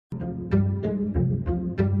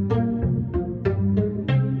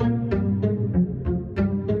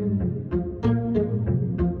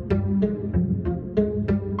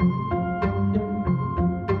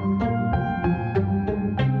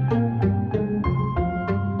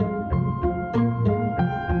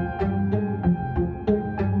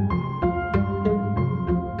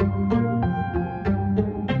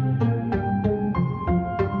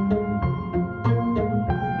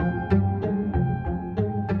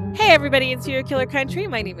Hey everybody in Serial Killer Country,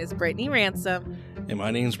 my name is Brittany Ransom. And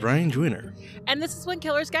my name's Brian Joyner. And this is When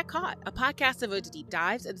Killers Get Caught, a podcast devoted to deep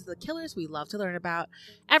dives into the killers we love to learn about.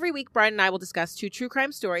 Every week, Brian and I will discuss 2 true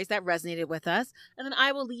crime stories that resonated with us, and then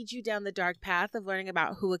I will lead you down the dark path of learning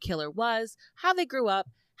about who a killer was, how they grew up,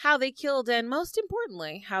 how they killed, and most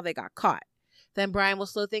importantly, how they got caught. Then Brian will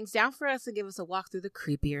slow things down for us and give us a walk through the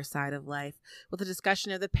creepier side of life with a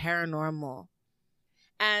discussion of the paranormal.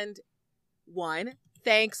 And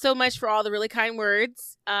thanks so much for all the really kind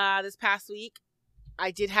words this past week. I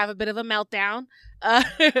did have a bit of a meltdown,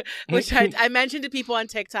 which I mentioned to people on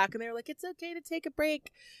TikTok, and they were like, it's okay to take a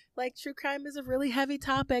break. Like, true crime is a really heavy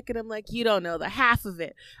topic. And I'm like, you don't know the half of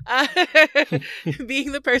it.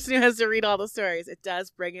 Being the person who has to read all the stories, it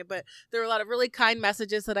does bring it. But there were a lot of really kind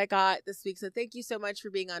messages that I got this week. So thank you so much for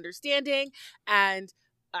being understanding. And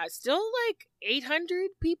still like 800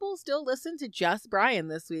 people still listen to just Brian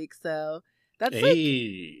this week. So that's like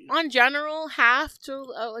on general half to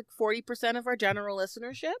like 40% of our general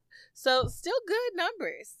listenership. So still good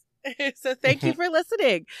numbers. So thank you for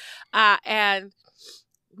listening. And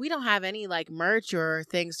we don't have any like merch or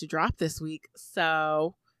things to drop this week.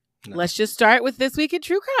 So let's just start with This Week in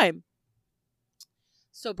True Crime.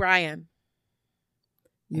 So Brian,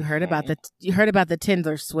 you heard about the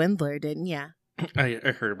Tinder swindler, didn't you?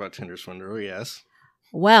 I heard about Tinder swindler, yes.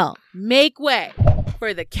 Well, make way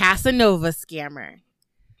for the Casanova scammer,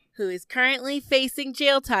 who is currently facing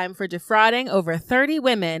jail time for defrauding over 30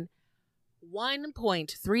 women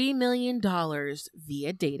 $1.3 million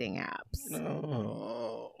via dating apps.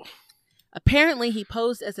 Oh. Apparently, he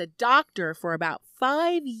posed as a doctor for about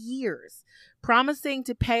 5 years, promising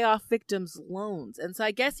to pay off victims' loans. And so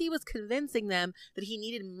I guess he was convincing them that he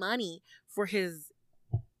needed money for his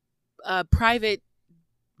private,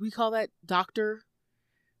 we call that doctor,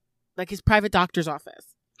 like his private doctor's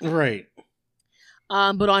office. Right.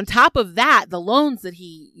 But on top of that, the loans that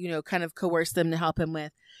he, kind of coerced them to help him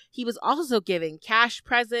with, he was also giving cash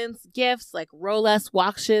presents, gifts like Rolex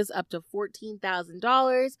watches up to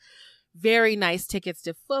 $14,000, very nice tickets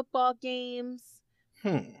to football games.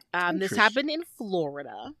 This happened in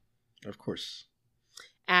Florida. Of course.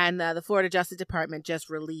 And the Florida Justice Department just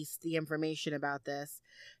released the information about this.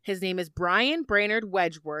 His name is Brian Brainerd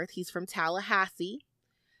Wedgeworth. He's from Tallahassee.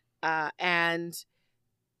 And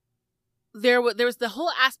there was the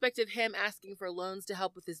whole aspect of him asking for loans to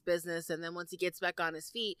help with his business. And then once he gets back on his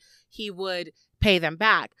feet, he would pay them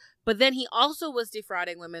back. But then he also was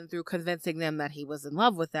defrauding women through convincing them that he was in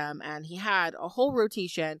love with them. And he had a whole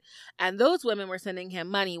rotation. And those women were sending him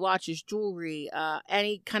money, watches, jewelry,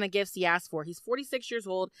 any kind of gifts he asked for. He's 46 years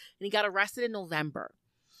old and he got arrested in November.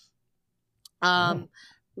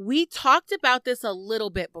 We talked about this a little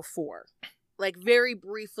bit before. Like very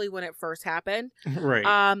briefly when it first happened.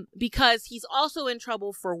 Right. Because he's also in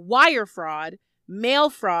trouble for wire fraud,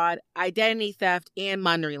 mail fraud, identity theft, and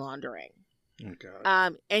money laundering. Oh,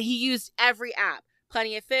 God. And he used every app.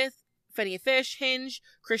 Plenty of Fish, Hinge,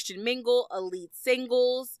 Christian Mingle, Elite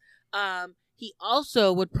Singles. He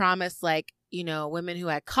also would promise women who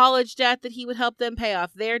had college debt that he would help them pay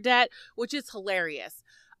off their debt, which is hilarious.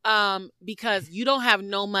 Because you don't have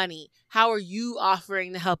no money. How are you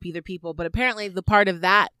offering to help other people? But apparently the part of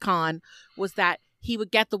that con was that he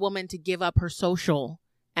would get the woman to give up her social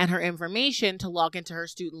and her information to log into her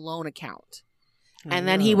student loan account. And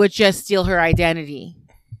then he would just steal her identity.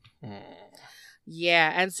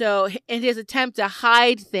 Yeah. And so in his attempt to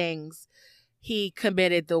hide things, he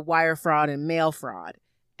committed the wire fraud and mail fraud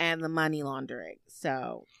and the money laundering.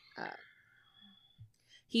 So,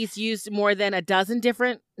 he's used more than a dozen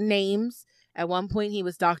different names. At one point, he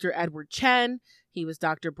was Dr. Edward Chen. He was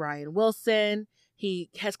Dr. Brian Wilson. He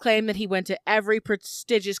has claimed that he went to every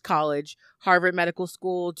prestigious college, Harvard Medical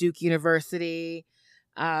School, Duke University.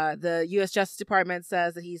 The U.S. Justice Department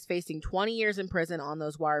says that he's facing 20 years in prison on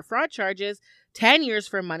those wire fraud charges, 10 years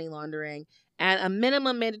for money laundering, and a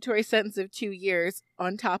minimum mandatory sentence of 2 years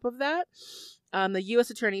on top of that. The U.S.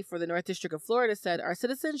 Attorney for the North District of Florida said, our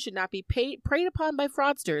citizens should not be preyed upon by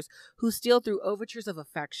fraudsters who steal through overtures of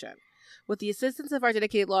affection. With the assistance of our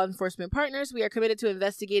dedicated law enforcement partners, we are committed to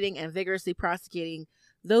investigating and vigorously prosecuting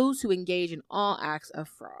those who engage in all acts of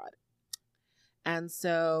fraud. And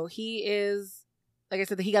so he is, like I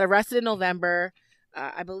said, he got arrested in November.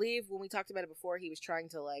 I believe when we talked about it before, he was trying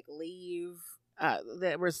to leave.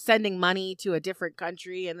 That we're sending money to a different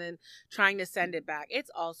country and then trying to send it back. It's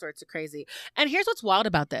all sorts of crazy. And here's what's wild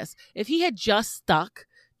about this. If he had just stuck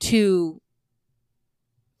to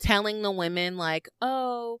telling the women I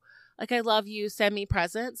love you, send me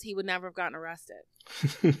presents, he would never have gotten arrested.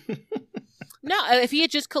 No, if he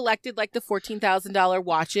had just collected like the $14,000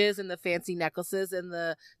 watches and the fancy necklaces and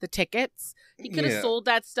the tickets, he could have sold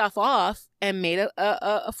that stuff off and made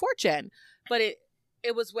a fortune. But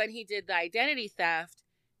it was when he did the identity theft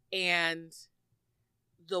and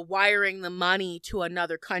the wiring the money to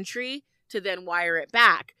another country to then wire it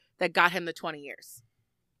back that got him the 20 years.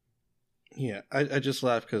 Yeah, I just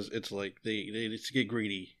laugh because it's like they just get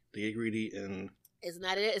greedy. They get greedy and... Isn't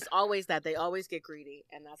that it? It's always that. They always get greedy,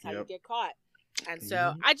 and that's how you get caught. And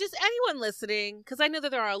so anyone listening, because I know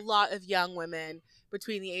that there are a lot of young women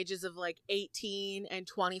between the ages of like 18 and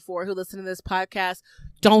 24 who listen to this podcast,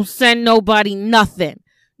 don't send nobody nothing.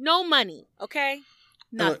 No money, okay?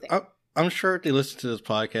 Nothing. I'm sure if they listen to this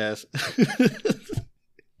podcast,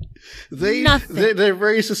 they're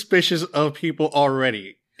very suspicious of people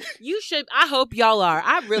already. You should. I hope y'all are.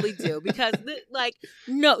 I really do. Because,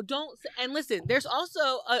 no, don't. And listen, there's also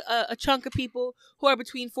a chunk of people who are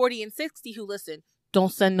between 40 and 60 who listen.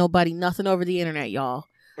 Don't send nobody nothing over the internet, y'all.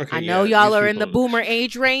 Okay, I know y'all are in the boomer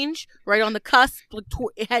age range, right on the cusp,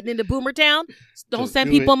 heading into boomer town. Don't send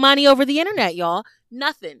people money over the internet, y'all.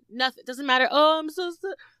 Nothing. Doesn't matter. Oh, I'm so...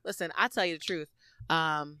 Listen, I'll tell you the truth.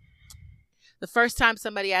 The first time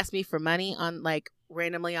somebody asked me for money on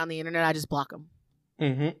randomly on the internet, I just block them.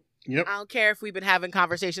 Mm-hmm. Yep. I don't care if we've been having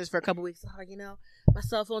conversations for a couple weeks. Oh, my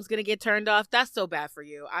cell phone's going to get turned off. That's so bad for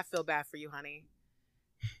you. I feel bad for you, honey.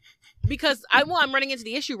 Because I'm running into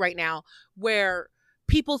the issue right now where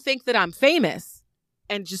people think that I'm famous.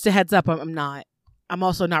 And just a heads up, I'm not. I'm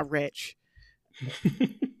also not rich.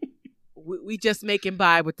 we just making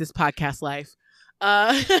by with this podcast life.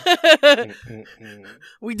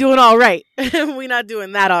 We doing all right. We not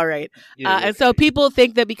doing that all right. And so people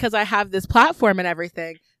think that because I have this platform and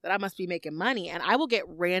everything that I must be making money. And I will get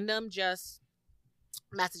random just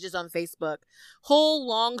messages on Facebook, whole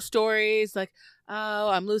long stories like, oh,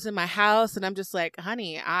 I'm losing my house. And I'm just like,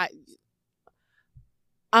 honey,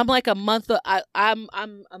 I'm like a month. I'm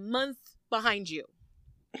a month behind you.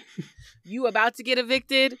 You about to get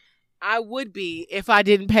evicted? I would be if I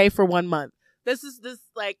didn't pay for 1 month. This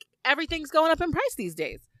everything's going up in price these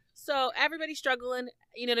days. So everybody's struggling,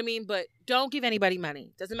 you know what I mean? But don't give anybody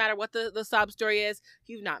money. Doesn't matter what the sob story is. If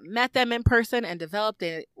you've not met them in person and developed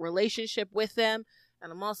a relationship with them.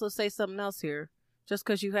 And I'm also say something else here. Just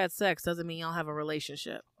because you had sex doesn't mean y'all have a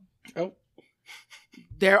relationship. Oh.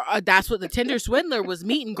 That's what the Tinder swindler was,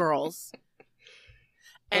 meeting girls.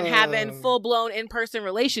 And having full-blown in-person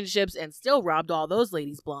relationships and still robbed all those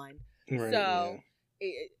ladies blind. Right, so...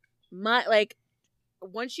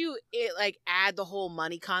 once you add the whole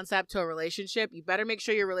money concept to a relationship, you better make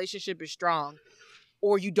sure your relationship is strong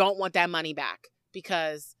or you don't want that money back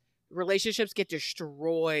because relationships get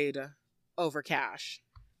destroyed over cash.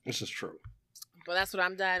 This is true. But that's what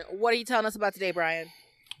I'm done. What are you telling us about today, Brian?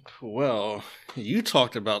 Well, you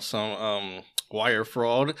talked about some wire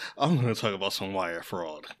fraud. I'm going to talk about some wire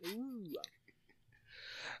fraud. Ooh.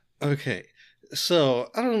 Okay. So,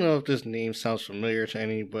 I don't know if this name sounds familiar to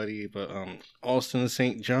anybody, but Austin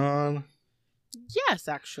St. John? Yes,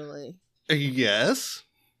 actually. Yes?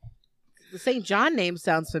 The St. John name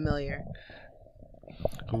sounds familiar.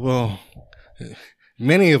 Well,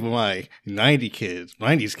 many of my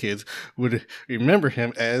 90s kids would remember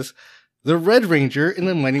him as the Red Ranger in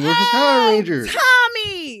the Mighty Morphin Power Rangers.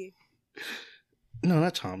 Tommy! No,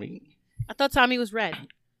 not Tommy. I thought Tommy was red.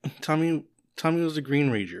 Tommy was the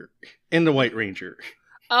Green Ranger and the White Ranger.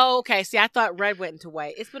 Oh, okay. See, I thought red went into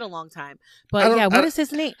white. It's been a long time. But yeah, what is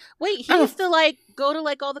his name? Wait, he used to go to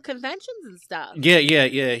all the conventions and stuff.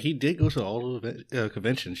 Yeah. He did go to all the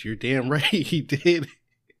conventions. You're damn right, he did.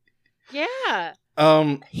 Yeah.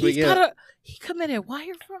 He committed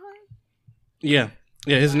wire fraud. Yeah.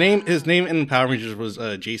 His name in Power Rangers was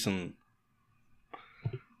Jason.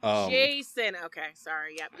 Jason. Okay,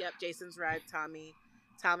 sorry. Yep. Jason's red. Tommy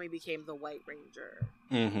became the White Ranger.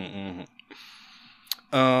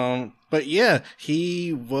 But yeah,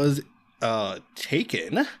 he was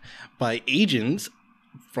taken by agents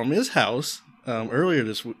from his house earlier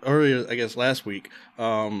I guess last week.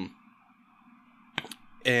 And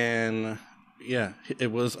yeah,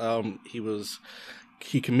 it was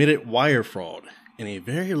he committed wire fraud in a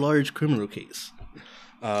very large criminal case.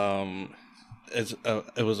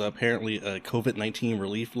 It was apparently COVID-19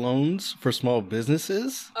 relief loans for small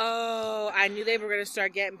businesses. Oh, I knew they were going to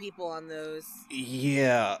start getting people on those.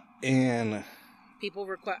 Yeah, and people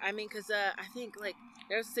request. I mean, because I think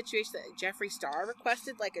there was a situation that Jeffree Star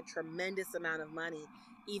requested a tremendous amount of money,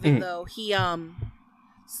 even though he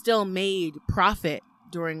still made profit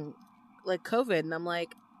during COVID, and I'm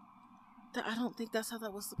like, I don't think that's how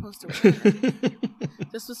that was supposed to work.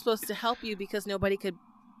 This was supposed to help you because nobody could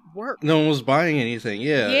work. No one was buying anything.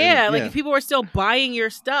 Yeah. Yeah, like if people were still buying your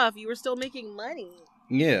stuff, you were still making money.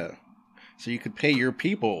 Yeah. So you could pay your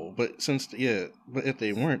people, but but if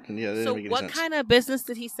they weren't, then that didn't make any sense. So what kind of business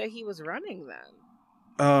did he say he was running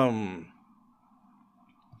then?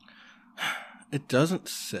 It doesn't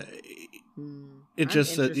say. It I'm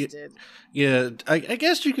just said, I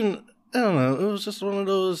guess you can. I don't know. It was just one of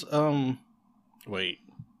those. Wait.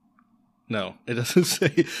 No, it doesn't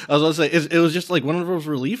say. I was going to say it was just like one of those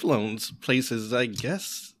relief loans places, I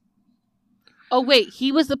guess. Oh wait,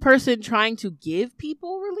 he was the person trying to give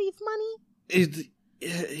people relief money?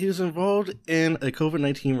 He was involved in a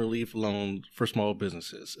COVID-19 relief loan for small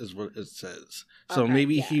businesses, is what it says. So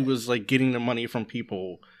maybe he was like getting the money from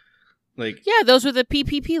people. Like, yeah, those were the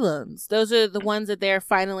PPP loans. Those are the ones that they're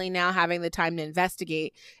finally now having the time to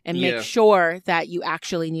investigate and make sure that you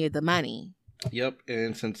actually needed the money. Yep,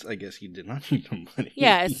 and since I guess he did not need the money.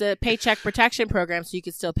 Yeah, it's a paycheck protection program, so you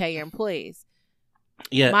could still pay your employees.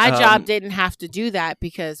 Yeah, my job didn't have to do that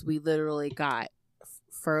because we literally got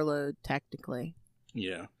furloughed technically.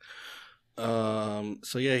 Yeah.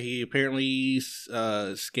 So yeah, he apparently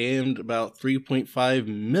scammed about $3.5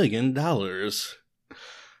 million out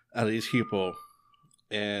of these people,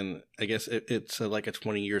 and I guess it's like a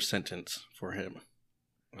 20-year sentence for him.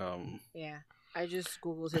 Yeah, I just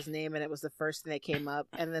Googled his name and it was the first thing that came up,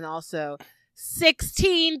 and then also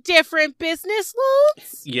 16 different business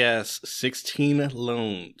loans? Yes, 16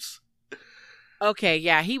 loans. Okay,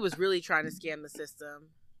 yeah, he was really trying to scam the system.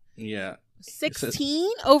 Yeah. 16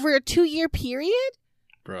 over a 2-year period?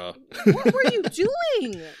 Bruh. What were you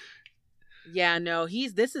doing? Yeah, no,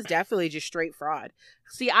 this is definitely just straight fraud.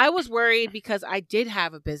 See, I was worried because I did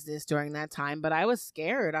have a business during that time, but I was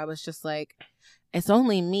scared. I was just like, it's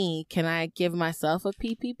only me. Can I give myself a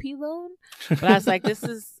PPP loan? But I was like, this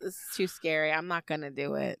is too scary. I'm not going to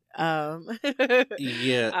do it. Yeah,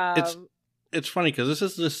 it's funny because this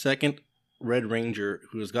is the second Red Ranger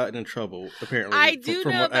who has gotten in trouble, apparently. I do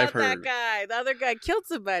know about that guy. The other guy killed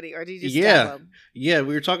somebody, or did he just stab him? Yeah,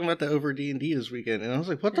 we were talking about that over D&D this weekend, and I was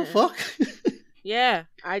like, what the fuck? Yeah,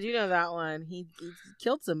 I do know that one. He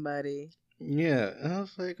killed somebody. Yeah, and I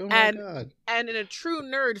was like, oh my God. And in a true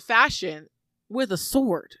nerd fashion, with a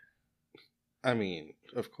sword. I mean,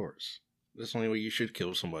 of course. That's the only way you should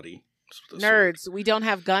kill somebody. Nerds, we don't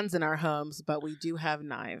have guns in our homes, but we do have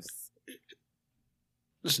knives.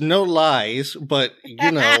 There's no lies, but,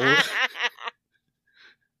 you know.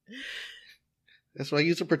 That's what I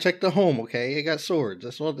use to protect the home, okay? I got swords.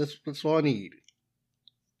 That's all I need.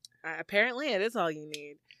 Apparently, it is all you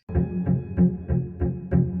need.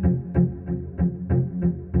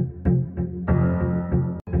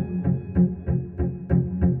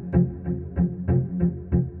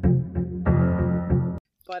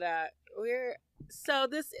 But so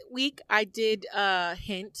this week I did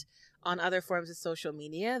hint on other forms of social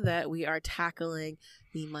media that we are tackling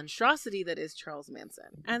the monstrosity that is Charles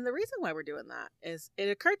Manson. And the reason why we're doing that is it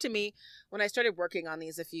occurred to me when I started working on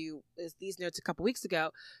these notes a couple weeks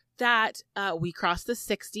ago that we crossed the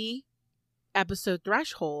 60 episode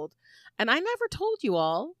threshold, and I never told you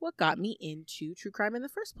all what got me into true crime in the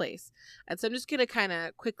first place. And so I'm just going to kind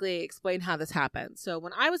of quickly explain how this happened. So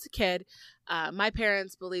when I was a kid, my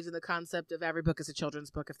parents believed in the concept of every book is a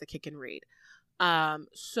children's book if the kid can read.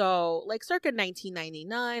 So like circa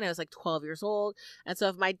 1999, I was like 12 years old. And so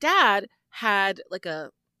if my dad had like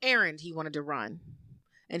a errand he wanted to run,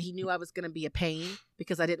 and he knew I was going to be a pain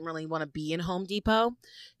because I didn't really want to be in Home Depot,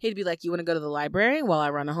 he'd be like, you want to go to the library while I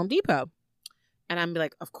run a Home Depot? And I'd be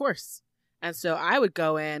like, of course. And so I would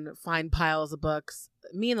go in, find piles of books,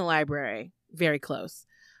 me in the library, very close.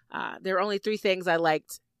 There were only two things I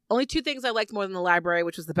liked more than the library,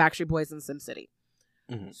 which was the Backstreet Boys and SimCity.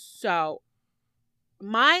 Mm-hmm. So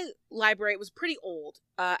my library was pretty old.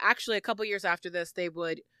 Actually, a couple years after this, they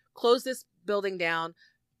would close this building down,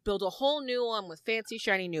 build a whole new one with fancy,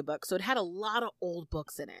 shiny new books. So it had a lot of old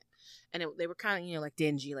books in it. And they were kind of, like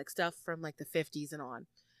dingy, like stuff from like the 50s and on.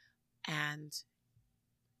 And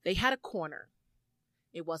they had a corner.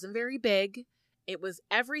 It wasn't very big. It was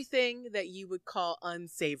everything that you would call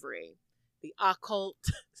unsavory. The occult,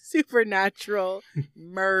 supernatural,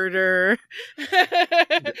 murder.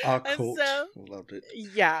 The occult. Loved it.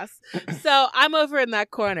 Yes. So I'm over in that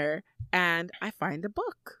corner and I find a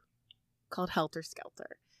book called Helter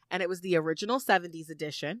Skelter. And it was the original 70s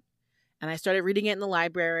edition. And I started reading it in the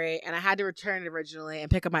library, and I had to return it originally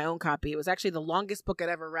and pick up my own copy. It was actually the longest book I'd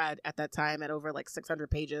ever read at that time, at over like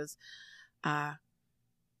 600 pages.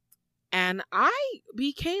 And I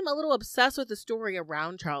became a little obsessed with the story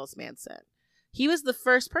around Charles Manson. He was the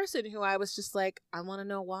first person who I was just like, I want to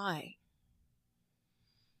know why.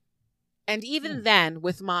 And even then,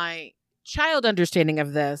 with my child understanding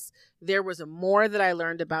of this, there was more that I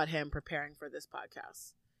learned about him preparing for this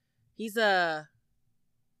podcast. He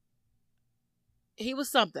was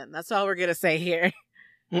something. That's all we're going to say here.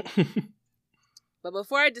 But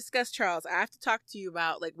before I discuss Charles, I have to talk to you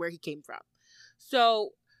about like where he came from.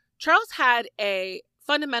 So Charles had a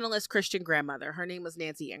fundamentalist Christian grandmother. Her name was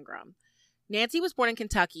Nancy Ingram. Nancy was born in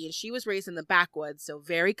Kentucky and she was raised in the backwoods, so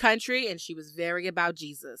very country, and she was very about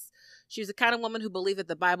Jesus. She was the kind of woman who believed that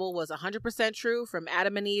the Bible was 100% true, from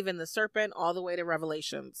Adam and Eve and the serpent all the way to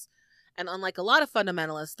Revelations. And unlike a lot of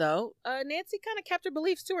fundamentalists, though, Nancy kind of kept her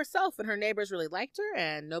beliefs to herself, and her neighbors really liked her,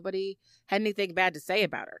 and nobody had anything bad to say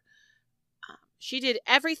about her. She did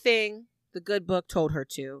everything the good book told her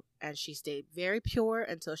to, and she stayed very pure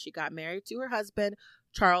until she got married to her husband,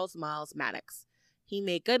 Charles Miles Maddox. He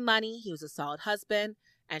made good money, he was a solid husband,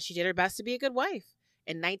 and she did her best to be a good wife.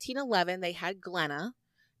 In 1911, they had Glenna.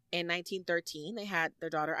 In 1913, they had their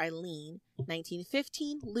daughter Eileen.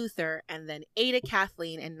 1915, Luther, and then Ada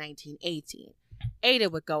Kathleen in 1918. Ada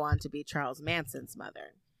would go on to be Charles Manson's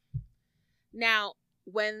mother. Now,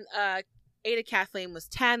 when Ada Kathleen was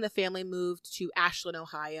 10, the family moved to Ashland,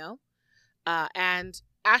 Ohio. And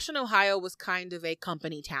Ashland, Ohio was kind of a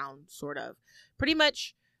company town, sort of. Pretty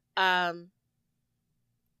much, I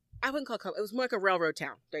wouldn't call it, it was more like a railroad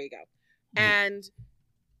town. There you go. And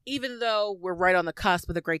even though we're right on the cusp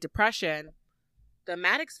of the Great Depression, the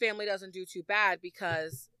Maddox family doesn't do too bad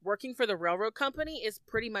because working for the railroad company is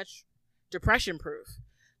pretty much depression proof.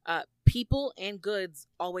 People and goods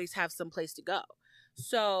always have some place to go.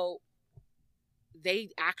 So they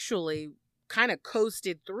actually kind of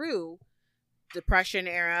coasted through Depression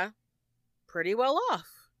era pretty well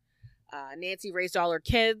off. Nancy raised all her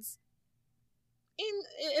kids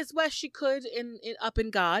as best she could up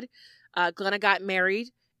in God. Glenna got married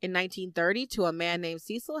in 1930 to a man named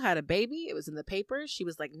Cecil, had a baby. It was in the papers. She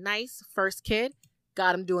was like, nice, first kid,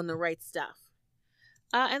 got him doing the right stuff.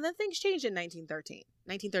 And then things changed in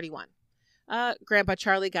 1931. Grandpa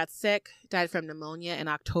Charlie got sick, died from pneumonia in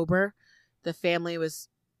October. The family was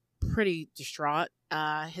pretty distraught.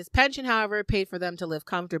 His pension, however, paid for them to live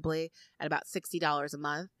comfortably at about $60 a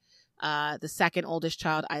month. The second oldest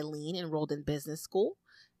child, Eileen, enrolled in business school.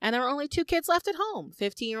 And there were only 2 kids left at home,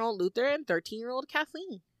 15-year-old Luther and 13-year-old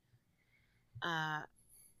Kathleen.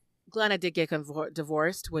 Glenna did get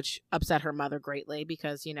divorced, which upset her mother greatly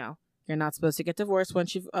because, you know, you're not supposed to get divorced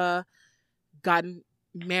once you've gotten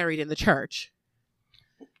married in the church.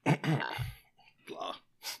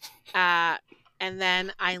 And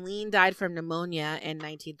then Eileen died from pneumonia in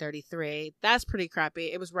 1933. That's pretty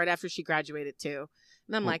crappy. It was right after she graduated, too.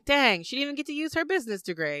 And I'm like, dang, she didn't even get to use her business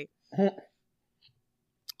degree.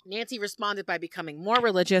 Nancy responded by becoming more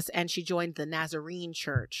religious, and she joined the Nazarene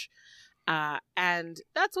Church. And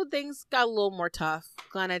that's when things got a little more tough.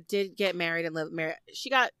 Glenna did get married and live married. She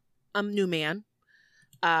got a new man.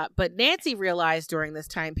 But Nancy realized during this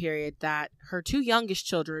time period that her 2 youngest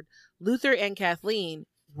children, Luther and Kathleen,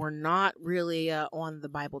 were not really on the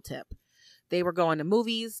Bible tip. They were going to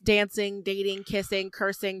movies, dancing, dating, kissing,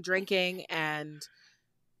 cursing, drinking, and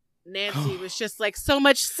Nancy was just like, so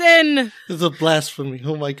much sin. It's a blasphemy.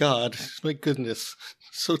 Oh my God. My goodness.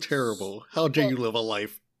 So terrible. How dare you live a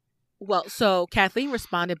life? Well, so Kathleen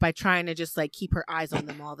responded by trying to just like keep her eyes on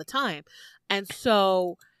them all the time. And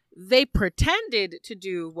so they pretended to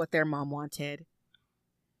do what their mom wanted.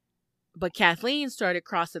 But Kathleen started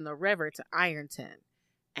crossing the river to Ironton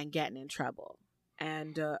and getting in trouble.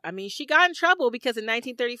 And, she got in trouble because in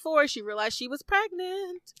 1934, she realized she was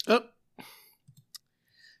pregnant. Oh.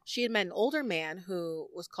 She had met an older man who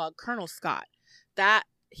was called Colonel Scott.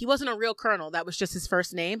 He wasn't a real colonel. That was just his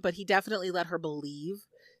first name, but he definitely let her believe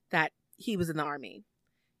that he was in the army.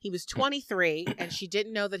 He was 23, and she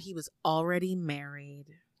didn't know that he was already married.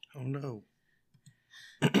 Oh, no.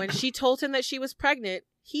 When she told him that she was pregnant,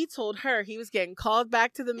 he told her he was getting called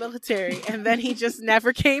back to the military, and then he just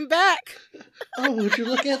never came back. Oh, would you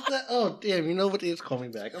look at that? Oh, damn, you know what? He's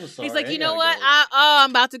calling back. I'm sorry. He's like, you know what? I'm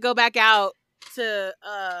about to go back out to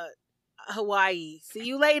Hawaii. See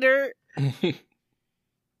you later.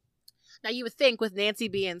 Now, you would think with Nancy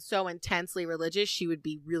being so intensely religious, she would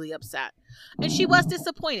be really upset. And she was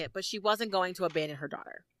disappointed, but she wasn't going to abandon her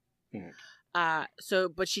daughter.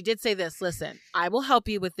 But she did say this, listen, I will help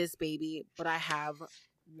you with this baby, but I have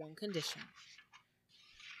one condition.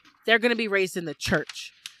 They're going to be raised in the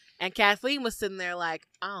church. And Kathleen was sitting there like,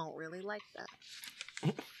 I don't really like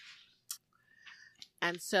that.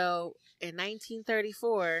 And so in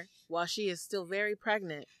 1934, while she is still very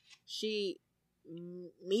pregnant, she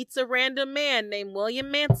meets a random man named William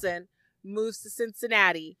Manson, moves to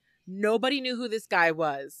Cincinnati. Nobody knew who this guy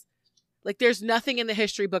was. Like, there's nothing in the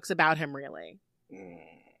history books about him, really.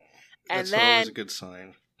 That's always a good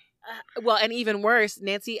sign. Well, and even worse,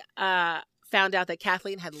 Nancy found out that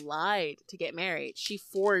Kathleen had lied to get married. She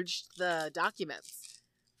forged the documents.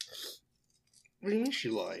 What do you mean she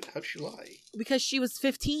lied? How'd she lie? Because she was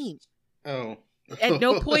 15. Oh. At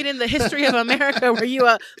no point in the history of America were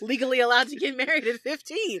you legally allowed to get married at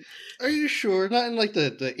 15. Are you sure? Not in like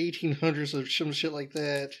the 1800s or some shit like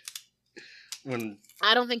that? When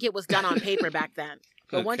I don't think it was done on paper back then.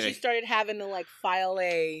 But Okay. once you started having to like file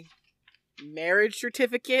a marriage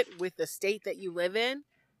certificate with the state that you live in,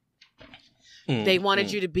 they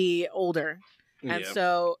wanted you to be older. And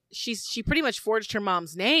so she pretty much forged her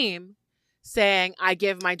mom's name saying, I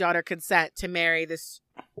give my daughter consent to marry this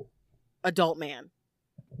adult man.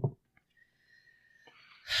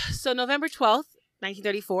 So November 12th,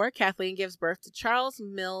 1934, Kathleen gives birth to Charles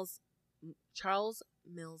Mills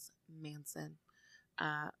Manson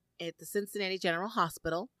at the Cincinnati General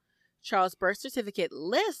Hospital. Charles' birth certificate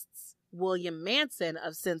lists William Manson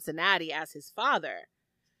of Cincinnati as his father,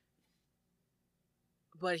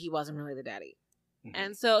 but he wasn't really the daddy. Mm-hmm.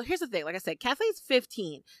 And so here's the thing. Like I said, Kathleen's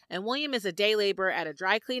 15 and William is a day laborer at a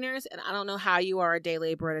dry cleaner's. And I don't know how you are a day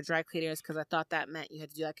laborer at a dry cleaner's because I thought that meant you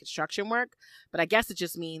had to do like construction work. But I guess it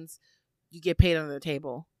just means you get paid under the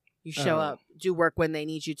table. You show up, do work when they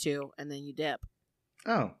need you to, and then you dip.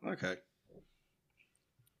 Oh, okay.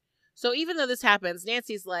 So even though this happens,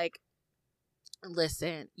 Nancy's like,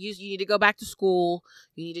 listen, you need to go back to school.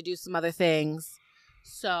 You need to do some other things.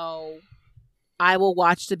 So I will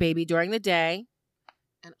watch the baby during the day.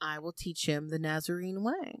 And I will teach him the Nazarene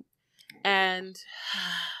way. And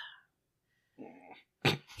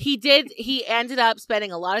he ended up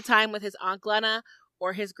spending a lot of time with his Aunt Glenna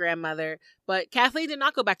or his grandmother. But Kathleen did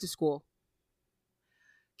not go back to school.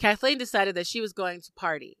 Kathleen decided that she was going to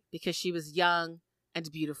party because she was young and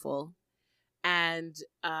beautiful. And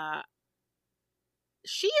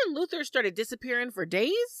she and Luther started disappearing for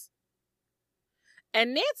days.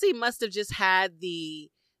 And Nancy must have just had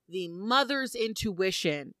the mother's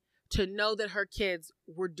intuition to know that her kids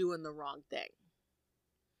were doing the wrong thing.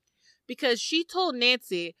 Because she told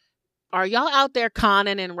Nancy, are y'all out there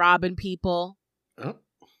conning and robbing people? Oh.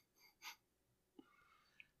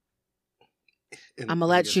 I'm going to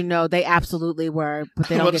let you know they absolutely were, but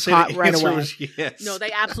they don't get caught right away. Yes. No,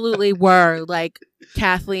 they absolutely were. Like,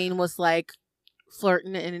 Kathleen was like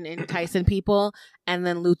flirting and enticing people, and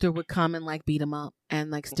then Luther would come and like beat them up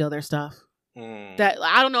and like steal their stuff. That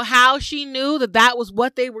I don't know how she knew that was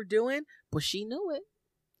what they were doing, but she knew it.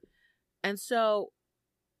 And so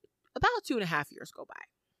about 2.5 years go by.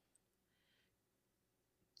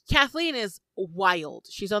 Kathleen is wild.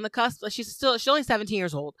 She's on the cusp. She's only 17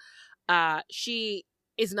 years old. She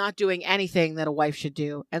is not doing anything that a wife should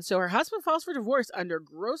do. And so her husband files for divorce under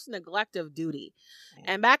gross neglect of duty.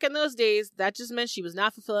 And back in those days, that just meant she was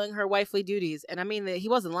not fulfilling her wifely duties. And I mean, he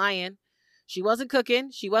wasn't lying. She wasn't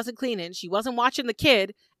cooking. She wasn't cleaning. She wasn't watching the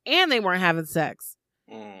kid. And they weren't having sex.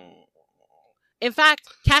 In fact,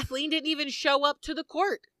 Kathleen didn't even show up to the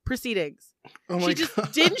court proceedings. She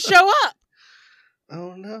just didn't show up.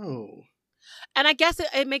 Oh, no. And I guess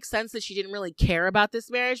it makes sense that she didn't really care about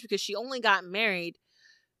this marriage because she only got married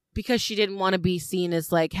because she didn't want to be seen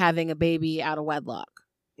as like having a baby out of wedlock.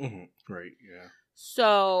 Mm-hmm. Right, yeah.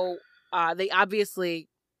 So they obviously...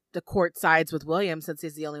 the court sides with William since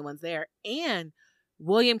he's the only ones there. And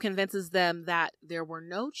William convinces them that there were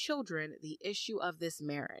no children the issue of this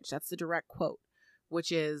marriage. That's the direct quote,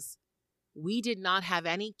 which is, we did not have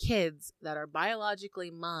any kids that are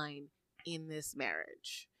biologically mine in this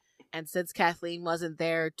marriage. And since Kathleen wasn't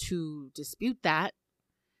there to dispute that,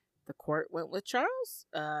 the court went with Charles.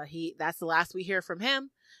 That's the last we hear from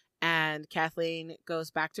him. And Kathleen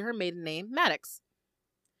goes back to her maiden name, Maddox.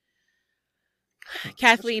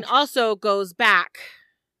 Kathleen also goes back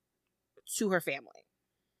to her family.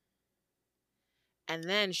 And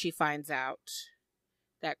then she finds out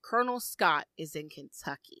that Colonel Scott is in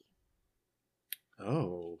Kentucky.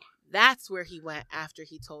 Oh. That's where he went after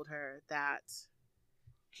he told her that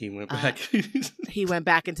he went back. He went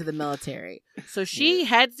back into the military. So she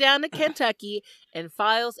heads down to Kentucky and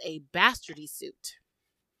files a bastardy suit.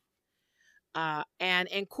 And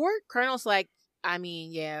in court, Colonel's like, I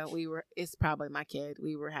mean, yeah, it's probably my kid.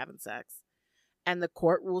 We were having sex. And the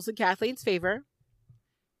court rules in Kathleen's favor.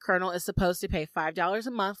 Colonel is supposed to pay $5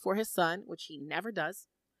 a month for his son, which he never does.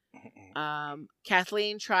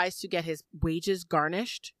 Kathleen tries to get his wages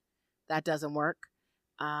garnished. That doesn't work.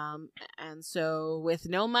 And so with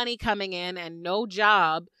no money coming in and no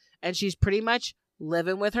job, and she's pretty much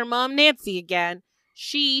living with her mom, Nancy, again,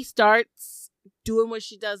 she starts doing what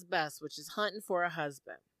she does best, which is hunting for a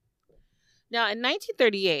husband. Now, in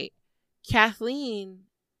 1938, Kathleen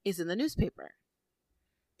is in the newspaper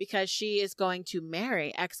because she is going to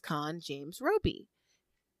marry ex-con James Roby.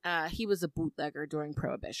 He was a bootlegger during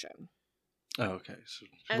Prohibition. Oh, okay. So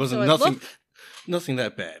it And wasn't so it nothing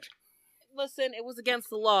that bad. Listen, it was against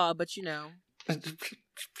the law, but you know,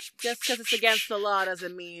 just because it's against the law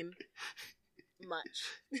doesn't mean much.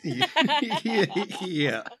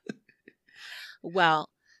 Yeah. Well,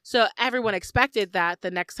 so everyone expected that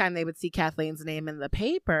the next time they would see Kathleen's name in the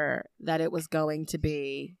paper, that it was going to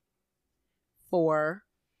be for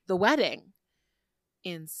the wedding.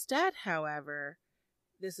 Instead, however,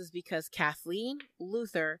 this is because Kathleen,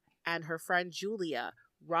 Luther, and her friend Julia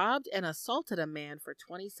robbed and assaulted a man for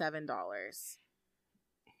 $27.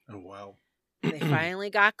 Oh, wow. They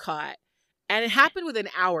finally got caught. And it happened within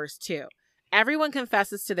hours, too. Everyone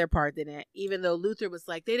confesses to their part in it, even though Luther was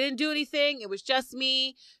like, they didn't do anything. It was just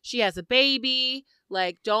me. She has a baby.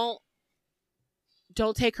 Like, don't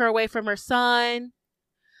take her away from her son.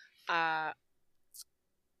 But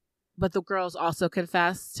the girls also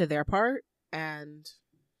confess to their part. And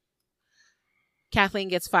Kathleen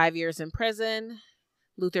gets 5 years in prison.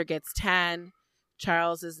 Luther gets 10.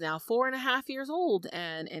 Charles is now 4.5 years old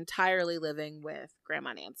and entirely living with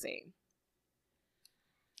Grandma Nancy.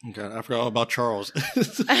 God, I forgot all about Charles.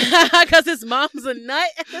 Because his mom's a nut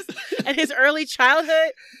and his early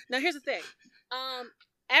childhood. Now, here's the thing.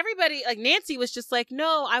 Everybody, like Nancy was just like,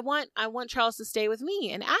 no, I want Charles to stay with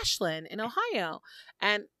me in Ashland in Ohio.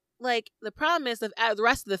 And like, the problem is that the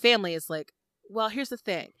rest of the family is like, well, here's the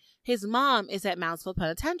thing. His mom is at Moundsville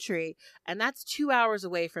Penitentiary, and that's 2 hours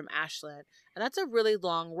away from Ashland. And that's a really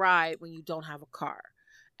long ride when you don't have a car.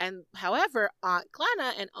 And however, Aunt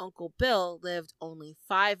Glenna and Uncle Bill lived only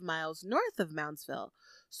 5 miles north of Moundsville.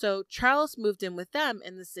 So Charles moved in with them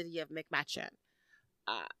in the city of McMechen.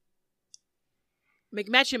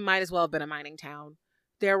 McMechen might as well have been a mining town.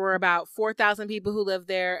 There were about 4,000 people who lived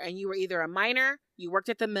there, and you were either a miner, you worked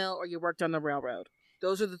at the mill, or you worked on the railroad.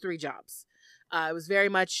 Those are the 3 jobs. It was very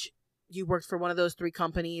much you worked for one of those 3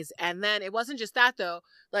 companies. And then it wasn't just that, though.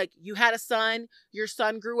 Like, you had a son, your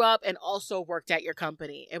son grew up and also worked at your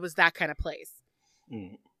company. It was that kind of place.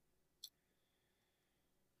 Mm.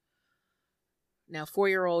 Now,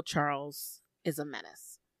 4-year-old Charles is a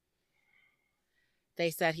menace. They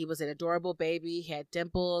said he was an adorable baby. He had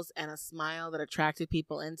dimples and a smile that attracted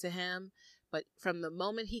people into him. But from the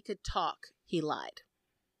moment he could talk, he lied.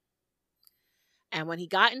 And when he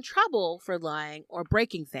got in trouble for lying or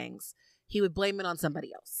breaking things, he would blame it on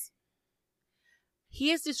somebody else.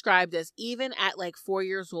 He is described as, even at like 4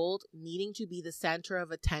 years old, needing to be the center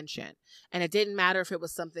of attention. And it didn't matter if it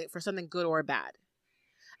was something good or bad.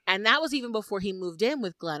 And that was even before he moved in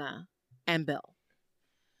with Glenna and Bill.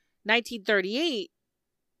 1938,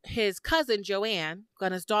 his cousin Joanne,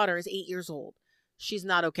 Glenna's daughter, is 8 years old. She's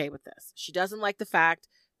not okay with this. She doesn't like the fact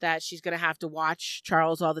that she's going to have to watch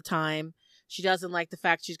Charles all the time. She doesn't like the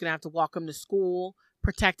fact she's going to have to walk him to school,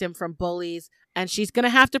 protect him from bullies, and she's going to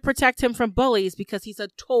have to protect him from bullies because he's a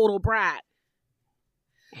total brat.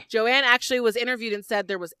 Joanne actually was interviewed and said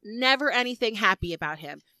there was never anything happy about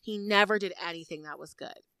him. He never did anything that was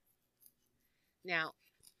good. Now,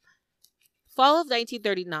 fall of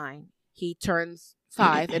 1939, he turns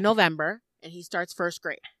 5 in November, and he starts first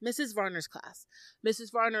grade. Mrs. Varner's class.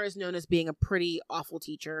 Mrs. Varner is known as being a pretty awful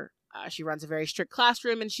teacher. She runs a very strict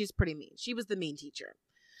classroom, and she's pretty mean. She was the mean teacher.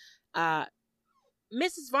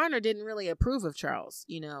 Mrs. Varner didn't really approve of Charles.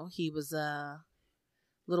 You know, he was a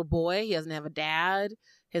little boy. He doesn't have a dad.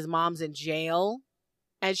 His mom's in jail.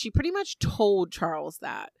 And she pretty much told Charles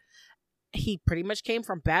that he pretty much came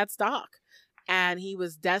from bad stock. And he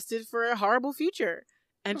was destined for a horrible future.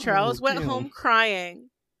 And Charles went home crying.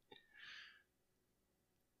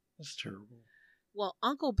 That's terrible. Well,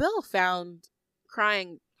 Uncle Bill found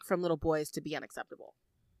crying from little boys to be unacceptable.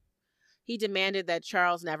 He demanded that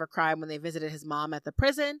Charles never cry when they visited his mom at the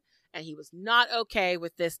prison, and he was not okay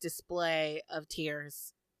with this display of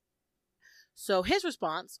tears. So his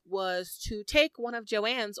response was to take one of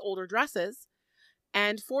Joanne's older dresses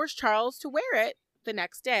and force Charles to wear it the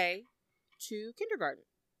next day to kindergarten.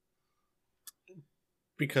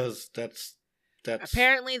 Because that's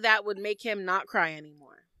apparently that would make him not cry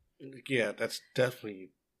anymore. Yeah, that's definitely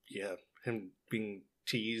him being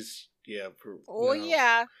teased. Yeah.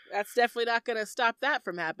 Yeah, that's definitely not going to stop that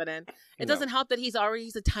from happening. It doesn't help that he's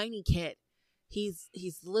a tiny kid. He's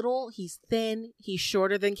little, he's thin, he's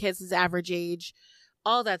shorter than kids his average age.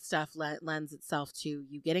 All that stuff lends itself to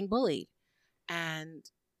you getting bullied. And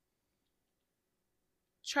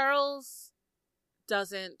Charles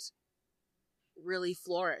doesn't really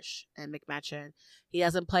flourish in McMechen. He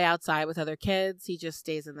doesn't play outside with other kids. He just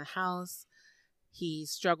stays in the house. He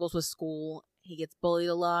struggles with school. He gets bullied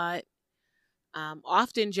a lot.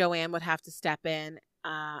 Often Joanne would have to step in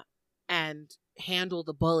and handle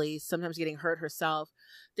the bullies, sometimes getting hurt herself.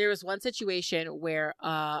 There was one situation where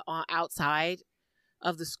outside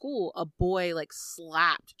of the school, a boy like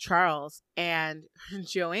slapped Charles, and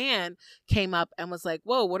Joanne came up and was like,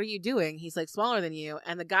 "Whoa, what are you doing? He's like smaller than you."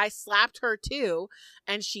 And the guy slapped her too,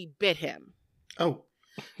 and she bit him. Oh,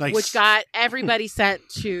 nice. Which got everybody sent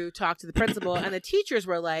to talk to the principal, and the teachers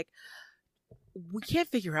were like, "We can't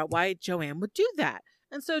figure out why Joanne would do that."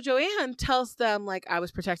 And so Joanne tells them, like, "I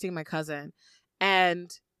was protecting my cousin."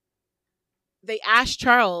 And they asked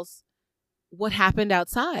Charles what happened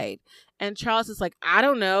outside. And Charles is like, "I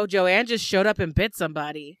don't know. Joanne just showed up and bit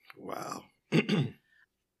somebody." Wow. And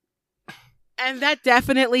that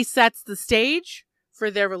definitely sets the stage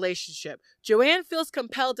for their relationship. Joanne feels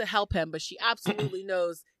compelled to help him, but she absolutely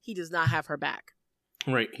knows he does not have her back.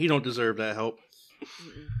 Right. He don't deserve that help.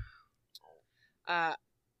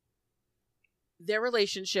 Their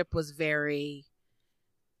relationship was very,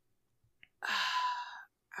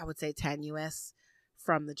 I would say, tenuous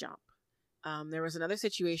from the jump. There was another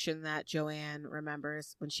situation that Joanne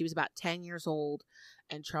remembers when she was about 10 years old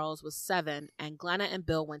and Charles was 7, and Glenna and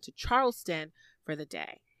Bill went to Charleston for the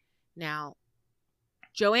day. Now,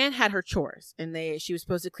 Joanne had her chores, and she was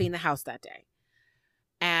supposed to clean the house that day.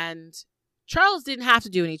 And Charles didn't have to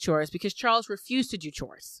do any chores because Charles refused to do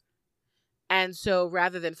chores. And so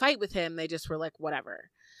rather than fight with him, they just were like,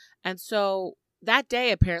 whatever. And so that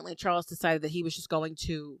day, apparently, Charles decided that he was just going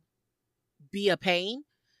to be a pain.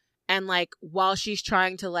 And like, while she's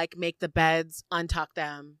trying to like make the beds, untuck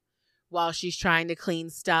them, while she's trying to clean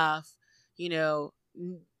stuff,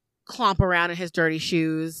 clomp around in his dirty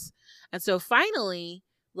shoes. And so finally,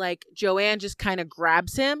 like, Joanne just kind of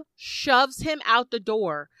grabs him, shoves him out the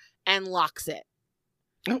door, and locks it.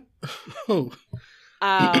 Oh.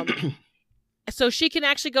 So she can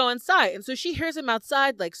actually go inside. And so she hears him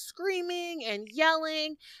outside, like, screaming and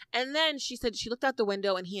yelling. And then she said she looked out the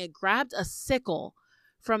window and he had grabbed a sickle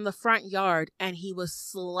from the front yard and he was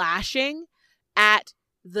slashing at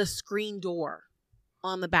the screen door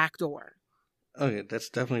on the back door. Okay, that's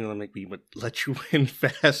definitely going to make me let you in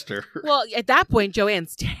faster. Well, at that point,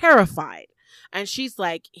 Joanne's terrified. And she's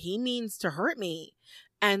like, he means to hurt me.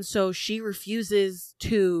 And so she refuses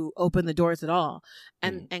to open the doors at all.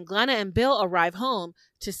 And Glenna and Bill arrive home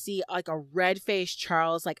to see like a red-faced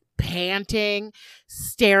Charles, like panting,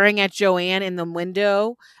 staring at Joanne in the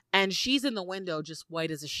window. And she's in the window just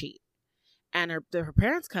white as a sheet. And her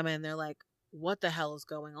parents come in. They're like, what the hell is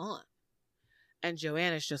going on? And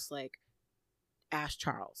Joanne is just like, ask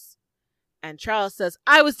Charles. And Charles says,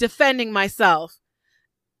 I was defending myself.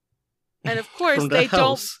 And of course, they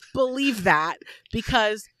don't believe that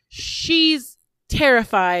because she's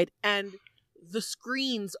terrified and the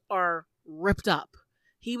screens are ripped up.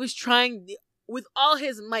 He was trying with all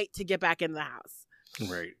his might to get back in the house.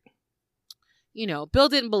 Right. Bill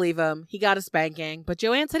didn't believe him. He got a spanking, but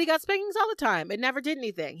Joanne said he got spankings all the time. It never did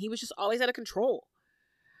anything. He was just always out of control.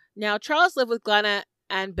 Now, Charles lived with Glenna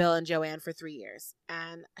and Bill and Joanne for 3 years,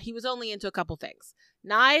 and he was only into a couple things: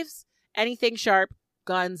 knives, anything sharp,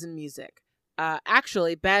 guns, and music.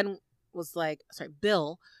 Actually, Bill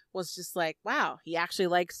was just like, wow, he actually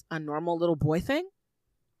likes a normal little boy thing.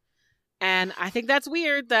 And I think that's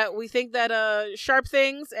weird that we think that sharp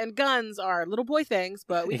things and guns are little boy things,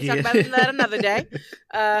 but we can talk about that another day.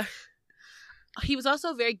 He was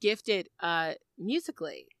also very gifted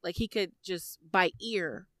musically. Like, he could just by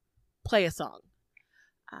ear play a song.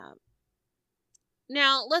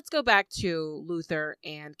 Now, let's go back to Luther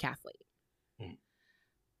and Kathleen.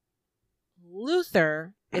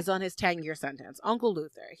 Luther is on his 10-year sentence. Uncle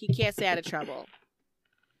Luther. He can't stay out of trouble.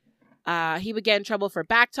 He would get in trouble for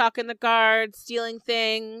backtalking the guards, stealing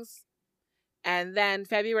things. And then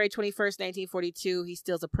February 21st, 1942, he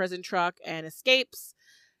steals a prison truck and escapes.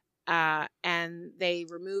 And they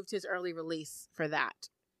removed his early release for that.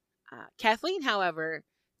 Kathleen, however,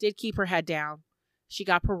 did keep her head down. She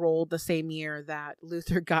got paroled the same year that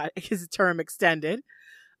Luther got his term extended.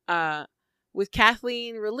 With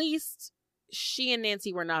Kathleen released, she and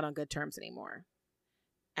Nancy were not on good terms anymore.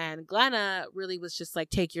 And Glenna really was just like,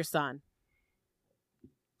 take your son.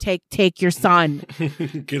 Take your son.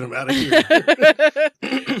 Get him out of here.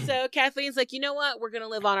 So Kathleen's like, you know what? We're going to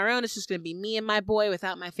live on our own. It's just going to be me and my boy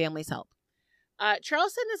without my family's help.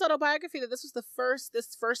 Charles said in his autobiography that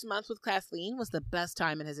this first month with Kathleen was the best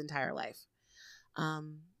time in his entire life.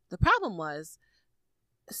 The problem was,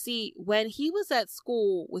 when he was at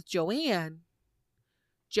school with Joanne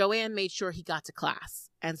made sure he got to class.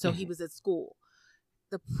 And so he was at school.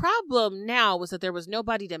 The problem now was that there was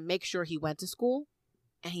nobody to make sure he went to school,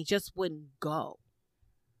 and he just wouldn't go.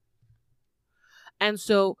 And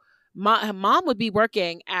so mom would be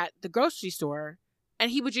working at the grocery store,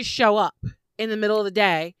 and he would just show up in the middle of the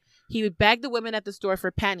day. He would beg the women at the store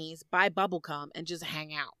for pennies, buy bubblegum, and just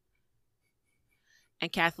hang out.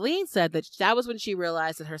 And Kathleen said that was when she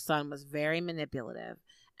realized that her son was very manipulative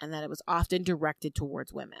and that it was often directed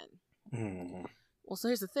towards women. Mm. Well, so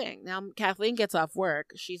here's the thing. Now, Kathleen gets off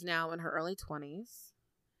work. She's now in her early 20s,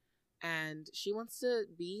 and she wants to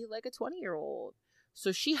be like a 20-year-old.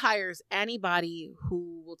 So she hires anybody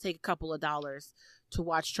who will take a couple of dollars to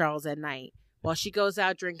watch Charles at night while she goes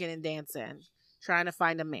out drinking and dancing, trying to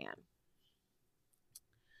find a man.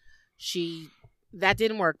 That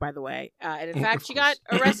didn't work, by the way. And in fact, she got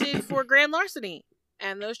arrested for grand larceny,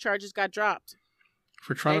 and those charges got dropped.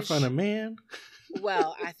 For trying to find a man?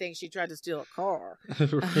 Well, I think she tried to steal a car.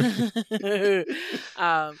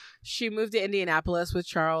 She moved to Indianapolis with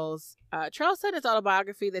Charles. Charles said in his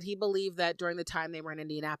autobiography that he believed that during the time they were in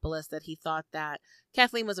Indianapolis that he thought that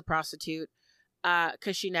Kathleen was a prostitute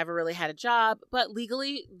because she never really had a job. But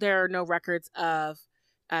legally, there are no records of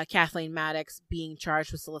Kathleen Maddox being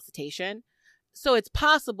charged with solicitation. So it's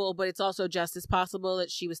possible, but it's also just as possible that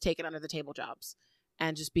she was taking under the table jobs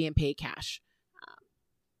and just being paid cash.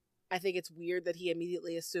 I think it's weird that he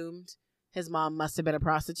immediately assumed his mom must have been a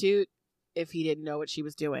prostitute if he didn't know what she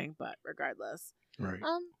was doing, but regardless. Right.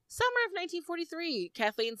 Summer of 1943,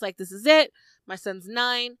 Kathleen's like, this is it. My son's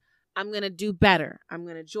 9. I'm going to do better. I'm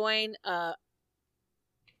going to join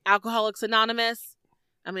Alcoholics Anonymous.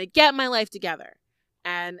 I'm going to get my life together.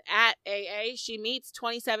 And at AA, she meets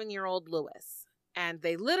 27-year-old Lewis. And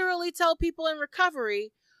they literally tell people in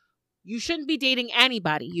recovery, you shouldn't be dating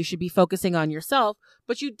anybody. You should be focusing on yourself,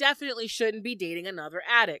 but you definitely shouldn't be dating another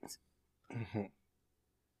addict. Mm-hmm.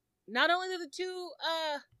 Not only do the two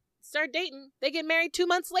start dating, they get married 2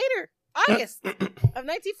 months later, August of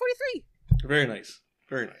 1943. Very nice.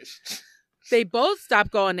 Very nice. They both stopped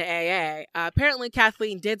going to AA. Apparently,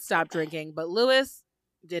 Kathleen did stop drinking, but Lewis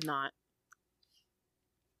did not.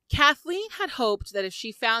 Kathleen had hoped that if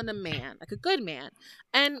she found a man, like a good man,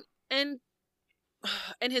 and in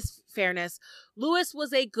his fairness, Lewis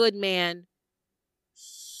was a good man,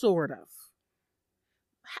 sort of.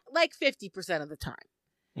 Like 50% of the time.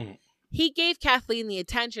 Mm-hmm. He gave Kathleen the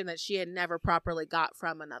attention that she had never properly got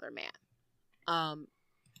from another man.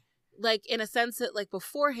 Like, in a sense that, like,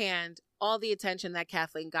 beforehand, all the attention that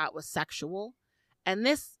Kathleen got was sexual. And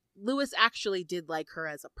Lewis actually did like her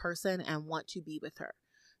as a person and want to be with her.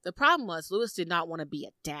 The problem was Lewis did not want to be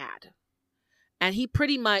a dad. And he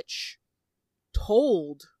pretty much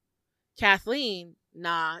told Kathleen,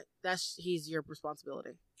 nah, he's your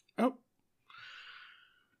responsibility. Oh.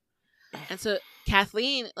 And so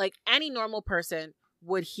Kathleen, like any normal person,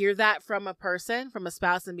 would hear that from a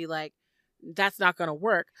spouse and be like, that's not going to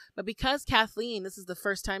work. But because Kathleen, this is the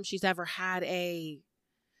first time she's ever had a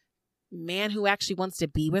man who actually wants to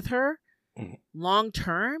be with her long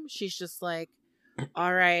term, she's just like,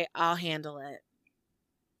 all right, I'll handle it.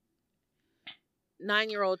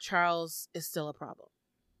 9-year-old Charles is still a problem.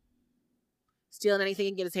 Stealing anything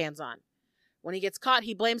he can get his hands on. When he gets caught,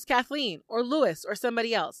 he blames Kathleen or Lewis or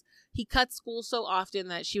somebody else. He cut school so often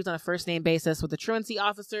that she was on a first-name basis with the truancy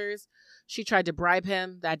officers. She tried to bribe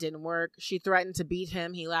him. That didn't work. She threatened to beat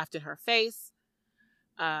him. He laughed in her face.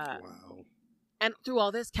 Wow. And through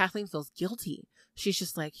all this, Kathleen feels guilty. She's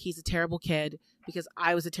just like, he's a terrible kid because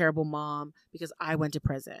I was a terrible mom because I went to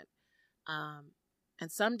prison.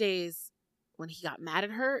 And some days when he got mad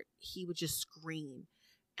at her, he would just scream.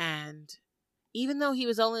 And even though he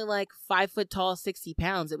was only like 5 foot tall, 60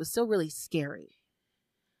 pounds, it was still really scary.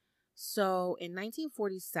 So in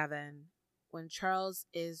 1947, when Charles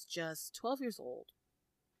is just 12 years old,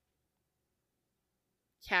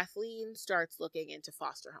 Kathleen starts looking into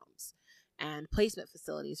foster homes and placement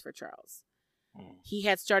facilities for Charles. He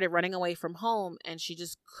had started running away from home and she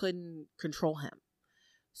just couldn't control him.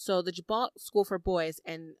 So the Jabot School for Boys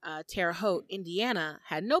in Terre Haute, Indiana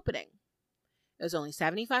had an opening. It was only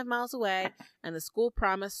 75 miles away, and the school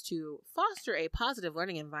promised to foster a positive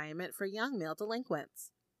learning environment for young male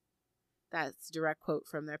delinquents. That's a direct quote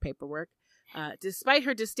from their paperwork. Despite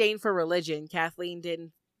her disdain for religion, Kathleen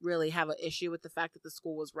didn't really have an issue with the fact that the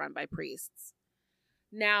school was run by priests.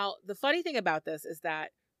 Now, the funny thing about this is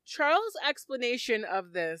that Charles' explanation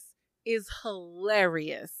of this is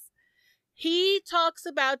hilarious. He talks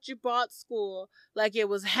about Jabot School like it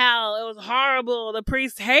was hell. It was horrible. The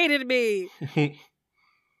priests hated me.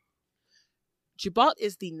 Jabot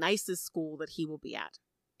is the nicest school that he will be at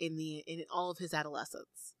in all of his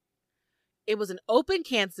adolescence. It was an open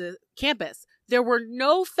campus. There were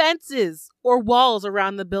no fences or walls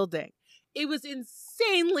around the building. It was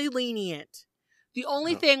insanely lenient. The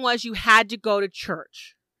only thing was you had to go to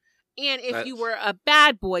church. And if you were a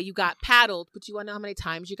bad boy, you got paddled. But you want to know how many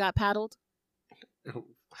times you got paddled?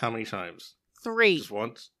 How many times? 3. Just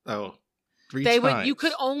once? Oh, 3 times. You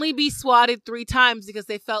could only be swatted 3 times because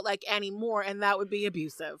they felt like any more, and that would be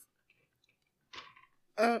abusive.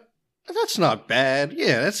 That's not bad.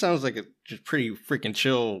 Yeah, that sounds like a just pretty freaking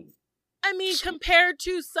chill. I mean, compared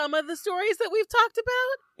to some of the stories that we've talked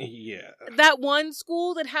about. Yeah. That one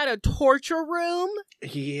school that had a torture room.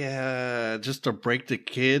 Yeah, just to break the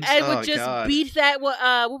kids. And would just beat that.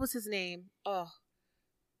 What was his name?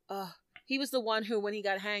 He was the one who, when he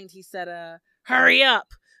got hanged, he said, hurry up.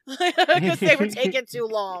 Because they were taking too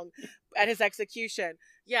long at his execution.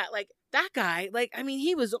 Yeah, like, that guy, like, I mean,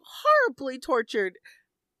 he was horribly tortured.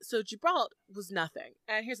 So Gibraltar was nothing.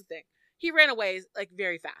 And here's the thing. He ran away, like,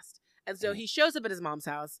 very fast. And so he shows up at his mom's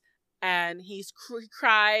house, and he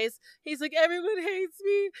cries. He's like, everyone hates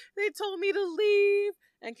me. They told me to leave.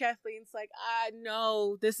 And Kathleen's like,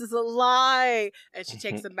 no, this is a lie. And she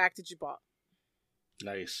takes him back to Gibraltar.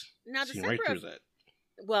 Nice. Now, Seen right through that.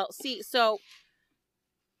 Well, see, so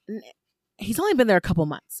he's only been there a couple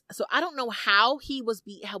months. So I don't know how he was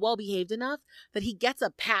well behaved enough that he gets a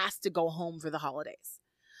pass to go home for the holidays.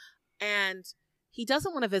 And he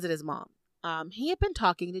doesn't want to visit his mom. He had been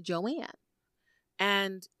talking to Joanne,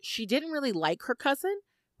 and she didn't really like her cousin,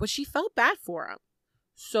 but she felt bad for him.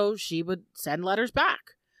 So she would send letters back.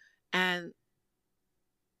 And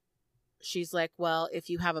she's like, well, if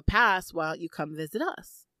you have a pass, why don't you come visit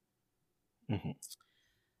us? Mm-hmm.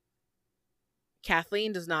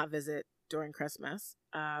 Kathleen does not visit during Christmas,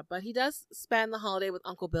 but he does spend the holiday with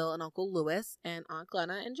Uncle Bill and Uncle Lewis and Aunt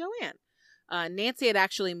Glenna and Joanne. Nancy had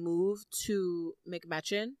actually moved to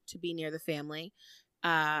McMetchen to be near the family.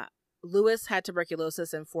 Lewis had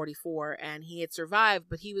tuberculosis in 1944, and he had survived,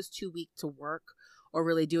 but he was too weak to work or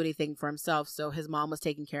really do anything for himself, so his mom was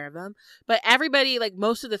taking care of him. But everybody, like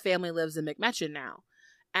most of the family, lives in McMetchen now.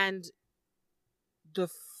 And the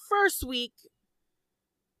first week,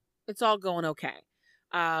 it's all going okay.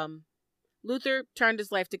 Luther turned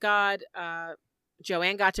his life to God.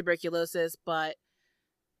 Joanne got tuberculosis, but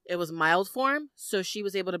it was mild form, so she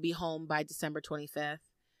was able to be home by December 25th.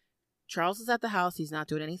 Charles is at the house. He's not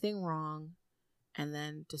doing anything wrong. And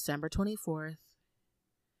then December 24th,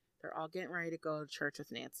 they're all getting ready to go to church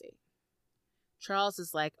with Nancy. Charles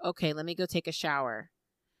is like, okay, let me go take a shower.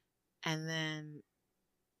 And then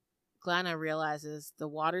Glenna realizes the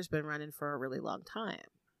water's been running for a really long time.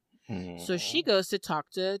 So she goes to talk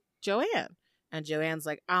to Joanne. And Joanne's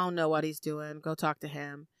like, I don't know what he's doing. Go talk to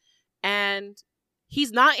him. And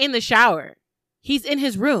he's not in the shower. He's in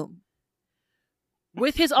his room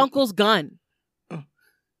with his uncle's gun.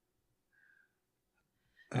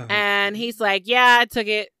 And he's like, yeah, I took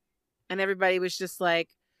it. And everybody was just like,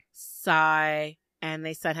 sigh. And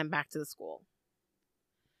they sent him back to the school.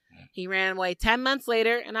 He ran away 10 months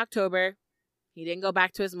later in October. He didn't go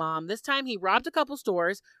back to his mom. This time he robbed a couple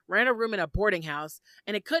stores, ran a room in a boarding house,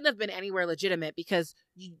 and it couldn't have been anywhere legitimate because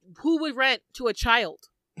who would rent to a child?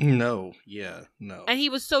 No. Yeah, no. And he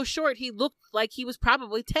was so short, he looked like he was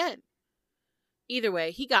probably 10. Either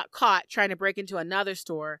way, he got caught trying to break into another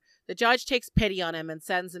store. The judge takes pity on him and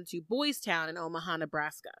sends him to Boys Town in Omaha,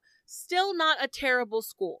 Nebraska. Still not a terrible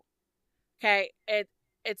school. Okay,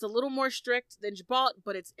 it's a little more strict than Gibraltar,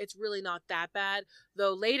 but it's really not that bad.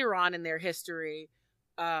 Though later on in their history,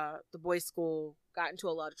 the boys' school got into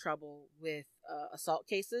a lot of trouble with assault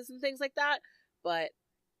cases and things like that. But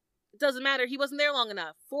it doesn't matter. He wasn't there long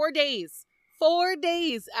enough. 4 days. 4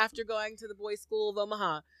 days after going to the boys' school of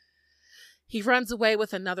Omaha. He runs away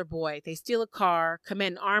with another boy. They steal a car,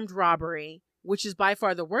 commit an armed robbery, which is by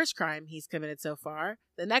far the worst crime he's committed so far.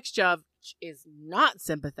 The next judge is not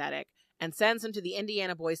sympathetic and sends him to the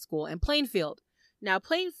Indiana Boys School in Plainfield. Now,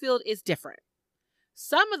 Plainfield is different.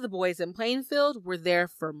 Some of the boys in Plainfield were there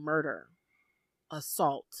for murder,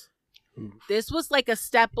 assault. Oof. This was like a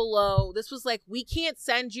step below. This was like, we can't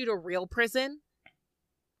send you to real prison,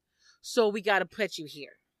 so we got to put you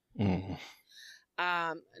here.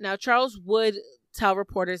 Now, Charles would tell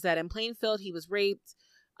reporters that in Plainfield he was raped.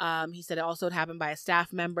 He said it also had happened by a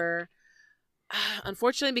staff member.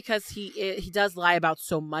 Unfortunately, because he does lie about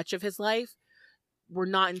so much of his life, we're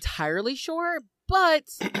not entirely sure. But,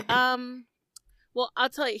 well, I'll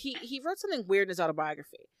tell you, he wrote something weird in his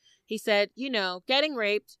autobiography. He said, getting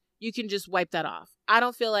raped, you can just wipe that off. I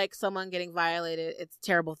don't feel like someone getting violated. It's a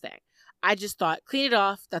terrible thing. I just thought, clean it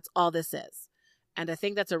off. That's all this is. And I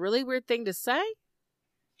think that's a really weird thing to say.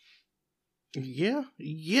 Yeah,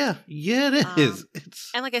 it is.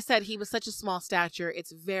 And like I said, he was such a small stature,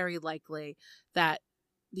 it's very likely that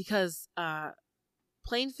because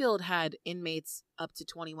Plainfield had inmates up to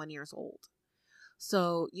 21 years old.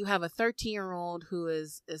 So you have a 13-year-old who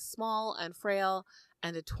is small and frail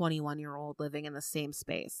and a 21-year-old living in the same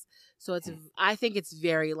space. So I think it's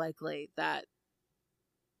very likely that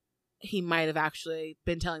he might have actually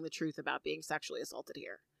been telling the truth about being sexually assaulted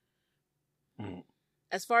here. Mm.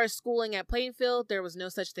 As far as schooling at Plainfield, there was no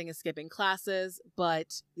such thing as skipping classes,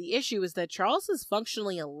 but the issue is that Charles is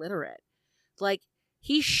functionally illiterate. Like,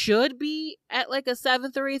 he should be at like a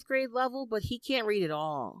 7th or 8th grade level, but he can't read at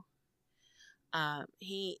all.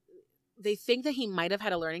 They think that he might have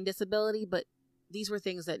had a learning disability, but these were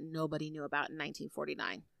things that nobody knew about in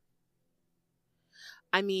 1949.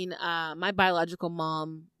 I mean, my biological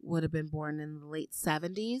mom would have been born in the late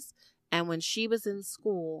 70s, and when she was in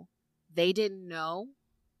school, they didn't know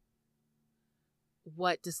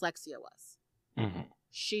what dyslexia was. Mm-hmm.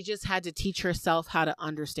 She just had to teach herself how to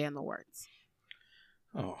understand the words.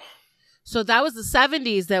 Oh. So that was the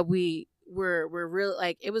 70s that we were really,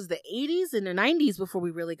 like, it was the 80s and the 90s before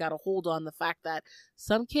we really got a hold on the fact that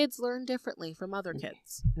some kids learn differently from other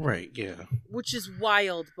kids. Right, yeah. Which is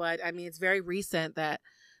wild, but I mean, it's very recent so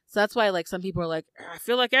that's why, like, some people are like, I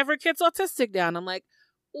feel like every kid's autistic now. And I'm like,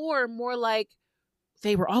 or more like,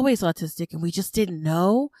 they were always autistic and we just didn't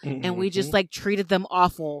know. Mm-hmm. And we just like treated them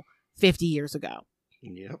awful 50 years ago.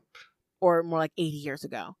 Yep. Or more like 80 years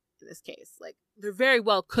ago in this case. Like, there very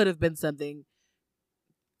well could have been something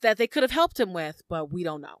that they could have helped him with, but we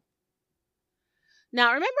don't know. Now,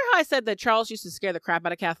 remember how I said that Charles used to scare the crap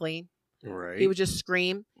out of Kathleen? Right. He would just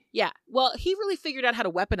scream. Yeah. Well, he really figured out how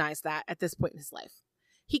to weaponize that at this point in his life.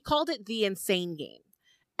 He called it the insane game.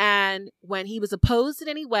 And when he was opposed in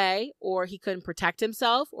any way, or he couldn't protect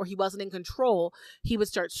himself, or he wasn't in control, he would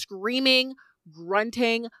start screaming,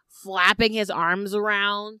 grunting, flapping his arms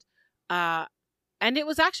around. And it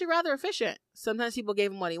was actually rather efficient. Sometimes people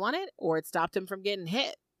gave him what he wanted, or it stopped him from getting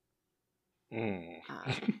hit. Now,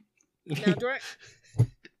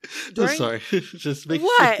 during sorry, just make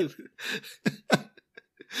what?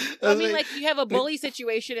 I mean, like, you have a bully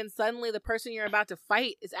situation, and suddenly the person you're about to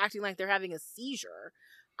fight is acting like they're having a seizure.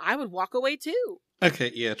 I would walk away too.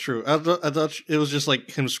 Okay, yeah, true. I thought it was just like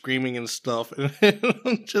him screaming and stuff, and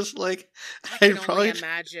I'm just like, I can only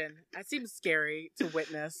imagine. That seems scary to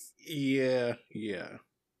witness. Yeah.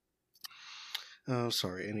 Oh,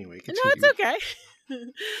 sorry. Anyway, continue. No, it's okay.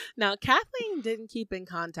 Now, Kathleen didn't keep in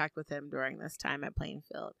contact with him during this time at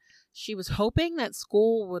Plainfield. She was hoping that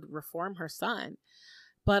school would reform her son.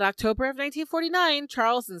 But October of 1949,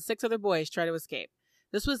 Charles and 6 other boys tried to escape.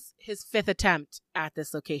 This was his 5th attempt at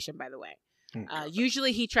this location, by the way.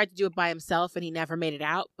 Usually he tried to do it by himself and he never made it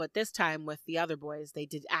out. But this time with the other boys, they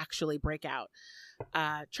did actually break out.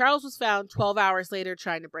 Charles was found 12 hours later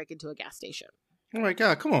trying to break into a gas station. Oh my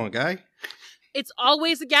God, come on, guy. It's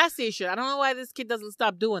always a gas station. I don't know why this kid doesn't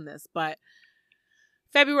stop doing this, but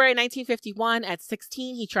February 1951, at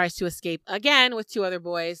 16, he tries to escape again with 2 other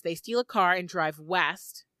boys. They steal a car and drive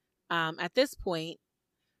west. At this point,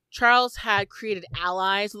 Charles had created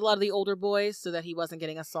allies with a lot of the older boys so that he wasn't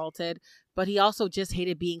getting assaulted, but he also just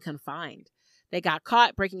hated being confined. They got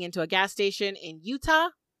caught breaking into a gas station in Utah,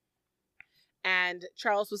 and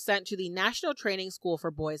Charles was sent to the National Training School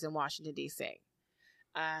for Boys in Washington, D.C.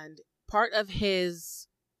 And part of his...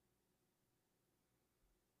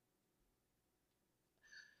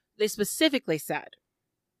 They specifically said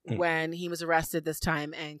when he was arrested this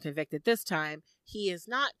time and convicted this time, he is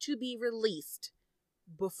not to be released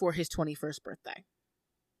before his 21st birthday.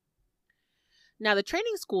 Now, the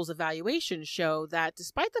training school's evaluations show that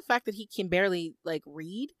despite the fact that he can barely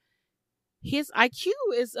read, his IQ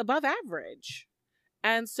is above average.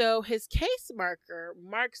 And so his case marker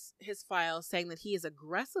marks his file saying that he is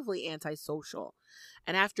aggressively antisocial.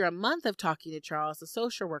 And after a month of talking to Charles, the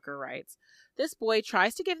social worker writes, this boy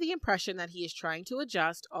tries to give the impression that he is trying to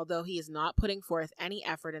adjust, although he is not putting forth any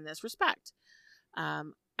effort in this respect.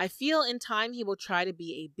 I feel in time he will try to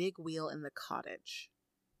be a big wheel in the cottage.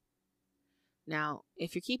 Now,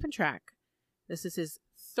 if you're keeping track, this is his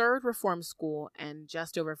 3rd reform school and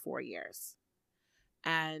just over 4 years.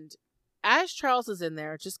 And as Charles is in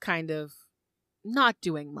there, just kind of not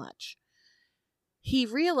doing much, he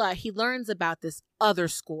learns about this other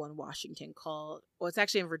school in Washington called, well, it's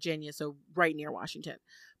actually in Virginia, so right near Washington,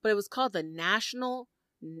 but it was called the National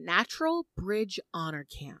Natural Bridge Honor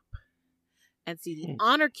Camp. And see, the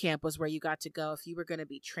honor camp was where you got to go if you were going to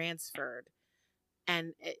be transferred.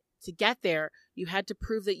 And to get there, you had to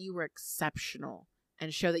prove that you were exceptional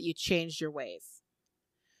and show that you changed your ways.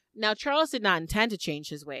 Now, Charles did not intend to change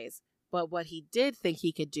his ways, But what he did think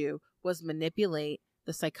he could do was manipulate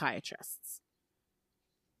the psychiatrists.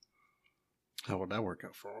 How would that work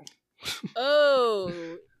out for him?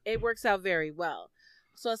 Oh, it works out very well.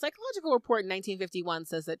 So a psychological report in 1951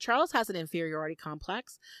 says that Charles has an inferiority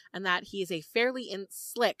complex and that he is a fairly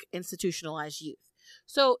slick institutionalized youth.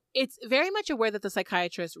 So it's very much aware that the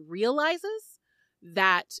psychiatrist realizes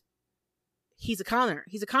that he's a con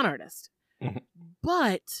artist. Mm-hmm.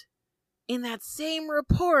 But in that same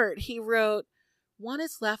report, he wrote, "One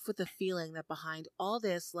is left with the feeling that behind all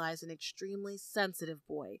this lies an extremely sensitive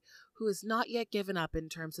boy who has not yet given up in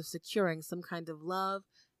terms of securing some kind of love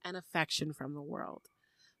and affection from the world."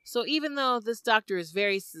 So even though this doctor is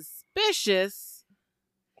very suspicious,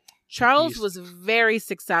 Charles was very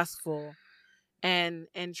successful and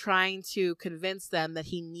trying to convince them that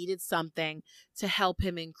he needed something to help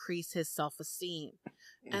him increase his self-esteem.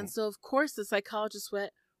 And so, of course, the psychologist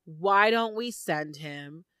went, "Why don't we send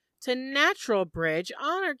him to Natural Bridge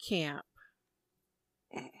Honor Camp?"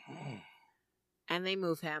 And they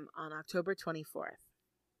move him on October 24th.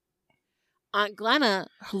 Aunt Glenna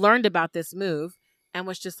learned about this move and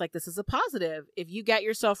was just like, "This is a positive. If you get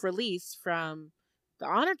yourself released from the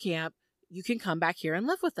honor camp, you can come back here and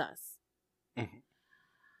live with us." Mm-hmm.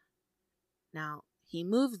 Now, he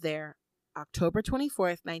moved there October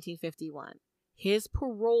 24th, 1951. His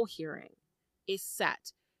parole hearing is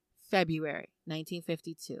set February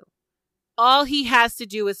 1952. All he has to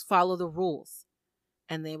do is follow the rules,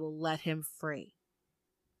 and they will let him free.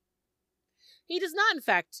 He does not, in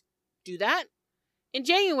fact, do that. In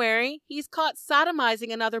January, he's caught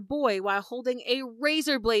sodomizing another boy while holding a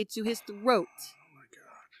razor blade to his throat. Oh my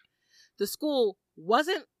God. The school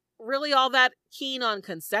wasn't really all that keen on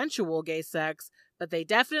consensual gay sex, but they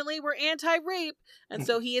definitely were anti-rape, and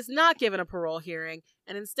so he is not given a parole hearing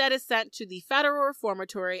and instead is sent to the Federal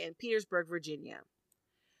Reformatory in Petersburg, Virginia.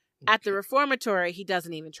 At the reformatory, he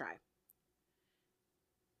doesn't even try.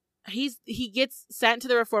 He gets sent to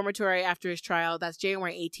the reformatory after his trial. That's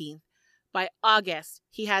January 18th. By August,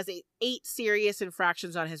 he has 8 serious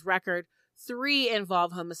infractions on his record. 3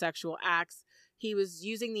 involve homosexual acts. He was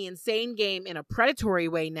using the insane game in a predatory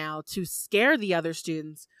way now to scare the other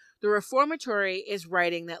students. The reformatory is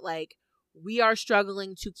writing that, like, we are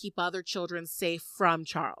struggling to keep other children safe from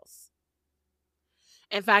Charles.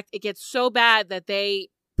 In fact, it gets so bad that they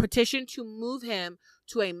petitioned to move him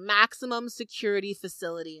to a maximum security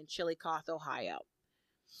facility in Chillicothe, Ohio.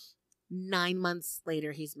 9 months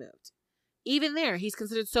later, he's moved. Even there, he's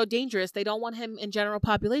considered so dangerous, they don't want him in general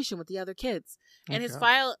population with the other kids. And his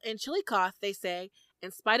file in Chillicothe, they say, in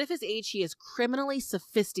spite of his age, he is criminally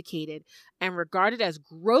sophisticated and regarded as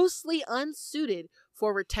grossly unsuited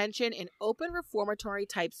for retention in open reformatory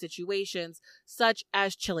type situations, such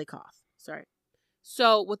as Chillicothe.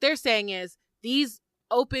 So what they're saying is these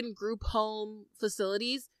open group home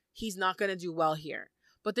facilities, he's not going to do well here.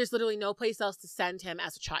 But there's literally no place else to send him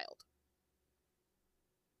as a child.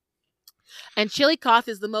 And Chillicothe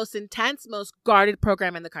is the most intense, most guarded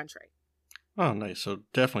program in the country. Oh, nice. So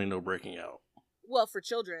definitely no breaking out. Well, for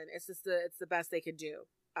children, it's the best they could do.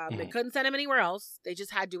 They couldn't send him anywhere else. They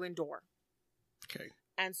just had to endure. Okay.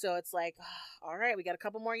 And so it's like, all right, we got a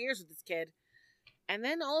couple more years with this kid. And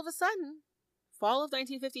then all of a sudden, fall of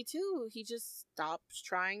 1952, he just stops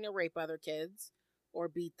trying to rape other kids or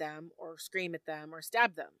beat them or scream at them or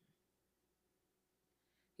stab them.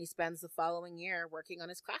 He spends the following year working on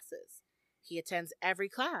his classes. He attends every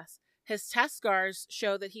class. His test scores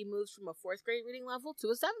show that he moves from a 4th grade reading level to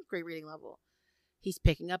a 7th grade reading level. He's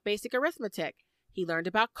picking up basic arithmetic. He learned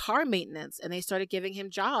about car maintenance, and they started giving him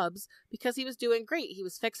jobs because he was doing great. He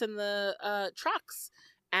was fixing the trucks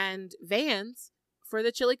and vans for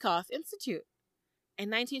the Chillicothe Institute. In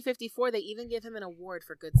 1954, they even give him an award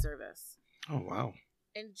for good service. Oh, wow.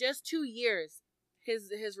 In just 2 years,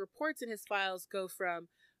 his reports and his files go from,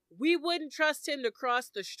 "We wouldn't trust him to cross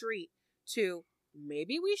the street," to,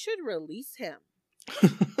 "Maybe we should release him."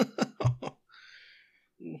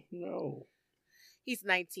 No. He's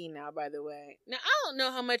 19 now, by the way. Now, I don't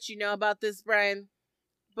know how much you know about this, Brian,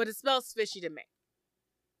 but it smells fishy to me.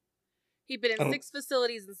 He'd been in 6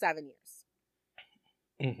 facilities in 7 years.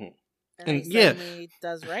 Mm-hmm. And he suddenly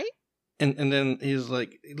does right? And then he's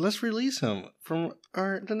like, let's release him from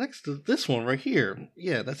this one right here.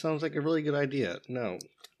 Yeah, that sounds like a really good idea. No.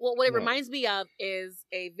 Well, what it reminds me of is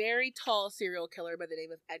a very tall serial killer by the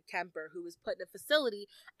name of Ed Kemper, who was put in a facility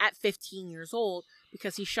at 15 years old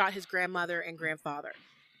because he shot his grandmother and grandfather.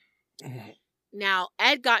 Now,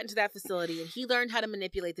 Ed got into that facility and he learned how to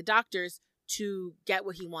manipulate the doctors to get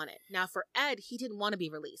what he wanted. Now, for Ed, he didn't want to be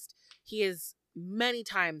released. He is many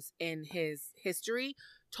times in his history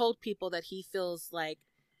told people that he feels like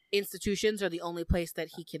institutions are the only place that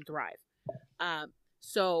he can thrive.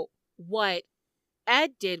 So what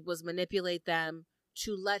Ed did was manipulate them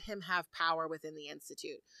to let him have power within the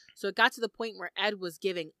institute. So it got to the point where Ed was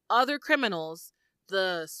giving other criminals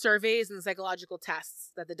the surveys and the psychological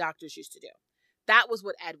tests that the doctors used to do. That was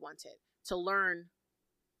what Ed wanted, to learn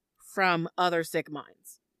from other sick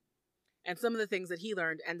minds. And some of the things that he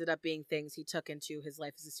learned ended up being things he took into his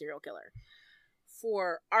life as a serial killer.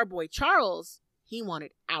 For our boy Charles, he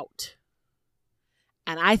wanted out.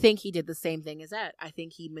 And I think he did the same thing as Ed. I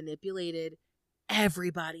think he manipulated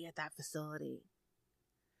everybody at that facility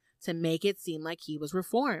to make it seem like he was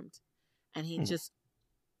reformed. And he just...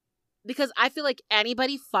 Because I feel like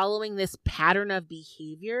anybody following this pattern of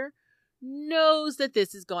behavior knows that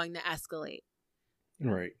this is going to escalate.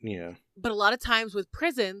 Right, yeah. But a lot of times with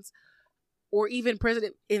prisons, or even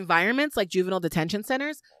prison environments like juvenile detention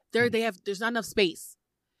centers, there's not enough space.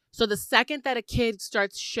 So the second that a kid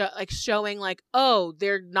starts showing like, oh,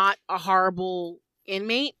 they're not a horrible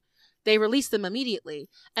inmate, they release them immediately.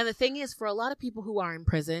 And the thing is, for a lot of people who are in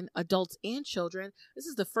prison, adults and children, this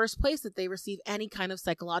is the first place that they receive any kind of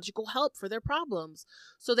psychological help for their problems.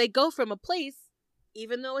 So they go from a place,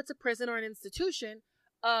 even though it's a prison or an institution,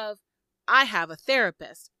 of I have a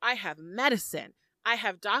therapist, I have medicine, I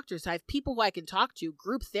have doctors, I have people who I can talk to,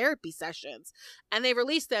 group therapy sessions, and they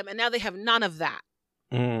release them, and now they have none of that.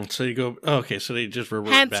 So you go, okay, so they just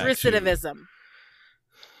revert Hence back recidivism.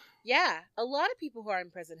 Yeah, a lot of people who are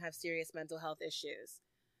in prison have serious mental health issues,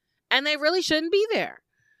 and they really shouldn't be there.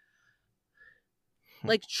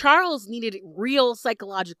 Like, Charles needed real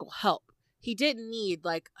psychological help. He didn't need,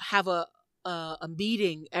 like, have a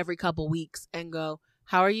meeting every couple weeks and go,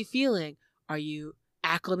 how are you feeling? Are you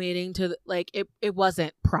acclimating to it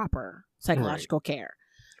wasn't proper psychological care.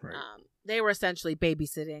 Right. They were essentially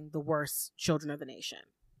babysitting the worst children of the nation.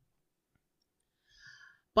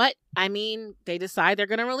 But, I mean, they decide they're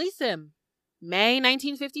going to release him. May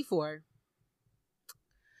 1954.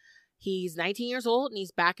 He's 19 years old and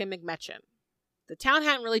he's back in McMechen. The town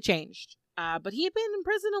hadn't really changed, but he had been in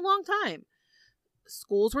prison a long time.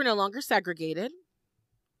 Schools were no longer segregated.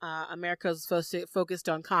 America was focused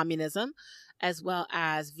on communism as well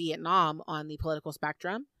as Vietnam on the political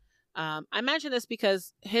spectrum. I mention this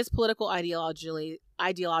because his political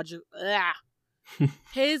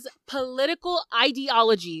his political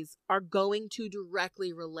ideologies are going to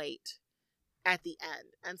directly relate at the end.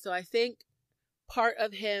 And so I think part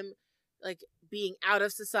of him, like, being out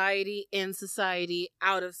of society, in society,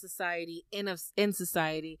 out of society, in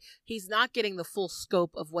society, he's not getting the full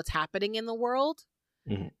scope of what's happening in the world.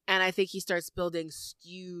 Mm-hmm. And I think he starts building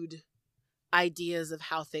skewed ideas of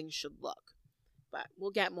how things should look. But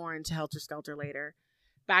we'll get more into Helter Skelter later.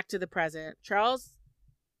 Back to the present. Charles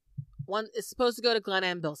is supposed to go to Glenna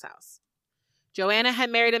and Bill's house. Joanna had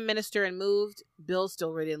married a minister and moved. Bill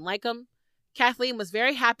still really didn't like him. Kathleen was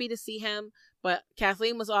very happy to see him, but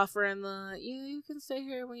Kathleen was offering you can stay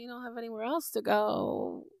here when you don't have anywhere else to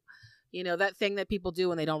go. You know, that thing that people do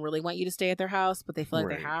when they don't really want you to stay at their house, but they feel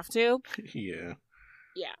like they have to. Yeah.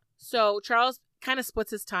 Yeah. So Charles kind of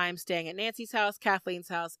splits his time staying at Nancy's house, Kathleen's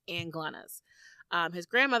house, and Glenna's. His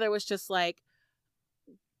grandmother was just like,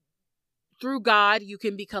 through God, you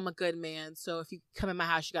can become a good man. So if you come in my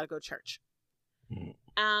house, you got to go to church. Mm.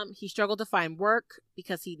 He struggled to find work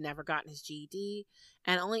because he'd never gotten his GED.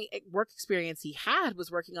 And only work experience he had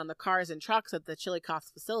was working on the cars and trucks at the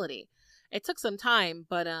Chillicothe facility. It took some time,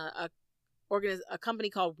 but a company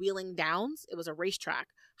called Wheeling Downs, it was a racetrack,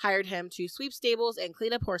 hired him to sweep stables and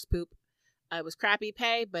clean up horse poop. It was crappy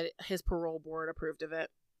pay, but his parole board approved of it.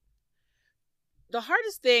 The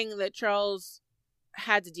hardest thing that Charles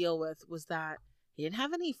had to deal with was that he didn't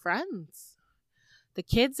have any friends. The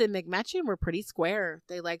kids in McMechen were pretty square.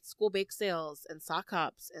 They liked school bake sales and sock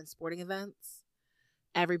hops and sporting events.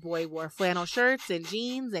 Every boy wore flannel shirts and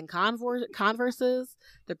jeans and Converses.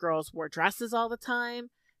 The girls wore dresses all the time.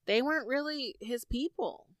 They weren't really his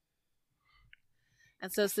people.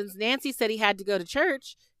 And so since Nancy said he had to go to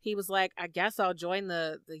church, he was like, I guess I'll join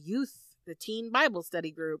the teen Bible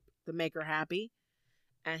study group to make her happy.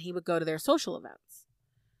 And he would go to their social events.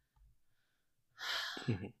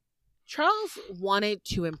 Charles wanted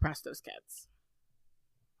to impress those kids,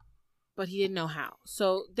 but he didn't know how.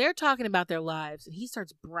 So they're talking about their lives, and he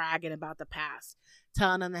starts bragging about the past,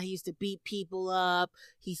 telling them that he used to beat people up,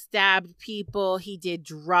 he stabbed people, he did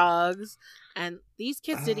drugs, and these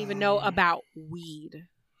kids didn't even know about weed.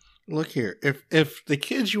 Look here, if the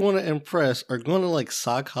kids you want to impress are going to like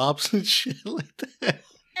sock hops and shit like that,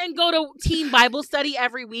 and go to teen Bible study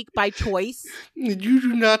every week by choice, you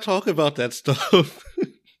do not talk about that stuff.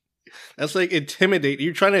 That's like intimidate.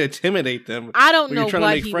 You're trying to intimidate them. I don't know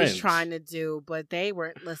what he was trying to do, but they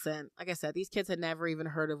weren't. Listen, like I said, these kids had never even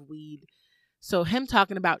heard of weed. So him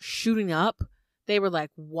talking about shooting up, they were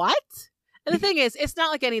like, what? And the thing is, it's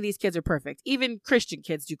not like any of these kids are perfect. Even Christian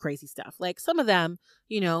kids do crazy stuff. Like some of them,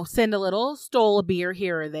 sinned a little, stole a beer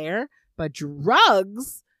here or there. But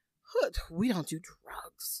drugs? We don't do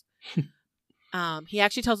drugs. He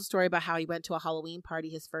actually tells a story about how he went to a Halloween party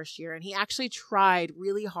his first year, and he actually tried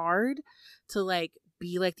really hard to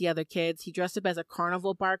be like the other kids. He dressed up as a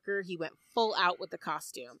carnival barker. He went full out with the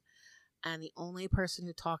costume. And the only person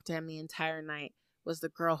who talked to him the entire night was the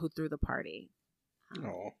girl who threw the party.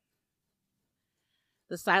 Oh.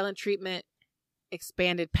 The silent treatment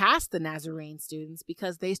expanded past the Nazarene students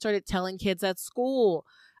because they started telling kids at school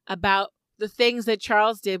about the things that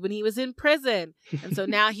Charles did when he was in prison. And so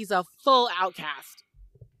now he's a full outcast.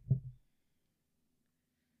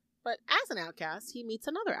 But as an outcast, he meets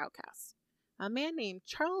another outcast, a man named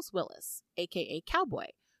Charles Willis, a.k.a. Cowboy,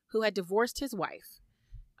 who had divorced his wife.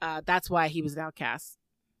 That's why he was an outcast.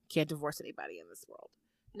 Can't divorce anybody in this world.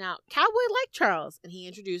 Now, Cowboy liked Charles, and he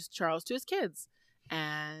introduced Charles to his kids.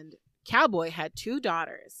 And Cowboy had 2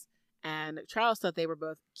 daughters, and Charles thought they were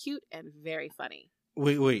both cute and very funny.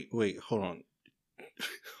 Wait, hold on.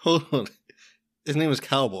 Hold on. His name was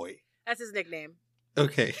Cowboy. That's his nickname.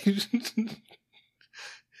 Okay.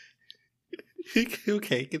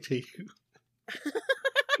 Okay, continue.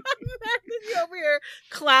 You over here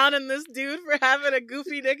clowning this dude for having a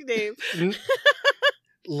goofy nickname.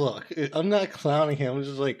 Look, I'm not clowning him. I'm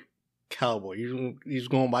just like, Cowboy. He's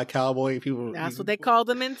going by Cowboy. People. That's what they called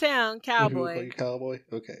him in town, Cowboy. Cowboy.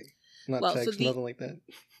 Okay. Not sex, nothing like that.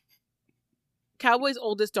 Cowboy's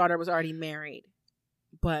oldest daughter was already married,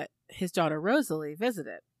 but his daughter Rosalie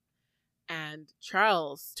visited, and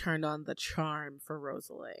Charles turned on the charm for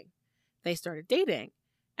Rosalie. They started dating,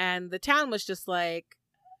 and the town was just like,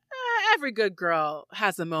 every good girl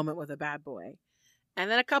has a moment with a bad boy. And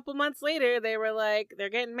then a couple months later, they were like, they're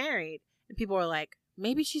getting married, and people were like,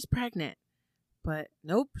 maybe she's pregnant. But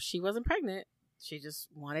nope, she wasn't pregnant. She just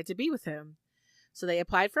wanted to be with him. So they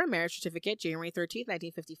applied for a marriage certificate January 13th,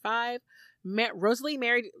 1955. Rosalie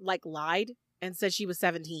lied and said she was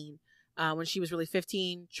 17 when she was really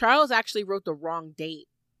 15. Charles actually wrote the wrong date,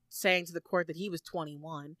 saying to the court that he was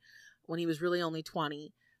 21 when he was really only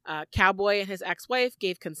 20. Cowboy and his ex-wife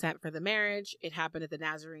gave consent for the marriage. It happened at the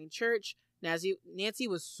Nazarene church. Nancy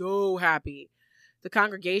was so happy. The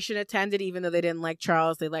congregation attended, even though they didn't like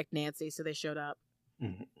Charles. They liked Nancy, so they showed up.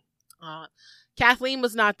 Mm-hmm. Kathleen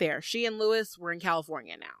was not there. She and Louis were in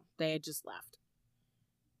California now. They had just left.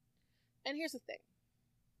 And here's the thing.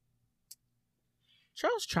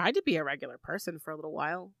 Charles tried to be a regular person for a little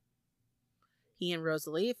while. He and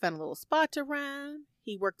Rosalie found a little spot to rent.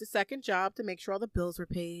 He worked a second job to make sure all the bills were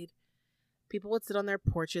paid. People would sit on their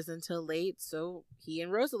porches until late, so he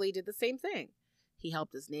and Rosalie did the same thing. He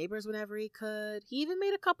helped his neighbors whenever he could. He even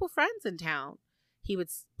made a couple friends in town. He would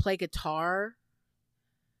play guitar.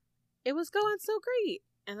 It was going so great.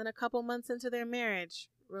 And then a couple months into their marriage,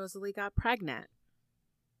 Rosalie got pregnant.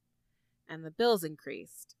 And the bills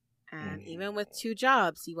increased. And even with 2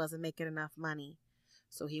 jobs, he wasn't making enough money.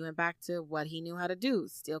 So he went back to what he knew how to do,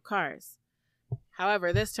 steal cars.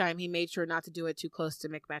 However, this time he made sure not to do it too close to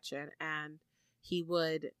McMetchin. And he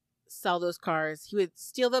would sell those cars. He would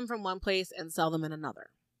steal them from one place and sell them in another.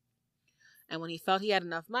 And when he felt he had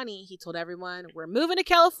enough money, he told everyone, we're moving to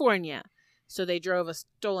California. So they drove a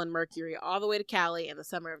stolen Mercury all the way to Cali in the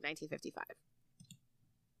summer of 1955.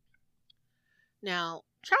 Now,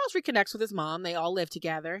 Charles reconnects with his mom. They all live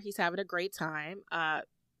together. He's having a great time.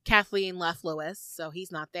 Kathleen left Louis, so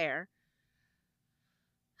he's not there.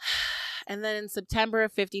 And then in September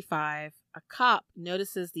of 55, a cop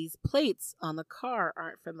notices these plates on the car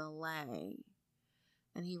aren't from LA.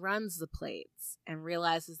 And he runs the plates and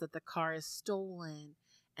realizes that the car is stolen.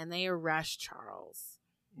 And they arrest Charles.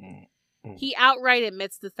 He outright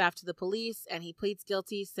admits the theft to the police, and he pleads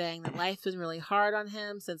guilty, saying that life has been really hard on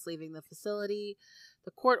him since leaving the facility.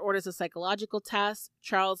 The court orders a psychological test.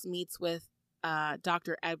 Charles meets with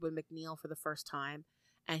Dr. Edward McNeil for the first time,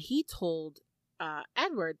 and he told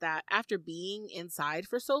Edward that after being inside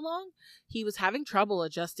for so long, he was having trouble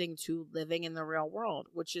adjusting to living in the real world,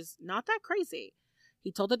 which is not that crazy.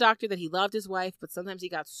 He told the doctor that he loved his wife, but sometimes he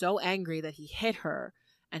got so angry that he hit her,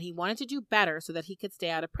 and he wanted to do better so that he could stay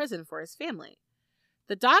out of prison for his family.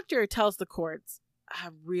 The doctor tells the courts, I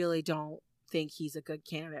really don't think he's a good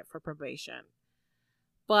candidate for probation,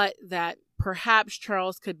 but that perhaps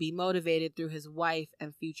Charles could be motivated through his wife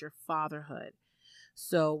and future fatherhood.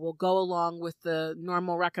 So we'll go along with the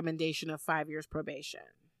normal recommendation of 5 years probation.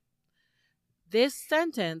 This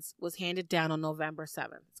sentence was handed down on November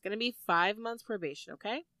 7th. It's going to be 5 months probation,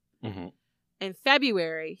 okay? Mm-hmm. In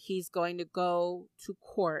February, he's going to go to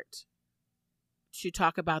court to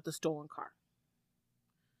talk about the stolen car.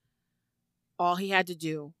 All he had to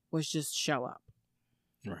do was just show up.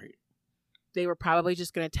 Right. They were probably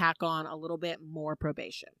just going to tack on a little bit more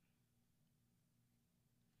probation.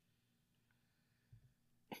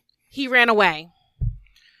 He ran away.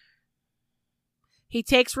 He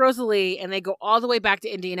takes Rosalie and they go all the way back to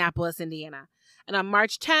Indianapolis, Indiana. And on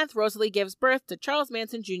March 10th, Rosalie gives birth to Charles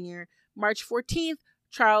Manson Jr. March 14th,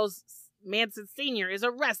 Charles Manson Sr. is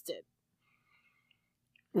arrested.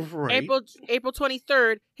 Right. April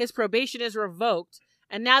 23rd, his probation is revoked.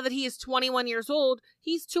 And now that he is 21 years old,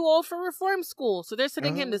 he's too old for reform school. So they're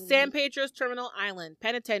sending him to San Pedro's Terminal Island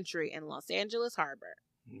Penitentiary in Los Angeles Harbor.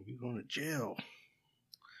 You're going to jail.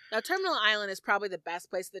 Now, Terminal Island is probably the best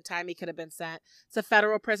place at the time he could have been sent. It's a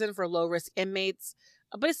federal prison for low-risk inmates,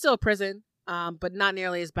 but it's still a prison, but not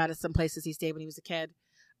nearly as bad as some places he stayed when he was a kid.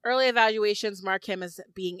 Early evaluations mark him as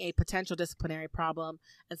being a potential disciplinary problem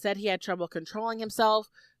and said he had trouble controlling himself.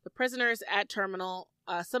 The prisoners at Terminal,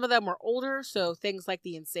 some of them were older, so things like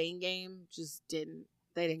the Insane game just didn't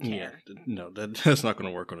care. Yeah, no, that's not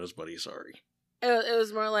going to work on his buddy, sorry. It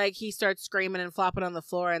was more like he starts screaming and flopping on the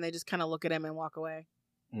floor and they just kind of look at him and walk away.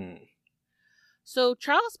 So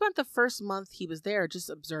Charles spent the first month he was there just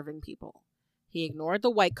observing people. He ignored the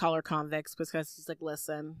white-collar convicts because he's like,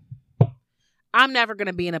 listen, I'm never going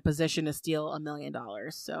to be in a position to steal $1 million,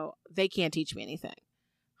 so they can't teach me anything.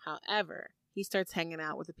 However, he starts hanging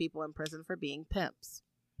out with the people in prison for being pimps.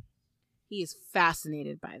 He is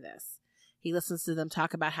fascinated by this. He listens to them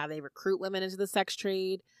talk about how they recruit women into the sex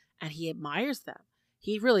trade, and he admires them.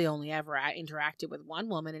 He really only ever interacted with one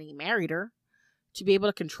woman, and he married her. To be able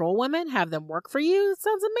to control women, have them work for you, it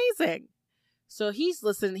sounds amazing. So he's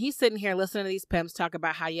sitting here listening to these pimps talk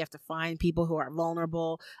about how you have to find people who are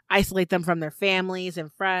vulnerable, isolate them from their families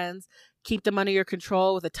and friends, keep them under your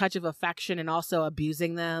control with a touch of affection and also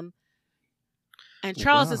abusing them. And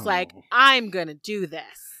Charles is like, I'm going to do this.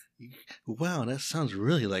 Wow, that sounds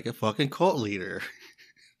really like a fucking cult leader.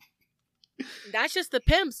 That's just the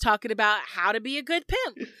pimps talking about how to be a good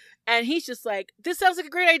pimp. And he's just like, this sounds like a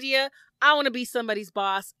great idea. I want to be somebody's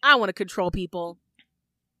boss. I want to control people.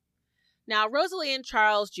 Now, Rosalie and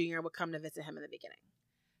Charles Jr. would come to visit him in the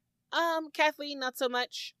beginning. Kathleen, not so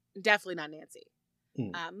much. Definitely not Nancy.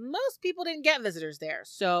 Most people didn't get visitors there.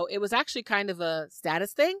 So it was actually kind of a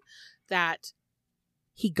status thing that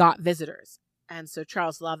he got visitors. And so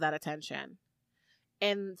Charles loved that attention.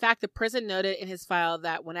 In fact, the prison noted in his file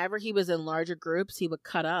that whenever he was in larger groups, he would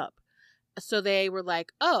cut up. So they were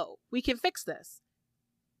like, oh, we can fix this.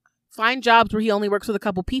 Find jobs where he only works with a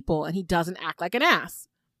couple people and he doesn't act like an ass.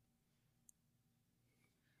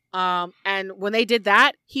 And when they did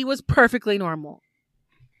that, he was perfectly normal.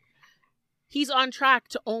 He's on track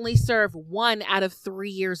to only serve 1 out of 3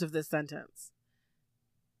 years of this sentence.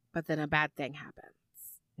 But then a bad thing happens.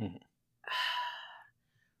 Mm-hmm.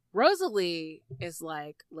 Rosalie is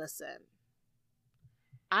like, listen,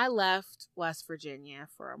 I left West Virginia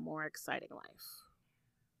for a more exciting life.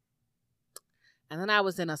 And then I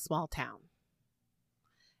was in a small town.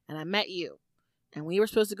 And I met you. And we were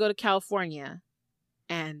supposed to go to California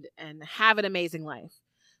and have an amazing life.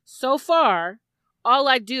 So far, all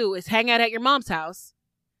I do is hang out at your mom's house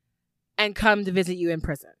and come to visit you in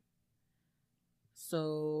prison.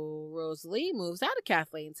 So Rosalie moves out of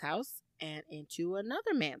Kathleen's house and into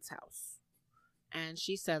another man's house. And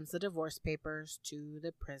she sends the divorce papers to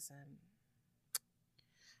the prison.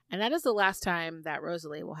 And that is the last time that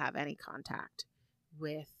Rosalie will have any contact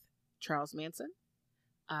with Charles Manson.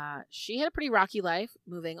 She had a pretty rocky life,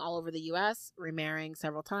 moving all over the U.S., remarrying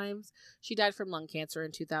several times. She died from lung cancer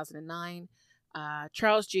in 2009.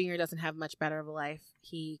 Charles Jr. doesn't have much better of a life.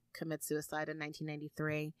 He commits suicide in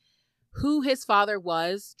 1993. Who his father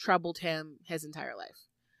was troubled him his entire life.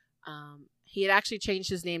 He had actually changed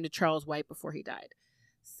his name to Charles White before he died.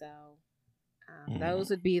 So those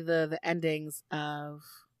would be the endings of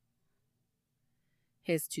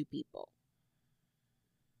his two people.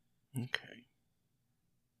 Okay.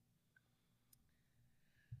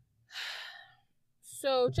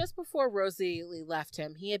 So just before Rosalie left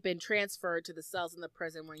him, he had been transferred to the cells in the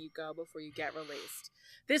prison where you go before you get released.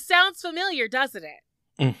 This sounds familiar, doesn't it?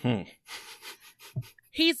 Mm-hmm.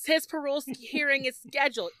 His parole hearing is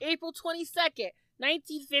scheduled April 22nd,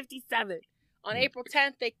 1957. On April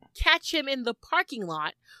 10th, they catch him in the parking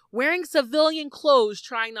lot wearing civilian clothes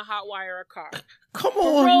trying to hotwire a car. Come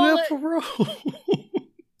on, you have parole.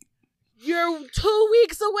 You're 2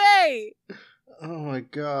 weeks away. Oh my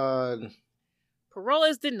God. Parole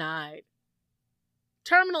is denied.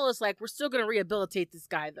 Terminal is like, we're still going to rehabilitate this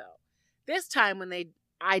guy, though. This time when they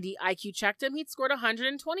IQ checked him, he'd scored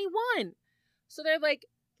 121. So they're like,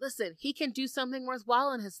 listen, he can do something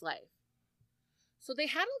worthwhile in his life. So they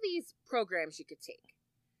had all these programs you could take.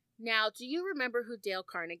 Now, do you remember who Dale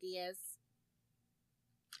Carnegie is?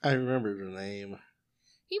 I remember the name.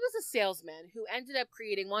 He was a salesman who ended up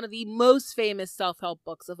creating one of the most famous self-help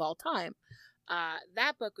books of all time.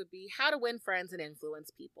 That book would be How to Win Friends and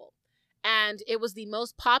Influence People. And it was the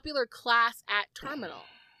most popular class at Terminal.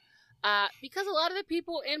 Because a lot of the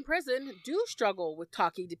people in prison do struggle with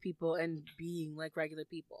talking to people and being like regular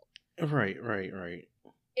people. Right.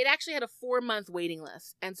 It actually had a 4-month waiting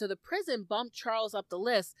list. And so the prison bumped Charles up the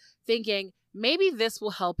list thinking maybe this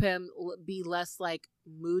will help him be less like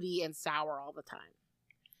moody and sour all the time.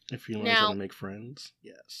 If he learns how to make friends,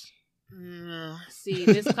 yes. See,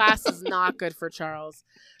 this class is not good for Charles.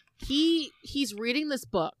 He's reading this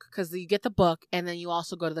book because you get the book and then you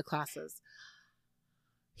also go to the classes.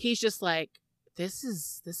 He's just like, this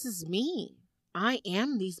is me. I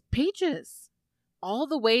am these pages. All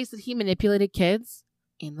the ways that he manipulated kids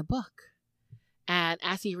in the book. And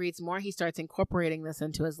as he reads more, he starts incorporating this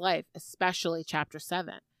into his life, especially chapter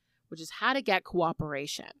 7, which is how to get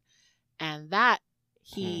cooperation. And that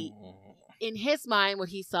in his mind, what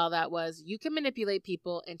he saw that was you can manipulate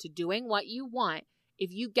people into doing what you want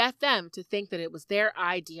if you get them to think that it was their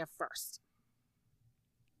idea first.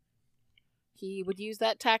 He would use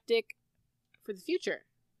that tactic for the future.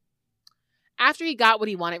 After he got what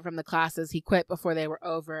he wanted from the classes, he quit before they were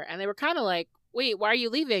over. And they were kind of like, wait, why are you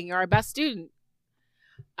leaving? You're our best student.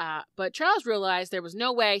 But Charles realized there was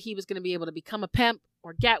no way he was going to be able to become a pimp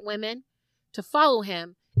or get women to follow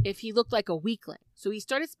him if he looked like a weakling. So he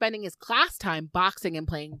started spending his class time boxing and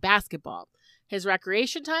playing basketball. His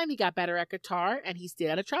recreation time, he got better at guitar and he stayed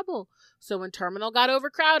out of trouble. So when Terminal got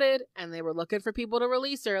overcrowded and they were looking for people to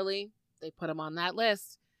release early, they put him on that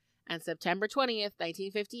list. And September 20th,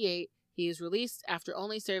 1958, he was released after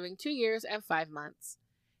only serving 2 years and 5 months.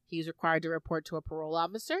 He was required to report to a parole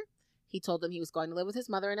officer. He told them he was going to live with his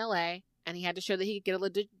mother in LA, and he had to show that he could get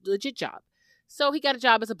a legit job. So he got a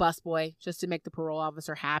job as a busboy just to make the parole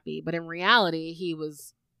officer happy. But in reality, he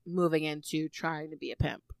was moving into trying to be a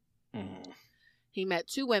pimp. He met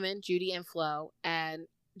 2 women, Judy and Flo, and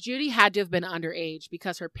Judy had to have been underage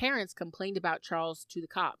because her parents complained about Charles to the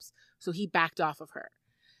cops. So he backed off of her.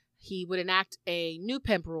 He would enact a new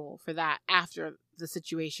pimp rule for that after the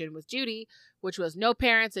situation with Judy, which was no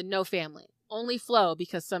parents and no family. Only Flo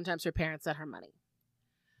because sometimes her parents sent her money.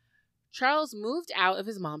 Charles moved out of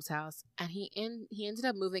his mom's house and he ended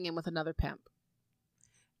up moving in with another pimp.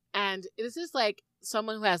 And this is like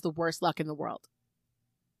someone who has the worst luck in the world.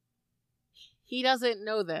 He doesn't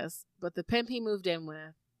know this, but the pimp he moved in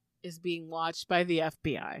with is being watched by the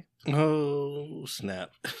FBI. Oh,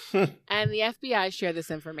 snap. And the FBI shared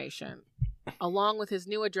this information, along with his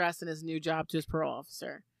new address and his new job to his parole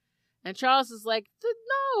officer. And Charles is like,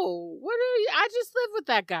 no, I just live with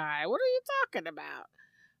that guy. What are you talking about?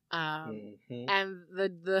 And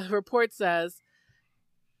the report says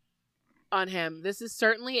on him, this is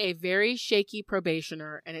certainly a very shaky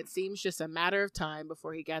probationer, and it seems just a matter of time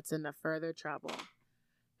before he gets into further trouble.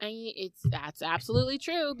 And that's absolutely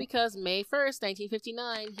true because May 1st,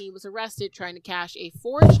 1959, he was arrested trying to cash a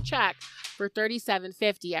forged check for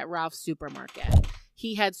 $37.50 at Ralph's supermarket.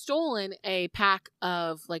 He had stolen a pack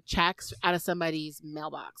of checks out of somebody's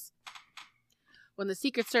mailbox. When the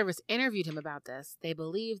Secret Service interviewed him about this, they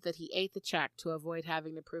believed that he ate the check to avoid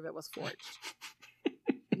having to prove it was forged.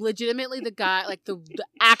 Legitimately, the guy, the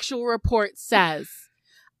actual report says,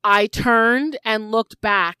 I turned and looked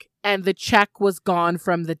back and the check was gone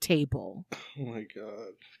from the table. Oh my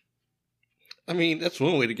God. I mean, that's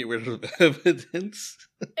one way to get rid of evidence.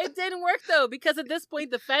 It didn't work though, because at this point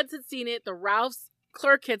the feds had seen it, the Ralph's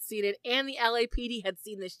clerk had seen it, and the LAPD had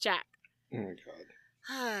seen this check. Oh my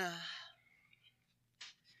God.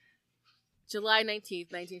 July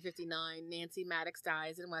 19th, 1959, Nancy Maddox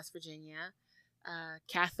dies in West Virginia.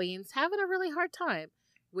 Kathleen's having a really hard time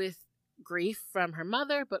with grief from her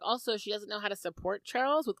mother, but also she doesn't know how to support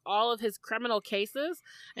Charles with all of his criminal cases,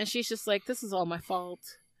 and she's just like, this is all my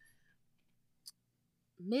fault.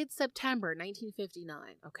 Mid-September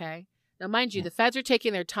 1959, okay? Now, mind you, the feds are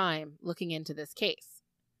taking their time looking into this case.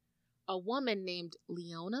 A woman named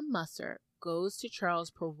Leona Musser goes to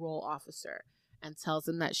Charles' parole officer and tells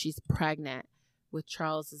him that she's pregnant with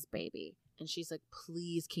Charles's baby. And she's like,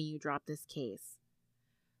 please, can you drop this case?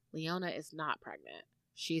 Leona is not pregnant.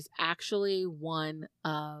 She's actually one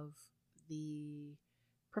of the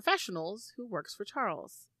professionals who works for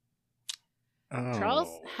Charles. Oh.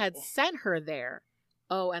 Charles had sent her there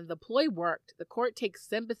Oh, and the ploy worked. The court takes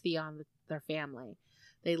sympathy on their family.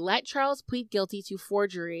 They let Charles plead guilty to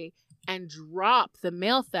forgery and drop the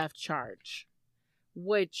mail theft charge,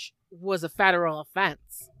 which was a federal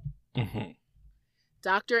offense. Mm-hmm.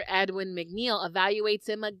 Dr. Edwin McNeil evaluates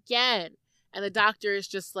him again, and the doctor is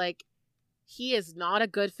just like, he is not a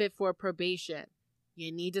good fit for probation.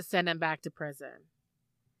 You need to send him back to prison.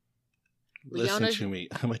 Listen to me.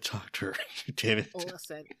 I'm a doctor. Damn it.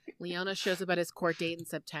 Listen. Leona shows up at his court date in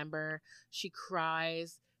September. She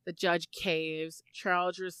cries. The judge caves.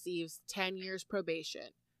 Charles receives 10 years probation.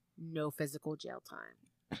 No physical jail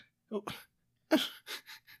time. Oh.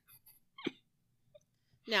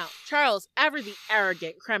 Now, Charles, ever the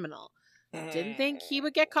arrogant criminal, didn't think he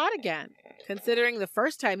would get caught again, considering the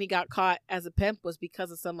first time he got caught as a pimp was because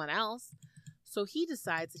of someone else. So he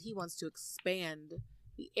decides that he wants to expand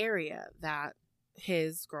the area that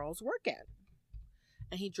his girls work in.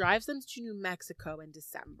 And he drives them to New Mexico in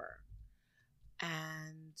December.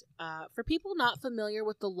 And for people not familiar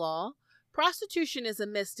with the law, prostitution is a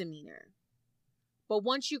misdemeanor. But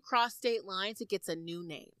once you cross state lines, it gets a new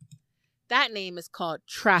name. That name is called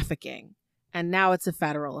trafficking. And now it's a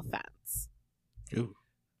federal offense. Ooh.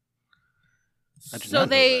 I did So not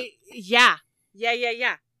know that.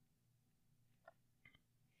 Yeah.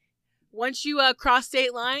 Once you cross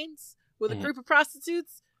state lines with a group of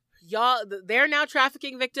prostitutes, they're now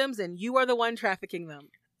trafficking victims, and you are the one trafficking them.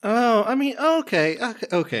 Oh, I mean,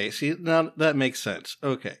 okay. See, now that makes sense.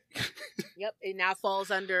 Okay. Yep, it now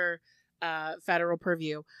falls under federal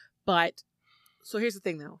purview. But, so here's the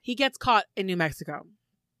thing, though. He gets caught in New Mexico.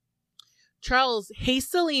 Charles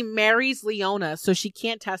hastily marries Leona so she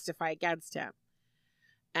can't testify against him.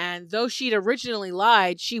 And though she'd originally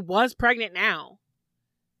lied, she was pregnant now.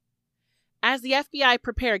 As the FBI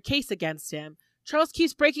prepare a case against him, Charles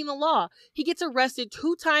keeps breaking the law. He gets arrested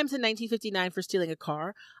 2 times in 1959 for stealing a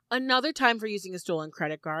car, another time for using a stolen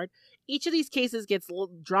credit card. Each of these cases gets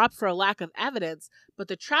dropped for a lack of evidence, but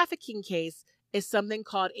the trafficking case is something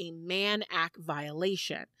called a Mann Act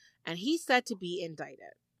violation, and he's set to be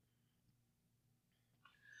indicted.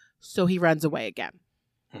 So he runs away again.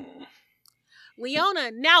 Leona,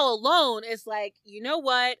 now alone, is like, you know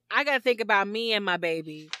what? I got to think about me and my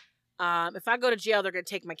baby. If I go to jail, they're going to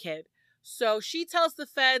take my kid. So she tells the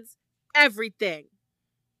feds everything.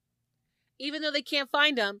 Even though they can't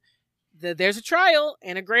find him, there's a trial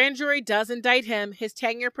and a grand jury does indict him. His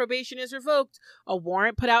 10-year probation is revoked, a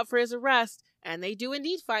warrant put out for his arrest, and they do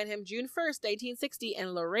indeed find him June 1st, 1960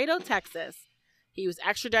 in Laredo, Texas. He was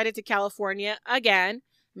extradited to California again,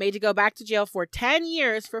 made to go back to jail for 10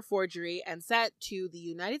 years for forgery, and sent to the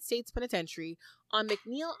United States Penitentiary on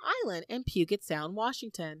McNeil Island in Puget Sound,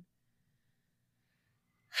 Washington.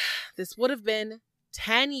 This would have been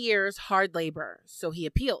 10 years hard labor, so he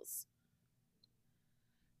appeals.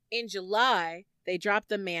 In July, they dropped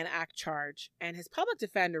the Mann Act charge, and his public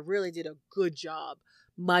defender really did a good job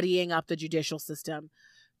muddying up the judicial system.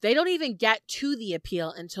 They don't even get to the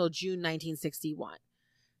appeal until June 1961.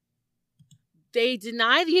 They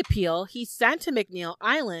deny the appeal. He's sent to McNeil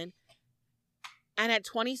Island, and at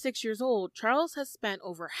 26 years old, Charles has spent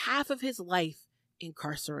over half of his life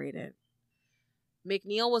incarcerated.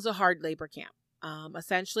 McNeil was a hard labor camp.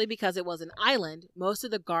 Essentially because it was an island, most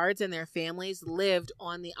of the guards and their families lived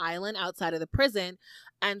on the island outside of the prison,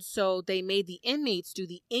 and so they made the inmates do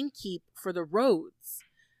the innkeep for the roads.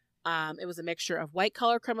 It was a mixture of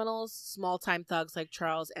white-collar criminals, small-time thugs like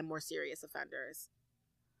Charles, and more serious offenders.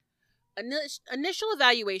 Initial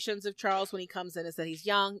evaluations of Charles when he comes in is that he's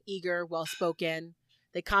young, eager, well-spoken.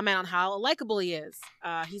 They comment on how likable he is.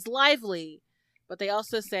 He's lively. But they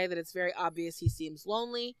also say that it's very obvious he seems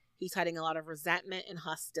lonely. He's hiding a lot of resentment and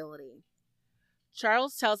hostility.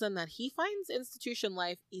 Charles tells him that he finds institution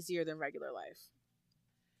life easier than regular life.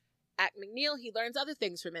 At McNeil, he learns other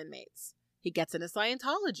things from inmates. He gets into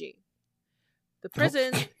Scientology. The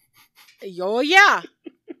prison... Oh, yeah.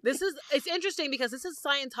 It's interesting because this is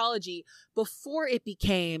Scientology before it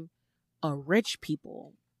became a rich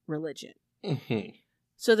people religion. Mm-hmm.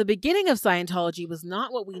 So the beginning of Scientology was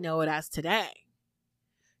not what we know it as today.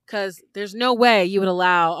 Because there's no way you would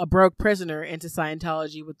allow a broke prisoner into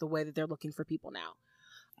Scientology with the way that they're looking for people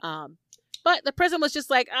now. But the prison was just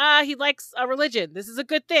like, he likes a religion. This is a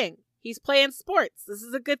good thing. He's playing sports. This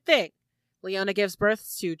is a good thing. Leona gives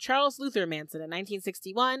birth to Charles Luther Manson in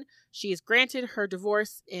 1961. She is granted her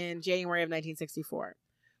divorce in January of 1964.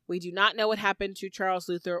 We do not know what happened to Charles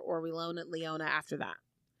Luther or Leona after that.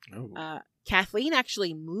 Oh. Kathleen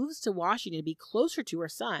actually moves to Washington to be closer to her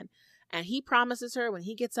son. And he promises her when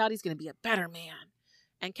he gets out, he's going to be a better man.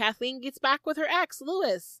 And Kathleen gets back with her ex,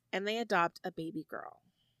 Lewis, and they adopt a baby girl.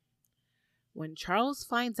 When Charles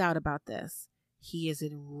finds out about this, he is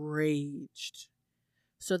enraged.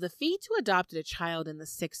 So the fee to adopt a child in the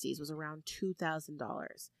 60s was around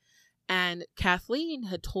 $2,000. And Kathleen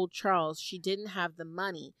had told Charles she didn't have the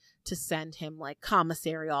money to send him like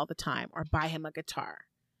commissary all the time or buy him a guitar.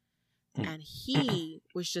 And he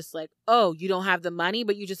was just like, oh, you don't have the money,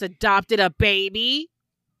 but you just adopted a baby?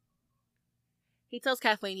 He tells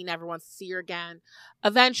Kathleen he never wants to see her again.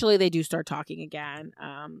 Eventually, they do start talking again.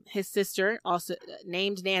 His sister, also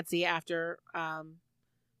named Nancy after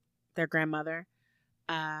their grandmother,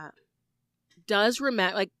 does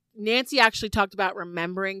remember, like, Nancy actually talked about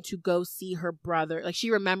remembering to go see her brother. Like,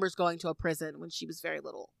 she remembers going to a prison when she was very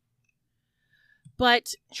little.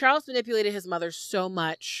 But Charles manipulated his mother so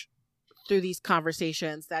much through these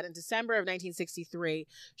conversations that in December of 1963,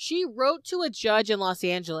 she wrote to a judge in Los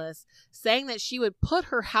Angeles saying that she would put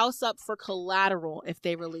her house up for collateral if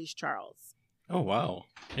they released Charles. Oh, wow.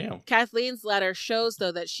 Damn. Kathleen's letter shows,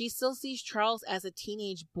 though, that she still sees Charles as a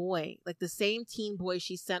teenage boy, like the same teen boy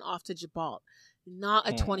she sent off to Jabal, not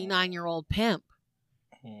a 29-year-old pimp.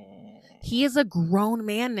 He is a grown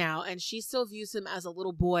man now, and she still views him as a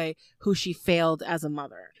little boy who she failed as a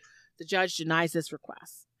mother. The judge denies this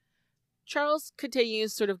request. Charles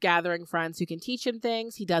continues sort of gathering friends who can teach him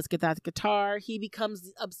things. He does get that guitar. He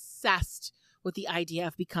becomes obsessed with the idea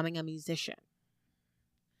of becoming a musician.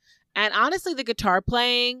 And honestly, the guitar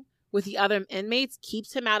playing with the other inmates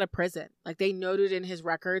keeps him out of prison. Like, they noted in his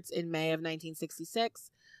records in May of 1966.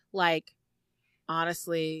 Like,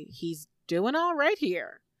 honestly, he's doing all right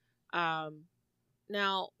here.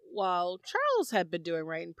 Now, while Charles had been doing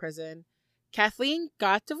right in prison, Kathleen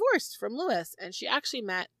got divorced from Lewis, and she actually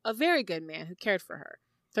met a very good man who cared for her.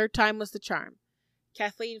 Third time was the charm.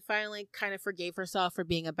 Kathleen finally kind of forgave herself for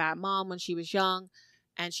being a bad mom when she was young,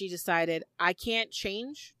 and she decided, I can't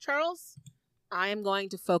change Charles. I am going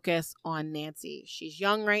to focus on Nancy. She's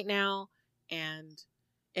young right now, and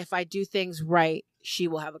if I do things right, she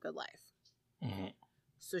will have a good life. Mm-hmm.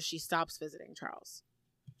 So she stops visiting Charles.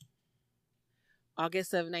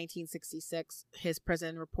 August of 1966, his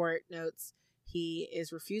prison report notes he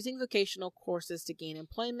is refusing vocational courses to gain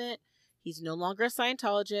employment. He's no longer a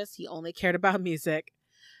Scientologist. He only cared about music.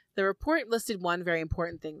 The report listed one very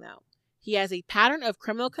important thing, though. He has a pattern of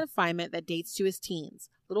criminal confinement that dates to his teens.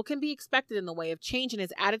 Little can be expected in the way of change in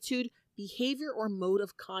his attitude, behavior, or mode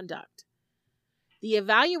of conduct. The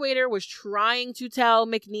evaluator was trying to tell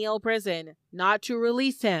McNeil Prison not to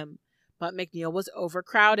release him, but McNeil was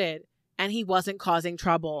overcrowded and he wasn't causing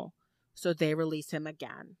trouble, so they released him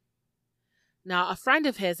again. Now, a friend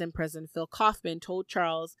of his in prison, Phil Kaufman, told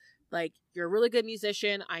Charles, like, you're a really good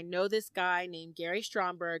musician. I know this guy named Gary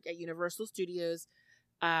Stromberg at Universal Studios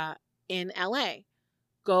in LA.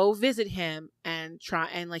 Go visit him and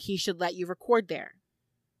he should let you record there.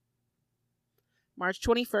 March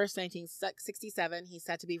 21st, 1967, he's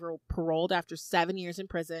set to be paroled after 7 years in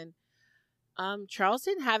prison. Charles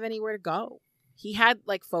didn't have anywhere to go. He had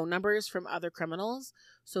like phone numbers from other criminals,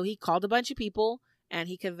 so he called a bunch of people and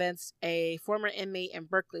he convinced a former inmate in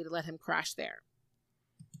Berkeley to let him crash there.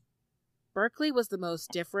 Berkeley was the most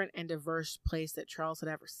different and diverse place that Charles had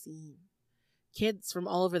ever seen. Kids from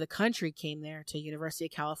all over the country came there to University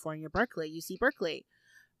of California, Berkeley, UC Berkeley.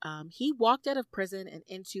 He walked out of prison and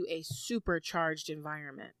into a supercharged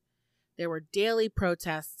environment. There were daily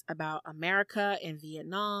protests about America and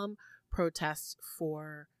Vietnam, protests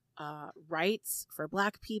for rights for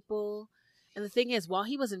Black people. And the thing is, while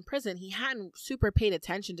he was in prison, he hadn't super paid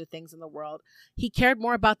attention to things in the world. He cared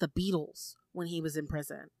more about the Beatles when he was in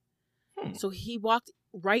prison. So he walked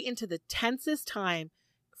right into the tensest time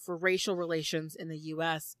for racial relations in the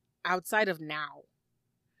U.S. outside of now.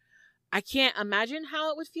 I can't imagine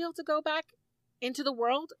how it would feel to go back into the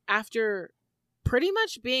world after pretty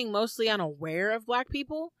much being mostly unaware of Black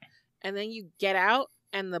people. And then you get out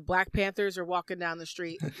and the Black Panthers are walking down the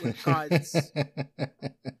street with guns.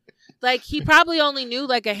 Like, he probably only knew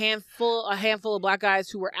like a handful of Black guys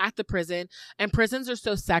who were at the prison, and prisons are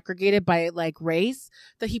so segregated by like race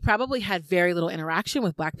that he probably had very little interaction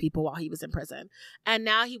with Black people while he was in prison. And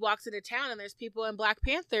now he walks into town and there's people in Black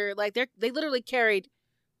Panther, like they literally carried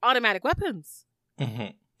automatic weapons,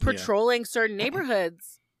 patrolling certain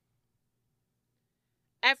neighborhoods.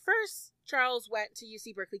 At first, Charles went to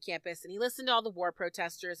UC Berkeley campus and he listened to all the war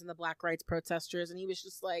protesters and the Black rights protesters, and he was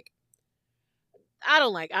just like, I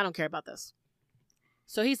don't care about this.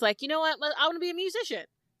 So he's like, you know what? I want to be a musician.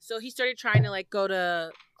 So he started trying to like go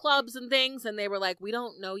to clubs and things, and they were like, we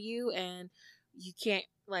don't know you, and you can't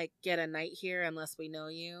like get a night here unless we know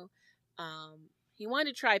you. He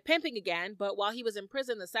wanted to try pimping again, but while he was in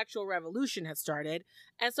prison, the sexual revolution had started,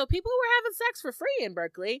 and so people were having sex for free in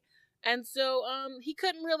Berkeley. And so he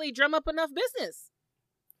couldn't really drum up enough business.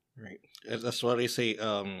 Right. That's why they say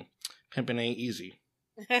pimping ain't easy.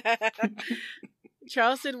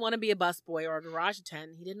 Charles didn't want to be a busboy or a garage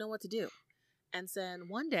attendant. He didn't know what to do. And then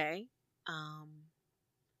one day,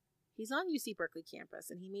 he's on UC Berkeley campus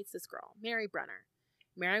and he meets this girl, Mary Brenner.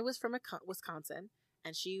 Mary was from Wisconsin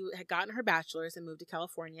and she had gotten her bachelor's and moved to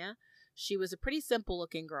California. She was a pretty simple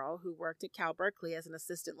looking girl who worked at Cal Berkeley as an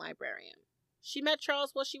assistant librarian. She met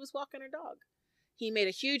Charles while she was walking her dog. He made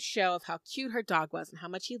a huge show of how cute her dog was and how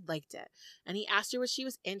much he liked it. And he asked her what she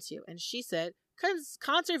was into. And she said,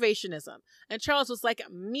 conservationism. And Charles was like,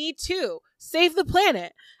 me too. Save the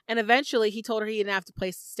planet. And eventually he told her he didn't have a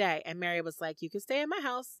place to stay. And Mary was like, you can stay in my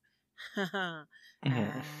house.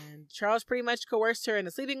 And Charles pretty much coerced her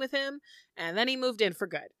into sleeping with him. And then he moved in for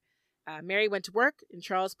good. Mary went to work and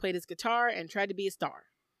Charles played his guitar and tried to be a star.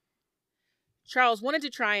 Charles wanted to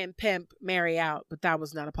try and pimp Mary out, but that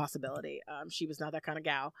was not a possibility. She was not that kind of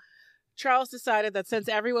gal. Charles decided that since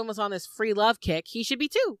everyone was on this free love kick, he should be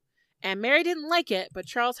too. And Mary didn't like it, but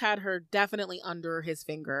Charles had her definitely under his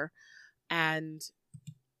finger. And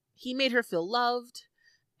he made her feel loved.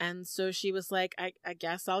 And so she was like, I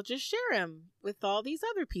guess I'll just share him with all these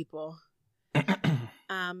other people.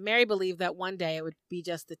 Mary believed that one day it would be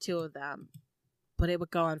just the two of them, but it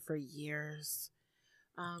would go on for years.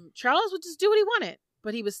 Charles would just do what he wanted,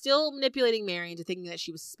 but he was still manipulating Mary into thinking that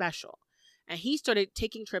she was special. And he started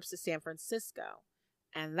taking trips to San Francisco.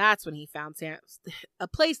 And that's when he found a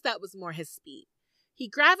place that was more his speed. He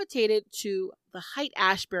gravitated to the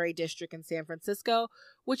Haight-Ashbury district in San Francisco,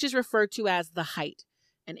 which is referred to as the Height,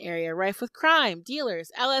 an area rife with crime,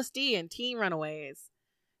 dealers, LSD, and teen runaways.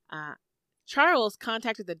 Charles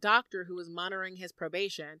contacted the doctor who was monitoring his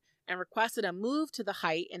probation and requested a move to the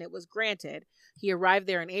Height, and it was granted. He arrived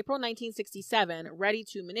there in April 1967, ready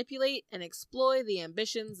to manipulate and exploit the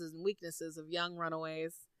ambitions and weaknesses of young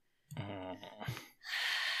runaways.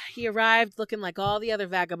 He arrived looking like all the other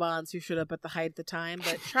vagabonds who showed up at the Height at the time,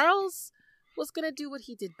 but Charles was going to do what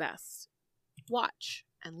he did best. Watch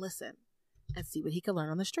and listen and see what he could learn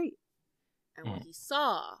on the street. And what he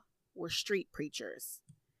saw were street preachers.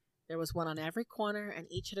 There was one on every corner, and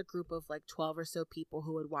each had a group of like 12 or so people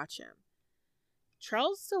who would watch him.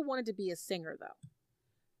 Charles still wanted to be a singer, though.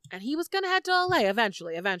 And he was going to head to LA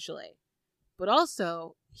eventually. But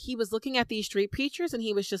also, he was looking at these street preachers, and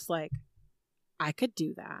he was just like, I could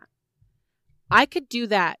do that. I could do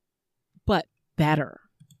that, but better.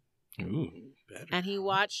 Ooh, better. And he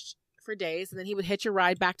watched for days, and then he would hitch a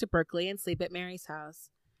ride back to Berkeley and sleep at Mary's house.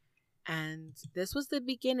 And this was the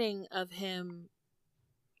beginning of him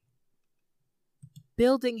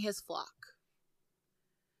building his flock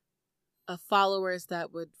of followers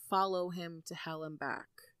that would follow him to hell and back.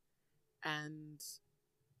 And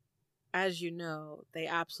as you know, they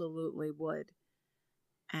absolutely would.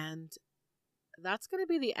 And that's going to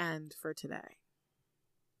be the end for today.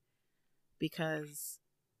 Because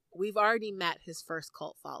we've already met his first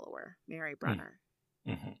cult follower, Mary Brenner.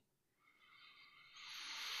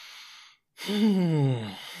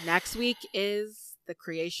 Next week is the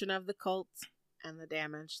creation of the cult and the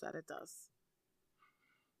damage that it does.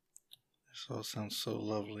 This all sounds so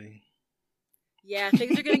lovely. Yeah,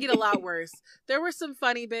 things are going to get a lot worse. There were some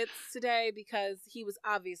funny bits today because he was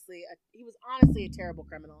honestly a terrible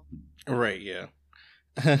criminal. Right, yeah.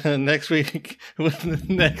 Next week,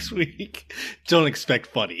 don't expect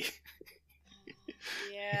funny.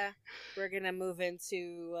 Yeah, we're going to move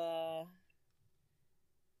into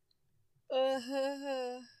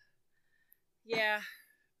yeah.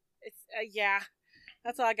 It's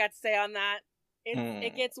that's all I got to say on that.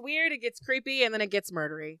 It gets weird, it gets creepy, and then it gets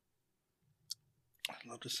murdery. I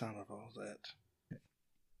love the sound of all that.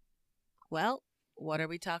 Well, what are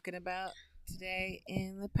we talking about today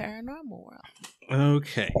in the paranormal world?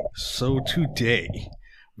 Okay, so today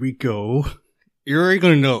we go. You're already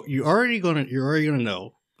gonna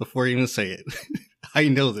know before you even say it. I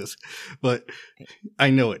know this, but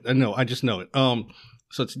I know it. I just know it.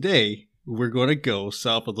 So today we're gonna go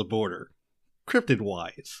south of the border,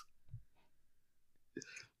 cryptid-wise.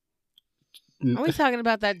 Are we talking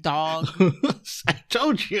about that dog? I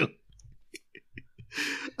told you.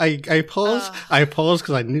 I paused. I paused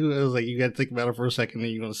because I knew it was like you got to think about it for a second,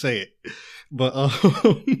 then you're gonna say it. But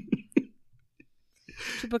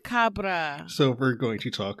Chupacabra. So we're going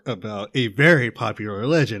to talk about a very popular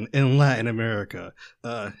legend in Latin America,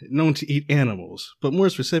 known to eat animals, but more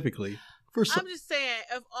specifically, I'm just saying,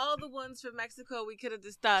 of all the ones from Mexico we could have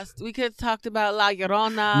discussed, we could have talked about La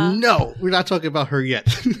Llorona. No, we're not talking about her yet.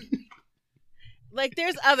 Like,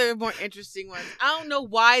 there's other more interesting ones. I don't know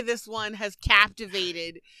why this one has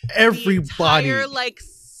captivated everybody. the entire,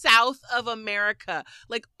 south of America.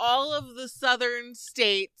 Like all of the southern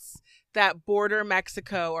states that border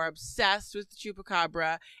Mexico are obsessed with the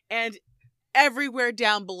chupacabra, and everywhere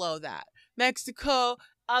down below that. Mexico,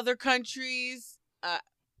 other countries,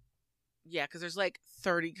 yeah, because there's like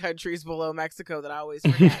 30 countries below Mexico that I always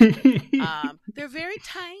forget. They're very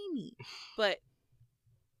tiny, but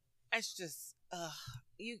it's just,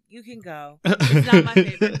 you can go. It's not my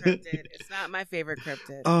favorite cryptid. It's not my favorite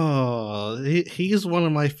cryptid. Oh, he's one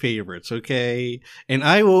of my favorites. Okay, and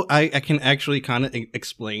I can actually kind of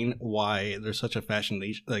explain why there's such a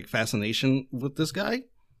fascination with this guy.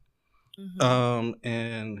 Mm-hmm.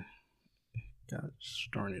 And gosh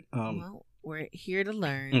darn it. Well, we're here to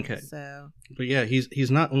learn. Okay. So, but yeah,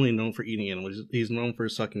 he's not only known for eating animals; he's known for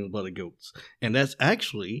sucking the blood of goats, and that's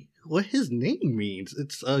actually what his name means.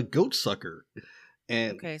 It's a goat sucker.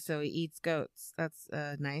 And okay, so he eats goats. That's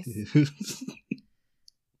nice.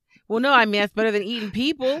 Well, no, I mean that's better than eating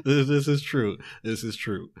people. This is true. This is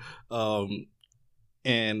true.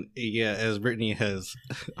 And yeah, as Brittany has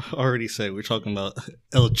already said, we're talking about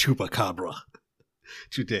El Chupacabra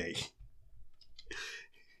today.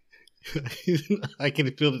 I can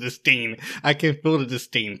feel the disdain. I can feel the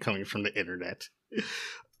disdain coming from the internet.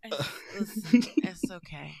 Listen, it's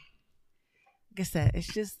okay. Like I said,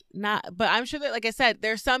 it's just not. But I'm sure that, like I said,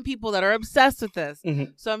 there's some people that are obsessed with this.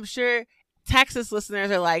 Mm-hmm. So I'm sure Texas listeners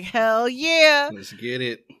are like, hell yeah. Let's get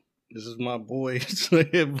it. This is my boy.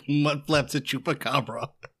 Mud flaps a chupacabra.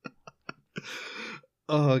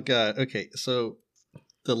 Oh, God. Okay, so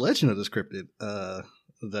the legend of this cryptid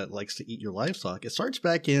that likes to eat your livestock, it starts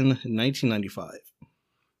back in 1995.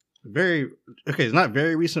 It's not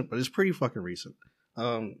very recent, but it's pretty fucking recent.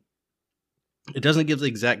 It doesn't give the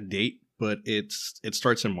exact date, but it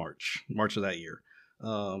starts in March of that year,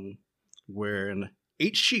 where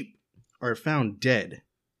 8 sheep are found dead,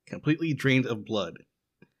 completely drained of blood,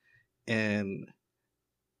 and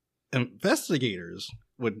investigators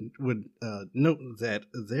would note that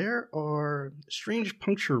there are strange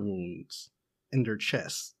puncture wounds in their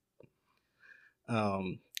chest,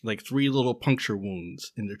 like 3 little puncture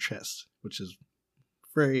wounds in their chest, which is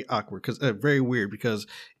very awkward very weird because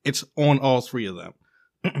it's on all 3 of them.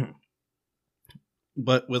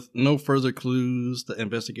 But with no further clues, the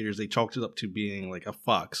investigators, they chalked it up to being like a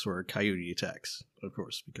fox or a coyote attacks, of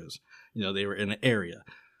course, because, they were in an area.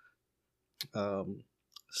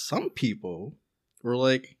 Some people were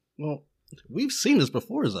like, well, we've seen this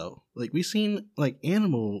before, though. Like, we've seen, like,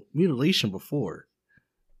 animal mutilation before.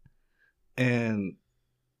 And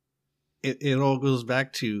it all goes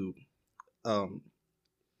back to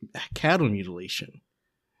cattle mutilation.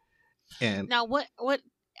 And now, what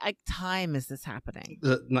time is this happening?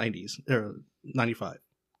 The 90s, or 95.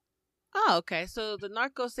 Oh, okay. So the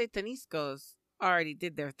Narcos Sataniscos already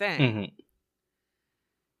did their thing. Mm-hmm.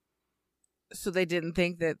 So they didn't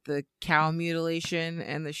think that the cow mutilation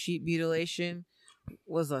and the sheep mutilation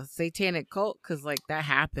was a satanic cult? Because, like, that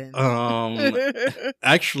happened.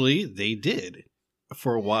 Actually, they did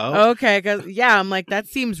for a while. Okay, because, yeah, I'm like, that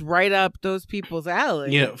seems right up those people's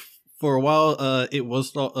alley. Yeah, for a while, it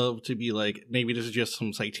was thought of to be like, maybe this is just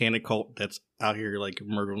some satanic cult that's out here, like,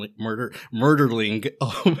 murdering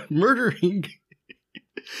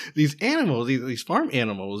these animals, these farm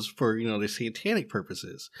animals for, their satanic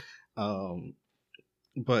purposes.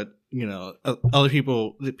 But, other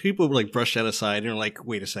people like brush that aside and are like,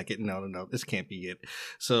 wait a second, no, this can't be it.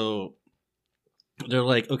 So they're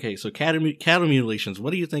like, okay, so cattle mutilations, what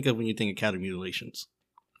do you think of when you think of cattle mutilations?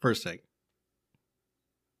 First thing.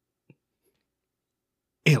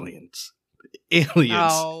 Aliens.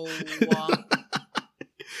 Oh.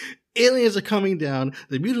 Aliens are coming down,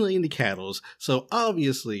 they're mutilating the cattle, so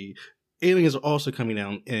obviously aliens are also coming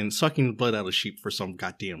down and sucking the blood out of sheep for some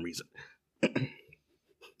goddamn reason.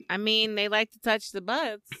 I mean, they like to touch the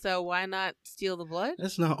butts, so why not steal the blood?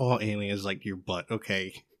 That's not all aliens like your butt,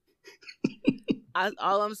 okay?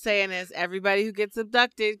 All I'm saying is everybody who gets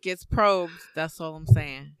abducted gets probed. That's all I'm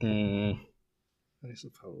saying. I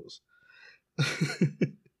suppose.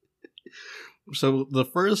 So the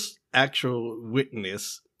first actual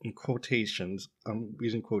witness, in quotations, I'm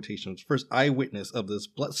using quotations, first eyewitness of this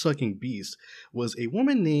blood-sucking beast was a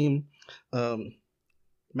woman named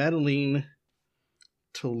Madeline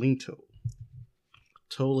Tolentino.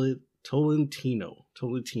 Sorry,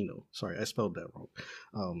 I spelled that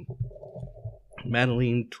wrong.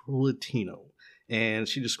 Madeline Tolentino, and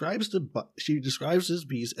she describes this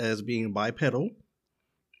beast as being bipedal.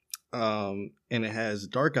 And it has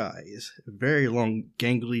dark eyes, very long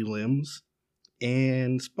gangly limbs,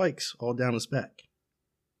 and spikes all down its back.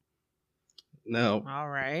 Now, all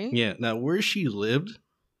right. Yeah. Now, where she lived,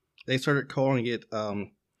 they started calling it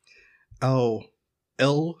El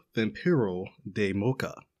Vampiro de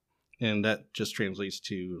Mocha, and that just translates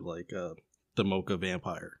to like the Mocha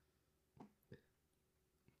vampire.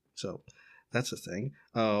 So that's a thing.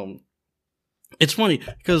 It's funny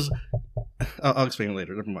because I'll explain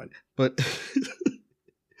later. Never mind.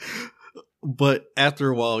 But after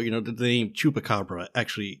a while, the name Chupacabra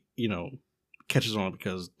actually, catches on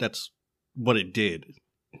because that's what it did.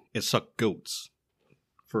 It sucked goats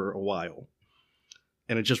for a while,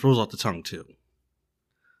 and it just rolls off the tongue too.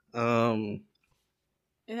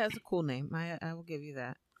 It has a cool name. I will give you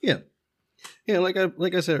that. Yeah. Like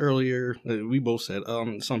I said earlier, we both said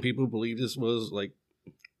some people believe this was like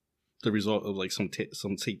the result of like some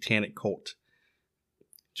satanic cult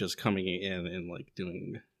just coming in and like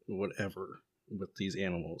doing whatever with these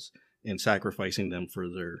animals and sacrificing them for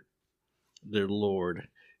their Lord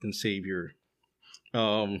and Savior.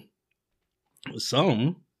 Some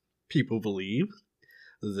people believe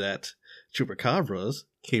that chupacabras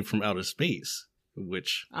came from outer space,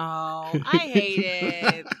 which I hate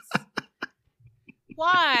it.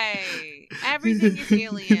 Why? Everything is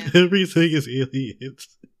aliens. Everything is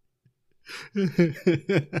aliens.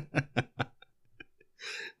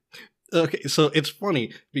 Okay, so it's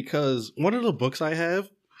funny because one of the books I have,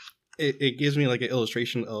 it gives me like an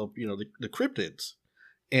illustration of the cryptids,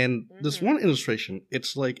 and this one illustration,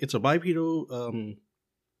 it's a bipedal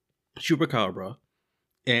chupacabra,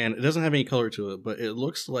 and it doesn't have any color to it, but it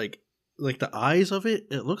looks like the eyes of it.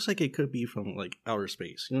 It looks like it could be from like outer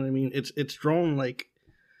space. You know what I mean? It's drawn like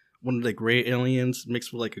one of the gray aliens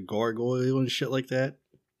mixed with like a gargoyle and shit like that.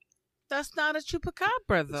 That's not a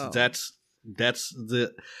chupacabra though. That's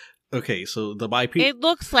the. Okay, so the bipedal. It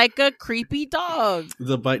looks like a creepy dog.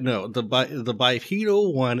 The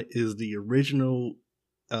bipedal one is the original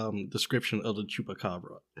description of the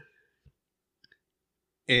chupacabra.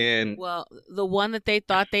 And the one that they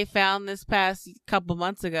thought they found this past couple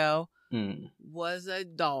months ago was a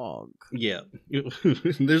dog. Yeah,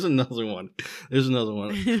 there's another one.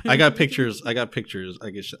 I got pictures. I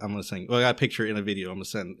guess I'm gonna send. Well, I got a picture in a video. I'm gonna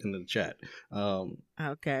send in the chat.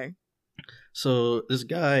 Okay. So this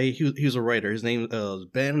guy, he was a writer. His name is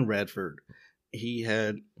Ben Radford. He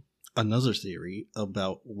had another theory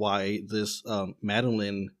about why this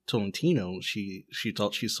Madeline Tolentino, she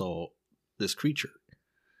thought she saw this creature,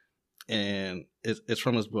 and it's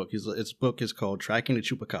from his book. His book is called "Tracking the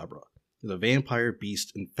Chupacabra: The Vampire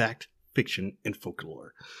Beast in Fact, Fiction, and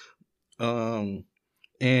Folklore."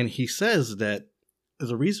 And he says that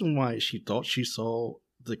the reason why she thought she saw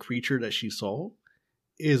the creature that she saw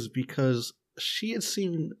is because she had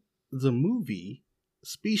seen the movie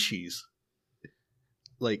Species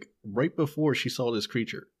like right before she saw this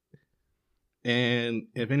creature. And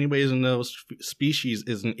if anybody doesn't know, Species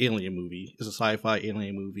is an alien movie. It's a sci-fi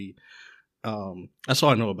alien movie. That's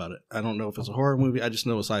all I know about it. I don't know if it's a horror movie. I just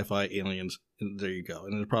know it's sci-fi aliens, and there you go.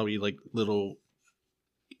 And there's probably like little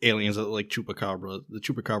aliens that like chupacabra, the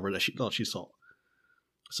chupacabra that she thought she saw.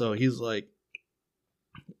 So he's like,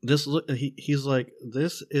 he's like,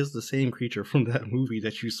 this is the same creature from that movie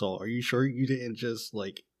that you saw. Are you sure you didn't just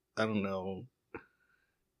like, I don't know,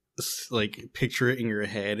 like picture it in your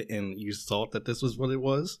head and you thought that this was what it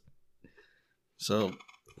was? So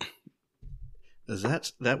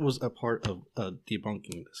that was a part of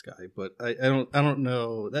debunking this guy, but I don't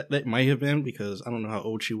know, that might have been because I don't know how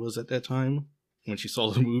old she was at that time when she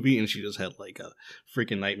saw the movie, and she just had like a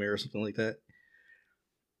freaking nightmare or something like that.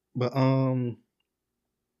 But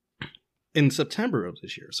in September of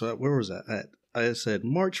this year, so where was that at? I said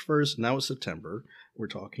March 1st, now it's September. We're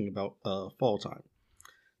talking about fall time.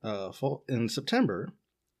 Fall in September,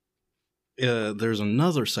 there's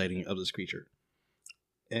another sighting of this creature.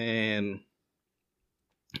 And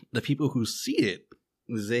the people who see it,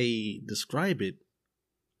 they describe it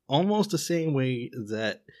almost the same way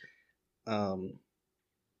that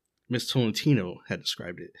Miss Tolentino had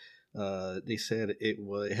described it. They said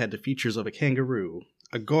it had the features of a kangaroo,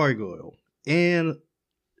 a gargoyle, and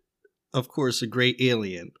of course a great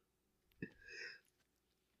alien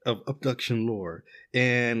of abduction lore.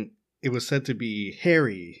 And it was said to be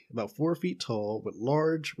hairy, about 4 feet tall, with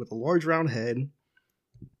a large round head.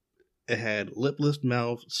 It had lipless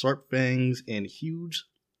mouth, sharp fangs, and huge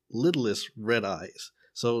lidless red eyes.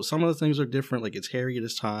 So some of the things are different, like it's hairy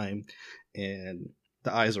this time, and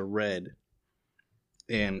the eyes are red,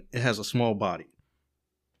 and it has a small body.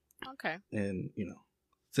 Okay. And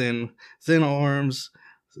thin arms,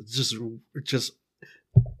 just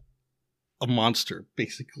a monster,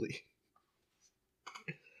 basically.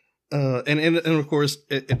 And of course,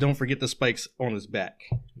 don't forget the spikes on his back,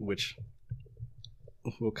 which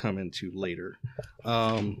we'll come into later.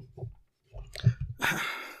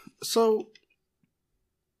 So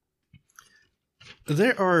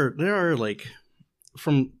there are like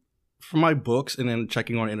from my books and then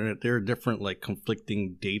checking on the internet, there are different like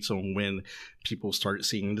conflicting dates on when people started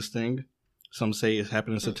seeing this thing. Some say it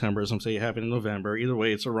happened in September, some say it happened in November. Either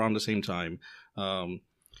way, it's around the same time.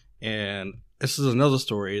 And this is another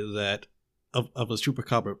story that of a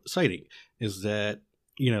chupacabra sighting is that,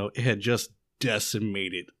 you know, it had just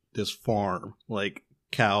decimated this farm, like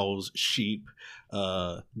cows, sheep,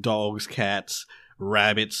 dogs, cats,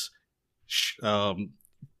 rabbits,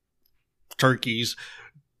 turkeys,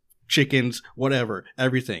 chickens, whatever,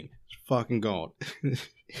 everything fucking gone.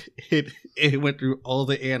 it went through all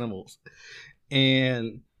the animals,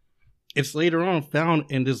 and it's later on found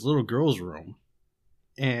in this little girl's room,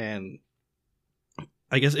 and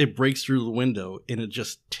I guess it breaks through the window and it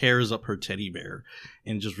just tears up her teddy bear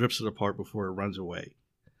and just rips it apart before it runs away.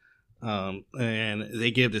 And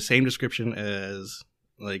they give the same description as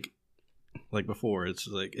like before. It's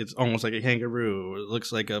like, it's almost like a kangaroo. It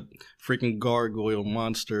looks like a freaking gargoyle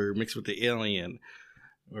monster mixed with the alien,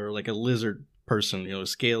 or like a lizard person, you know,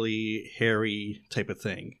 scaly, hairy type of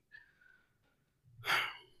thing.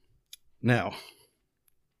 Now,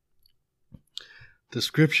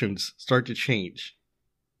 descriptions start to change.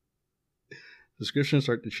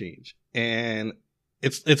 And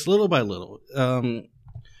it's little by little. And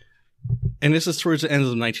this is towards the end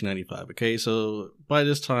of 1995. Okay, so by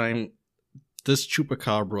this time, this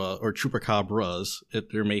chupacabra or chupacabras, if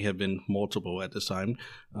there may have been multiple at this time,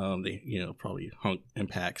 they, you know, probably hung in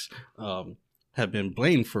packs, have been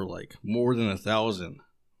blamed for like more than 1,000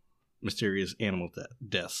 mysterious animal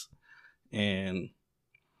deaths. And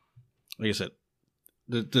like I said,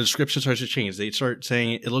 the description starts to change. They start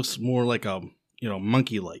saying it looks more like a, you know,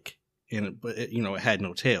 monkey-like, but it, you know, it had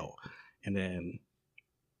no tail. And then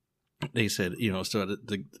they said, you know, so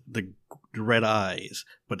the red eyes,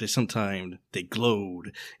 but sometimes they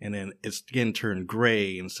glowed, and then its skin turned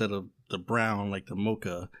gray instead of the brown like the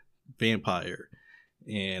mocha vampire,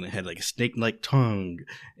 and it had like a snake-like tongue,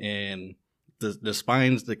 and the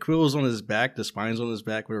spines, the quills on his back, the spines on his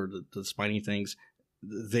back, whatever the spiny things,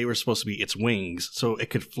 they were supposed to be its wings, so it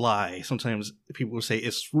could fly. Sometimes people would say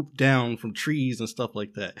it swooped down from trees and stuff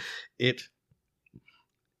like that. It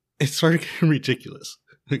started getting ridiculous.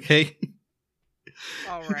 Okay?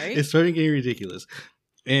 All right. It started getting ridiculous.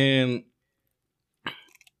 And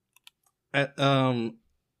at,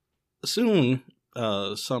 soon,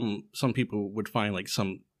 some people would find like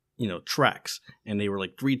some, you know, tracks, and they were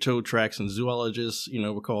like 3-toed tracks, and zoologists, you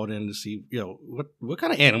know, were called in to see, you know, what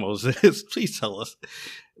kind of animal is this? Please tell us.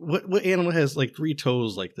 What animal has like 3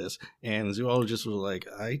 toes like this? And zoologists were like,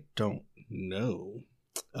 I don't know.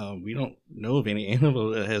 We don't know of any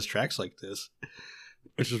animal that has tracks like this,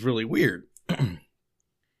 which is really weird.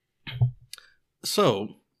 So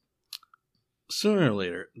sooner or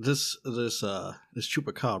later, this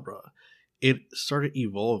chupacabra, it started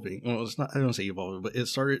evolving. Well, it's not, I don't say evolving, but it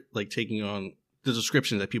started like taking on the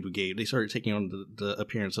description that people gave. They started taking on the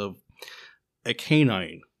appearance of a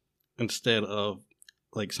canine instead of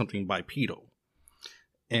like something bipedal.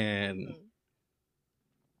 And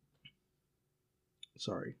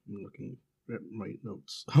sorry, I'm looking at my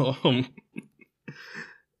notes.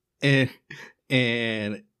 and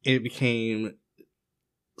it became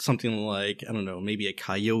something like, I don't know, maybe a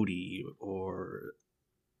coyote or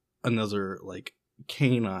another like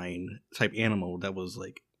canine type animal that was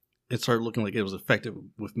like, it started looking like it was effective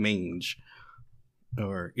with mange,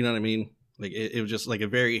 or, you know what I mean? Like it was just like a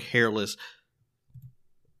very hairless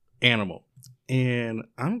animal. And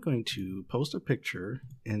I'm going to post a picture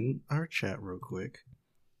in our chat real quick.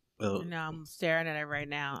 No, I'm staring at it right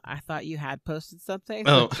now. I thought you had posted something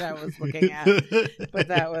that I was looking at, but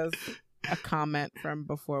that was a comment from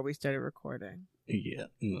before we started recording. Yeah,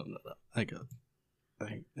 no.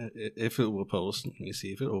 If it will post, let me see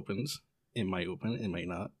if it opens. It might open, it might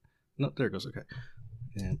not. No, there it goes. Okay,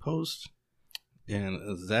 and post, and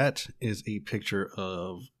that is a picture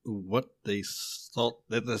of what they saw.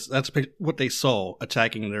 That's what they saw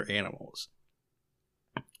attacking their animals.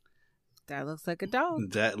 That looks like a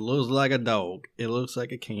dog. That looks like a dog. It looks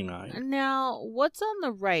like a canine. Now, what's on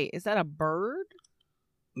the right? Is that a bird?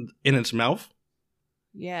 In its mouth?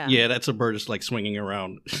 Yeah. Yeah, that's a bird just like swinging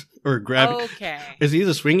around or grabbing. Okay. It's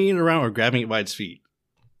either swinging it around or grabbing it by its feet.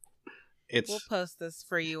 We'll post this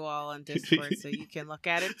for you all on Discord so you can look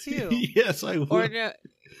at it too. Yes, I will. Or no,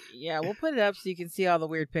 yeah, we'll put it up so you can see all the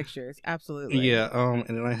weird pictures. Absolutely. Yeah. And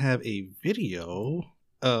then I have a video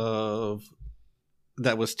of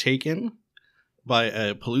that was taken by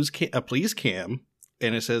a police cam,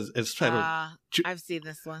 and it says it's titled. I've seen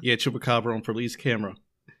this one. Yeah, Chupacabra on police camera.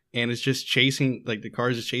 and it's just chasing, like the car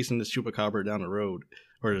is just chasing this chupacabra down the road,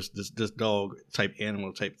 or this dog type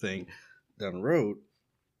animal type thing down the road,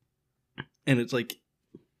 and it's like,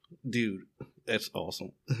 dude, that's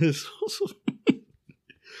awesome. It's awesome.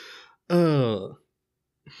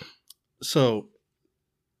 So,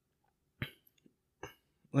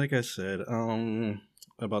 like I said,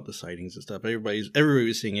 about the sightings and stuff, everybody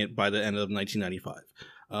was seeing it by the end of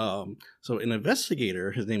 1995. So an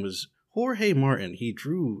investigator, his name was Jorge Martin, he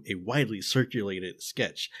drew a widely circulated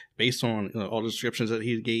sketch based on all the descriptions that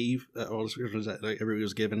he gave, all the descriptions that everybody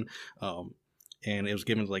was given, and it was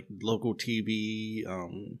given to like local TV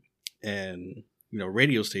and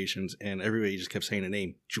radio stations, and everybody just kept saying the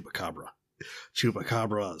name Chupacabra,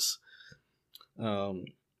 Chupacabras.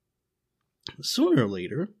 Sooner or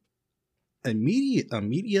later, a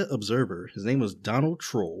media observer, his name was Donald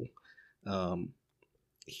Troll,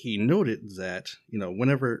 he noted that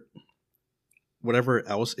whatever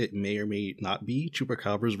else it may or may not be,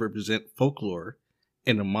 chupacabras represent folklore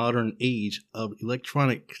in the modern age of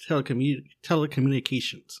electronic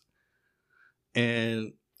telecommunications.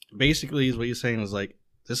 And basically, what he's saying is like,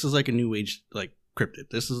 this is like a new age like cryptid.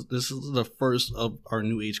 This is the first of our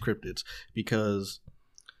new age cryptids, because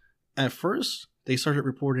at first they started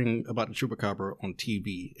reporting about the chupacabra on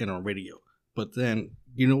TV and on radio. But then,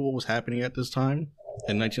 you know what was happening at this time?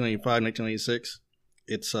 In 1995, 1996?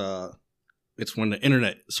 It's when the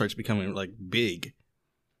internet starts becoming like big.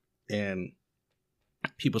 And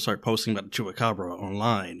people start posting about the chupacabra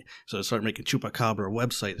online. So they start making chupacabra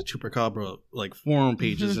websites, chupacabra like forum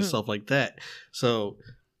pages and stuff like that. So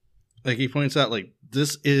like he points out, like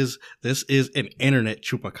this is an internet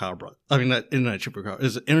chupacabra. I mean, not internet chupacabra.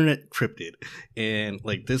 It's an internet cryptid, and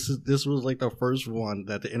like this was like the first one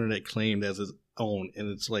that the internet claimed as its own, and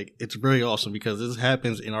it's like it's very awesome because this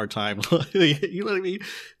happens in our time. You know what I mean?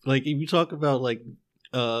 Like if you talk about like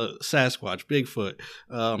Sasquatch, Bigfoot,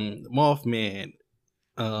 Mothman,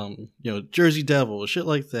 Jersey Devil, shit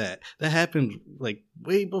like that. That happened like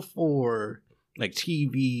way before like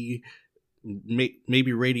TV.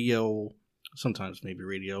 Maybe radio, sometimes maybe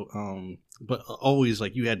radio, but always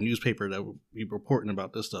like you had newspaper that would be reporting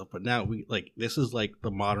about this stuff. But now this is like the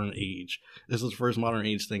modern age. This is the first modern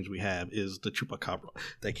age things we have is the chupacabra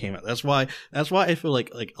that came out. That's why I feel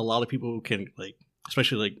like a lot of people can like,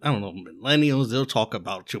 especially like, I don't know, millennials, they'll talk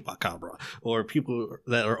about chupacabra, or people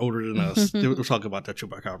that are older than us, they'll talk about that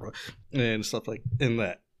chupacabra and stuff like in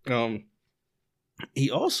that. He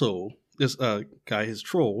also, this guy, his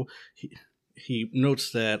troll, he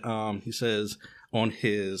notes that he says on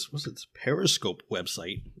his Periscope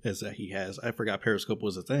website is that he has, I forgot Periscope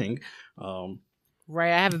was a thing.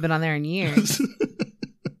 Right, I haven't been on there in years.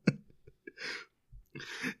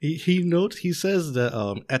 he says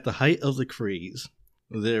that at the height of the craze,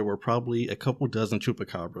 there were probably a couple dozen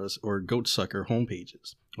chupacabras or goatsucker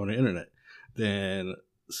homepages on the internet. Then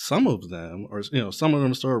some of them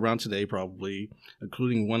still around today, probably,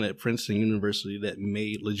 including one at Princeton University that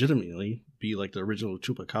may legitimately be like the original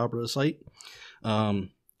chupacabra site. The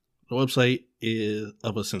website is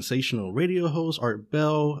of a sensational radio host, Art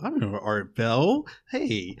Bell. I remember Art Bell.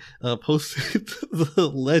 Hey, posted the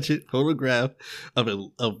alleged photograph of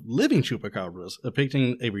living chupacabras,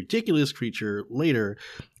 depicting a ridiculous creature later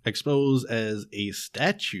exposed as a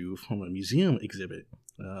statue from a museum exhibit.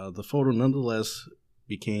 The photo nonetheless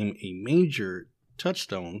became a major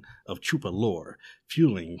touchstone of chupa lore,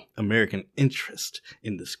 fueling American interest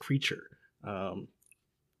in this creature.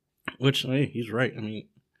 Which, hey, he's right. I mean,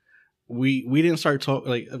 we didn't start talking,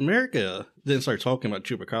 like, America didn't start talking about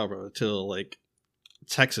chupacabra until, like,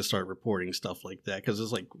 Texas started reporting stuff like that, because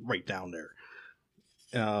it's, like, right down there.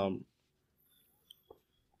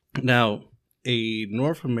 Now, a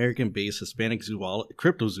North American-based Hispanic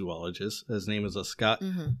cryptozoologist, his name is Scott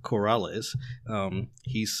Corrales,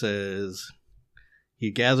 he says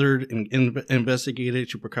he gathered and investigated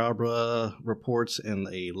chupacabra reports in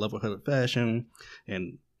a level-headed fashion,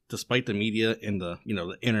 and despite the media and the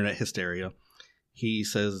internet hysteria, he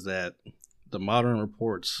says that the modern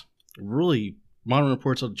reports of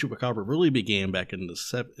the chupacabra really began back in the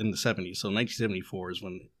 70s. So 1974 is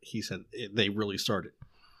when he said they really started.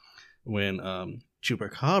 When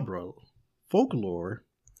chupacabra folklore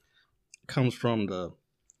comes from the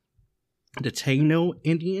Taino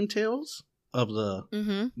Indian tales of the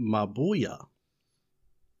Mabuya.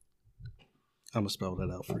 I'm going to spell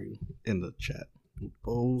that out for you in the chat.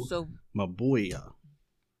 Mabuya.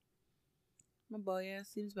 Mabuya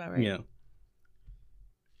seems about right. Yeah.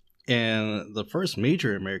 And the first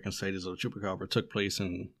major American sightings of chupacabra took place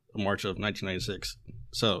in March of 1996.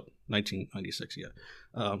 So, 1996, yeah.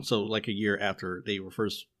 So, like a year after they were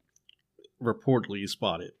first reportedly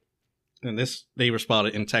spotted. And they were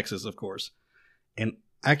spotted in Texas, of course, and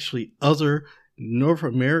actually other North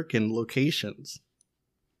American locations.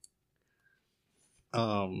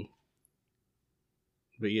 But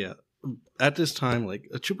yeah, at this time, like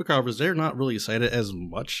chupacabras, they're not really cited as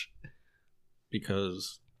much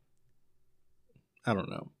because I don't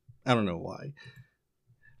know why,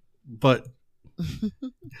 but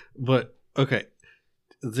okay,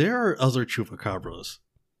 there are other chupacabras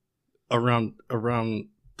around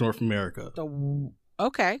North America.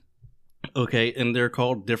 Okay, and they're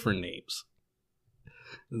called different names.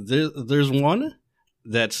 There's one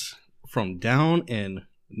that's from down in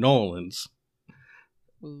New Orleans.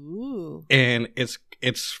 Ooh. And it's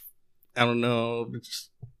I don't know,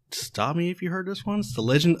 stop me if you heard this one. It's the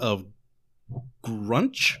Legend of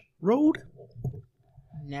Grunch Road.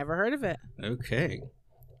 Never heard of it. Okay.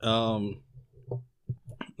 Let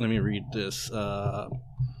me read this. The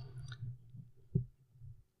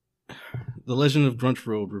Legend of Grunch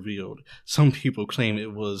Road revealed. Some people claim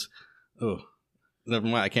it was never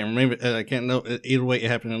mind. I can't remember. I can't know. Either way,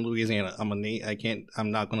 it happened in Louisiana. I'm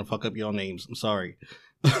not gonna fuck up y'all names. I'm sorry.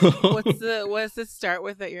 What's the start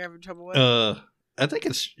with that you're having trouble with? I think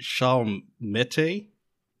it's Chalmette.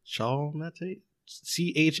 Chalmette.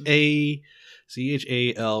 CHALMETTE.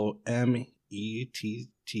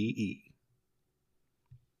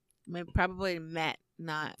 Maybe probably Met,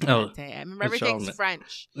 not Oh, Mete. I remember everything's Chalmette.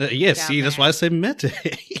 French. Yeah, down see, that's there. why I said Mette.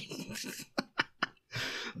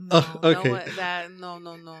 No, okay. No.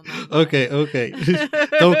 Okay.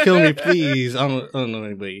 Don't kill me, please. I don't know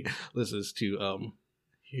anybody listens to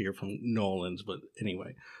here from New Orleans, but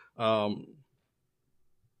anyway,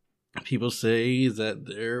 people say that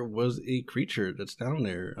there was a creature that's down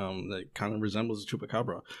there that kind of resembles a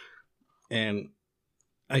chupacabra, and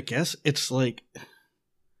I guess it's like,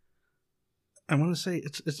 I want to say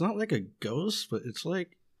it's not like a ghost, but it's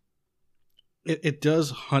like it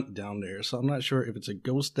does hunt down there. So I'm not sure if it's a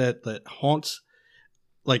ghost that haunts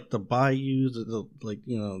like the bayous, like,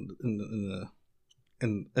 you know,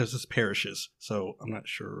 in as this parishes. So I'm not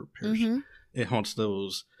sure it haunts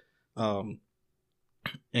those,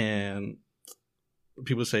 and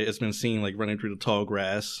people say it's been seen like running through the tall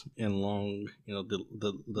grass and along, you know,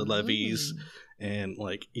 the levees, and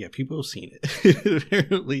like, yeah, people have seen it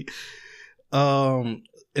apparently. And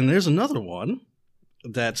there's another one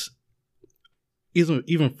that's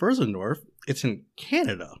even further north. It's in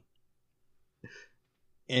Canada,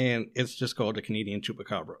 and it's just called the Canadian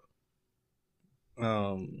chupacabra.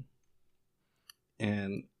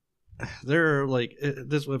 And there are like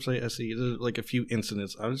this website I see, there's like a few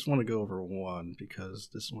incidents. I just want to go over one because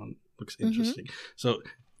this one looks interesting. So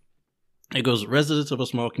it goes: residents of a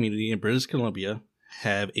small community in British Columbia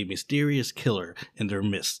have a mysterious killer in their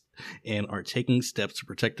midst and are taking steps to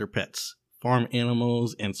protect their pets, farm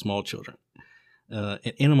animals, and small children. An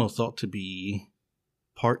animal thought to be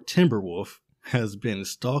part timber wolf has been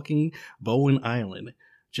stalking Bowen Island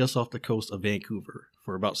just off the coast of Vancouver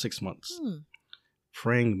for about 6 months,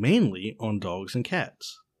 preying mainly on dogs and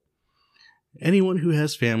cats. Anyone who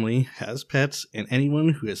has family, has pets, and anyone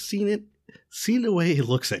who has seen the way it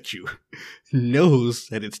looks at you, knows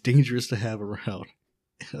that it's dangerous to have around.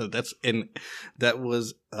 That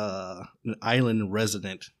was an island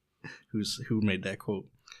resident who made that quote,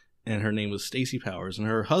 and her name was Stacy Powers, and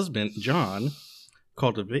her husband John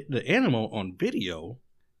caught the animal on video,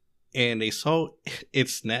 and they saw it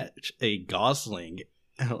snatch a gosling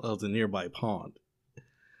out of the nearby pond.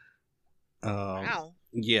 Wow.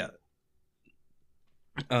 Yeah.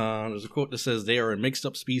 There's a quote that says they are a mixed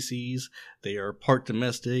up species. They are part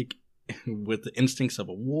domestic with the instincts of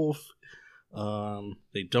a wolf.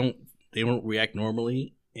 They don't react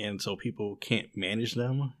normally, and so people can't manage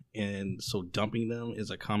them, and so dumping them is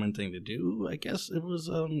a common thing to do. I guess it was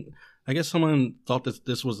I guess someone thought that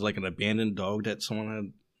this was like an abandoned dog that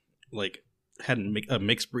someone had a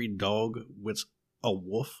mixed breed dog with a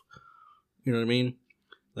wolf. You know what I mean?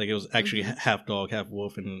 Like it was actually half dog, half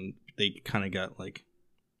wolf, and they kind of got like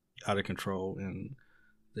out of control, and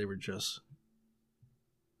they were just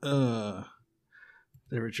let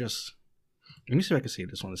me see if I can save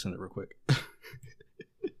this one and send it real quick.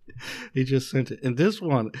 He just sent it. And this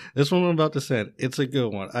one I'm about to send, it's a good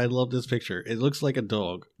one. I love this picture. It looks like a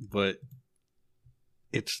dog, but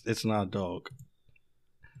it's not a dog.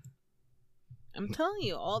 I'm telling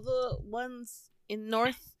you, all the ones in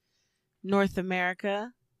North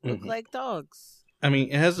America look like dogs. I mean,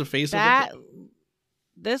 it has the face of a dog.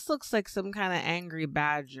 This looks like some kind of angry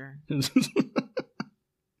badger.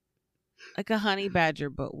 Like a honey badger,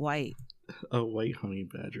 but white. A white honey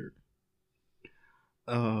badger.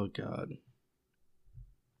 Oh, God.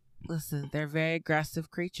 Listen, they're very aggressive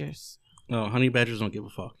creatures. No, honey badgers don't give a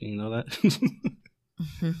fuck. You know that?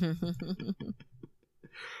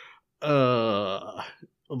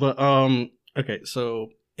 Okay,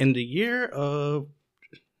 so in the year of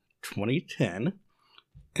 2010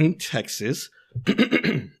 in Texas,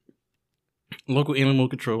 local animal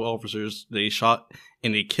control officers, they shot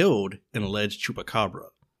and they killed an alleged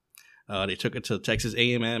chupacabra. They took it to Texas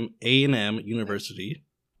A&M University,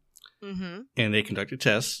 and they conducted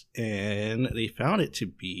tests, and they found it to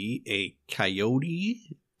be a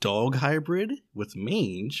coyote dog hybrid with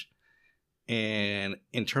mange and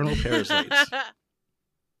internal parasites.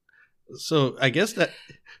 So I guess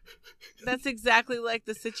that's exactly like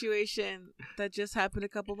the situation that just happened a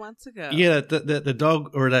couple months ago. Yeah, the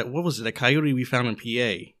dog, or that, what was it, the coyote we found in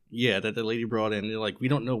PA. Yeah, that the lady brought in. They're like, we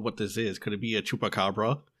don't know what this is. Could it be a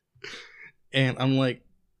chupacabra? And I'm like,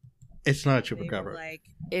 it's not a chupacabra. Like,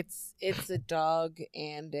 it's a dog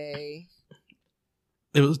and a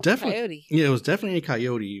It was definitely coyote. Yeah, it was definitely a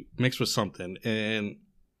coyote mixed with something.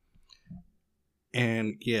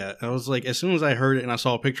 And yeah, I was like, as soon as I heard it and I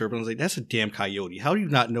saw a picture of it, I was like, that's a damn coyote. How do you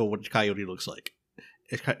not know what a coyote looks like?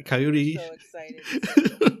 It's coyote. I'm so excited.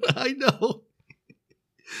 I know.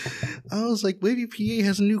 I was like, maybe PA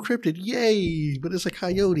has a new cryptid. Yay! But it's a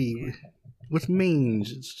coyote with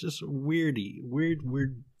mange. It's just weird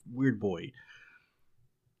boy.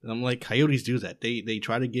 And I'm like, coyotes do that. They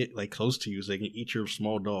try to get like close to you so they can eat your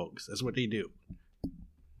small dogs. That's what they do.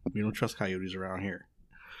 We don't trust coyotes around here.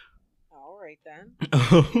 Right then.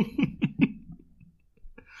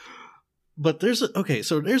 But there's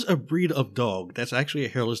a breed of dog that's actually a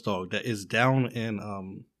hairless dog that is down in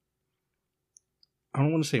I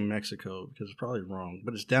don't want to say Mexico because it's probably wrong,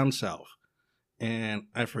 but it's down south, and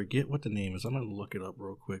I forget what the name is. I'm gonna look it up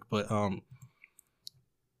real quick, but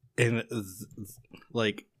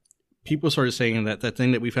like people started saying that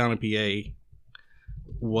thing that we found in PA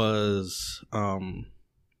was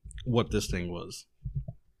what this thing was.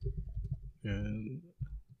 And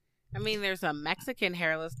I mean, there's a Mexican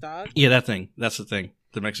hairless dog. Yeah, that thing. That's the thing.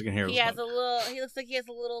 The Mexican hairless dog. He looks like he has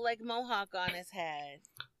a little like mohawk on his head.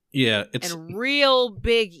 Yeah, it's and real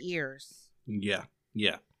big ears. Yeah.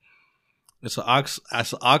 It's an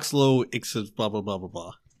oxlo ixis blah blah blah blah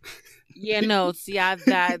blah. Yeah, no, see,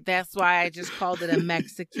 that's why I just called it a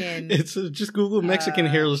Mexican. It's just Google Mexican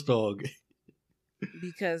hairless dog.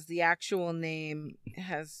 Because the actual name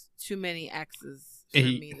has too many X's for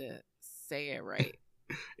me to say it right.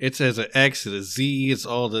 It says an X and a Z. It's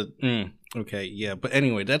all the okay, yeah. But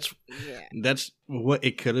anyway, that's what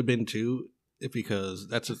it could have been too, because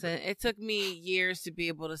it took me years to be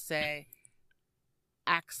able to say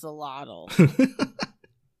axolotl.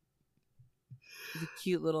 The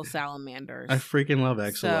cute little salamanders. I freaking love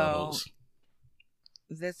axolotls. So,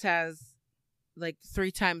 this has like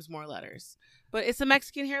 3 times more letters. But it's a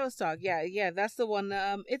Mexican hairless dog. Yeah, that's the one.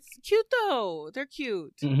 It's cute though. They're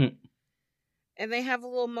cute. Mm-hmm. And they have a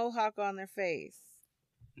little mohawk on their face.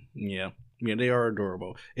 Yeah, they are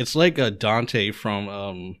adorable. It's like a Dante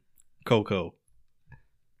from Coco.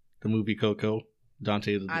 The movie Coco.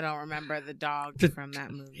 Dante. I don't remember the dog from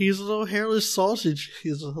that movie. He's a little hairless sausage.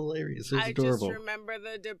 He's hilarious. It's adorable. I just remember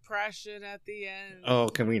the depression at the end. Oh,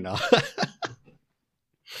 can we not?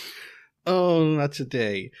 Oh, not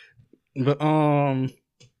today. But yeah.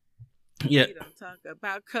 We don't talk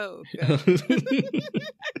about Coco.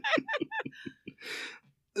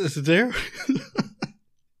 Is it there?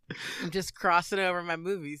 I'm just crossing over my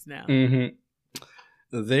movies now. Mm-hmm.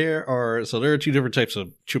 There are 2 different types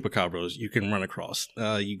of chupacabras you can run across.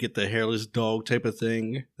 You get the hairless dog type of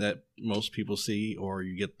thing that most people see, or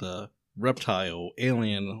you get the reptile,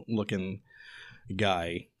 alien looking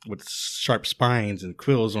guy with sharp spines and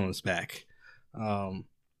quills on his back.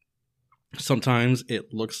 Sometimes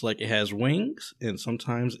it looks like it has wings, and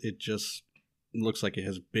sometimes it just looks like it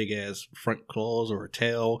has big ass front claws or a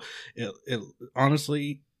tail. It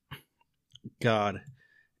honestly, God,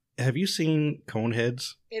 have you seen cone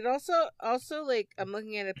heads? It also like, I'm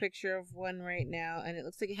looking at a picture of one right now, and it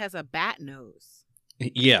looks like it has a bat nose.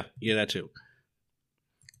 Yeah, that too.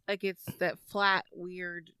 Like it's that flat,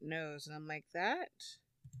 weird nose, and I'm like, that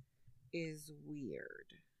is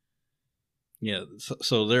weird. Yeah,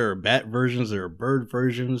 so there are bat versions, there are bird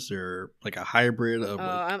versions, there are like a hybrid of.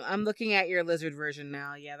 I'm looking at your lizard version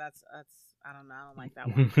now. Yeah, that's I don't know, I don't like that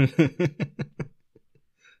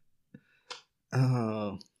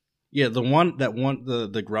one. Yeah,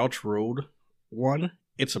 the Grouch Road one.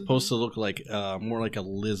 It's supposed to look like more like a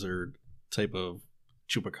lizard type of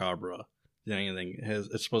chupacabra than anything.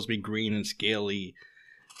 It's supposed to be green and scaly,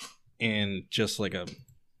 and just like a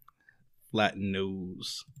flat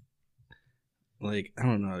nose. Like, I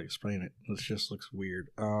don't know how to explain it. It just looks weird.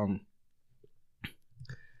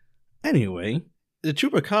 Anyway, the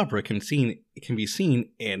chupacabra can be seen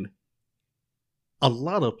in a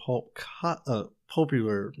lot of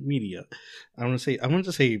popular media. I want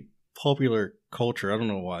to say popular culture. I don't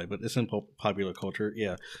know why, but it's in popular culture.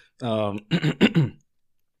 Yeah.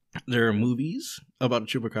 There are movies about the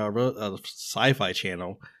chupacabra. The Sci-Fi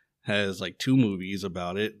Channel has like 2 movies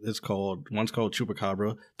about it. One's called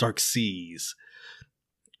Chupacabra Dark Seas,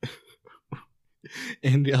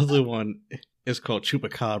 and the other one is called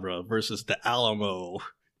Chupacabra versus the Alamo.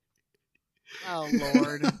 Oh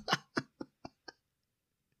Lord.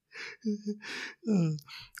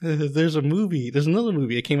 There's another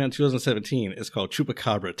movie. It came out in 2017. It's called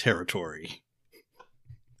Chupacabra Territory.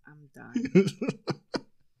 I'm done.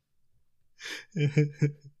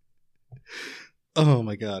 Oh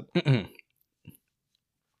my god.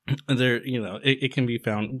 There, it can be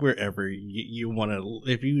found wherever you want to.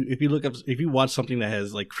 If you watch something that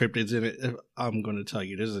has like cryptids in it, I'm going to tell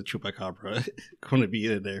you there's a chupacabra going to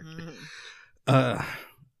be in there.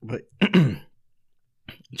 But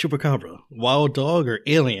chupacabra, wild dog or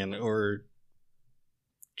alien or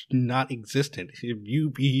not existent? If you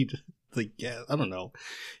be like, yeah, I don't know.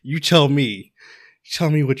 You tell me. Tell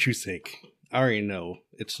me what you think. I already know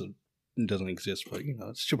it doesn't exist, but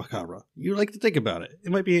it's chupacabra. You like to think about it.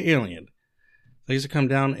 It might be an alien. They used to come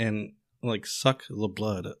down and like suck the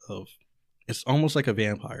blood of. It's almost like a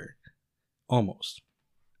vampire. Almost.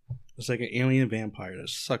 It's like an alien vampire that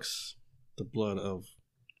sucks the blood of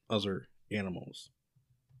other animals.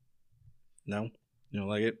 No? You don't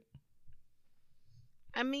like it?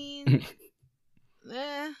 I mean,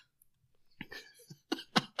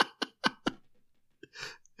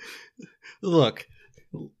 Look,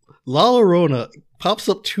 La Llorona pops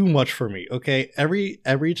up too much for me. Okay,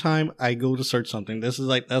 every time I go to search something, that's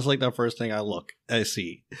like the first thing I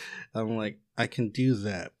see. I'm like, I can do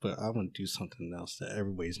that, but I'm gonna do something else that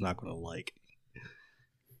everybody's not gonna like.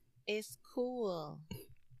 It's cool.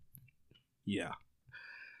 Yeah,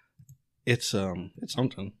 it's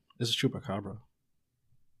something. It's a chupacabra.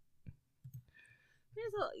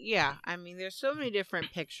 Yeah, I mean, there's so many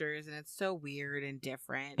different pictures, and it's so weird and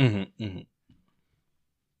different. Mm-hmm, mm-hmm.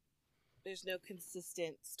 There's no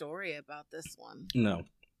consistent story about this one. No.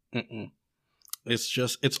 Mm-mm.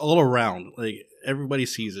 It's all around. Like, everybody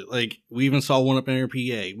sees it. Like, we even saw one up in our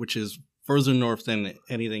PA, which is further north than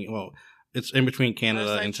anything. Well, it's in between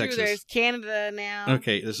Canada and Texas. There's Canada now.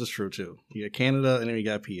 Okay, this is true, too. You got Canada, and then you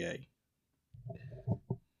got PA.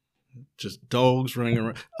 Just dogs running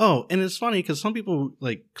around. Oh, and it's funny, because some people,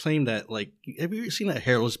 like, claim that, like, have you ever seen that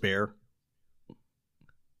hairless bear?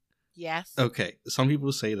 Yes. Okay. Some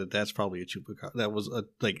people say that that's probably a chupacabra. That was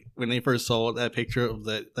like when they first saw that picture of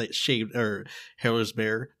that like shaved or hairless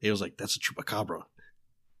bear, it was like, that's a chupacabra.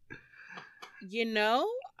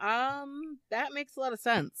 That makes a lot of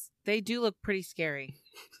sense. They do look pretty scary.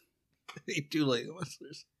 They do like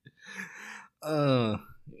monsters.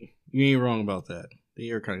 You ain't wrong about that. They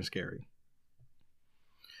are kind of scary.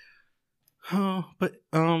 But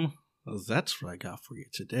that's what I got for you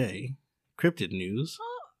today. Cryptid news.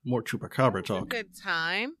 More chupacabra talk. Good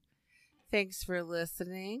time. Thanks for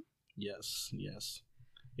listening. Yes.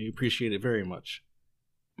 We appreciate it very much.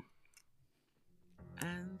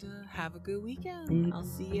 And have a good weekend. I'll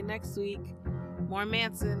see you next week. More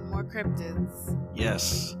Manson, more cryptids.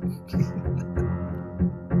 Yes.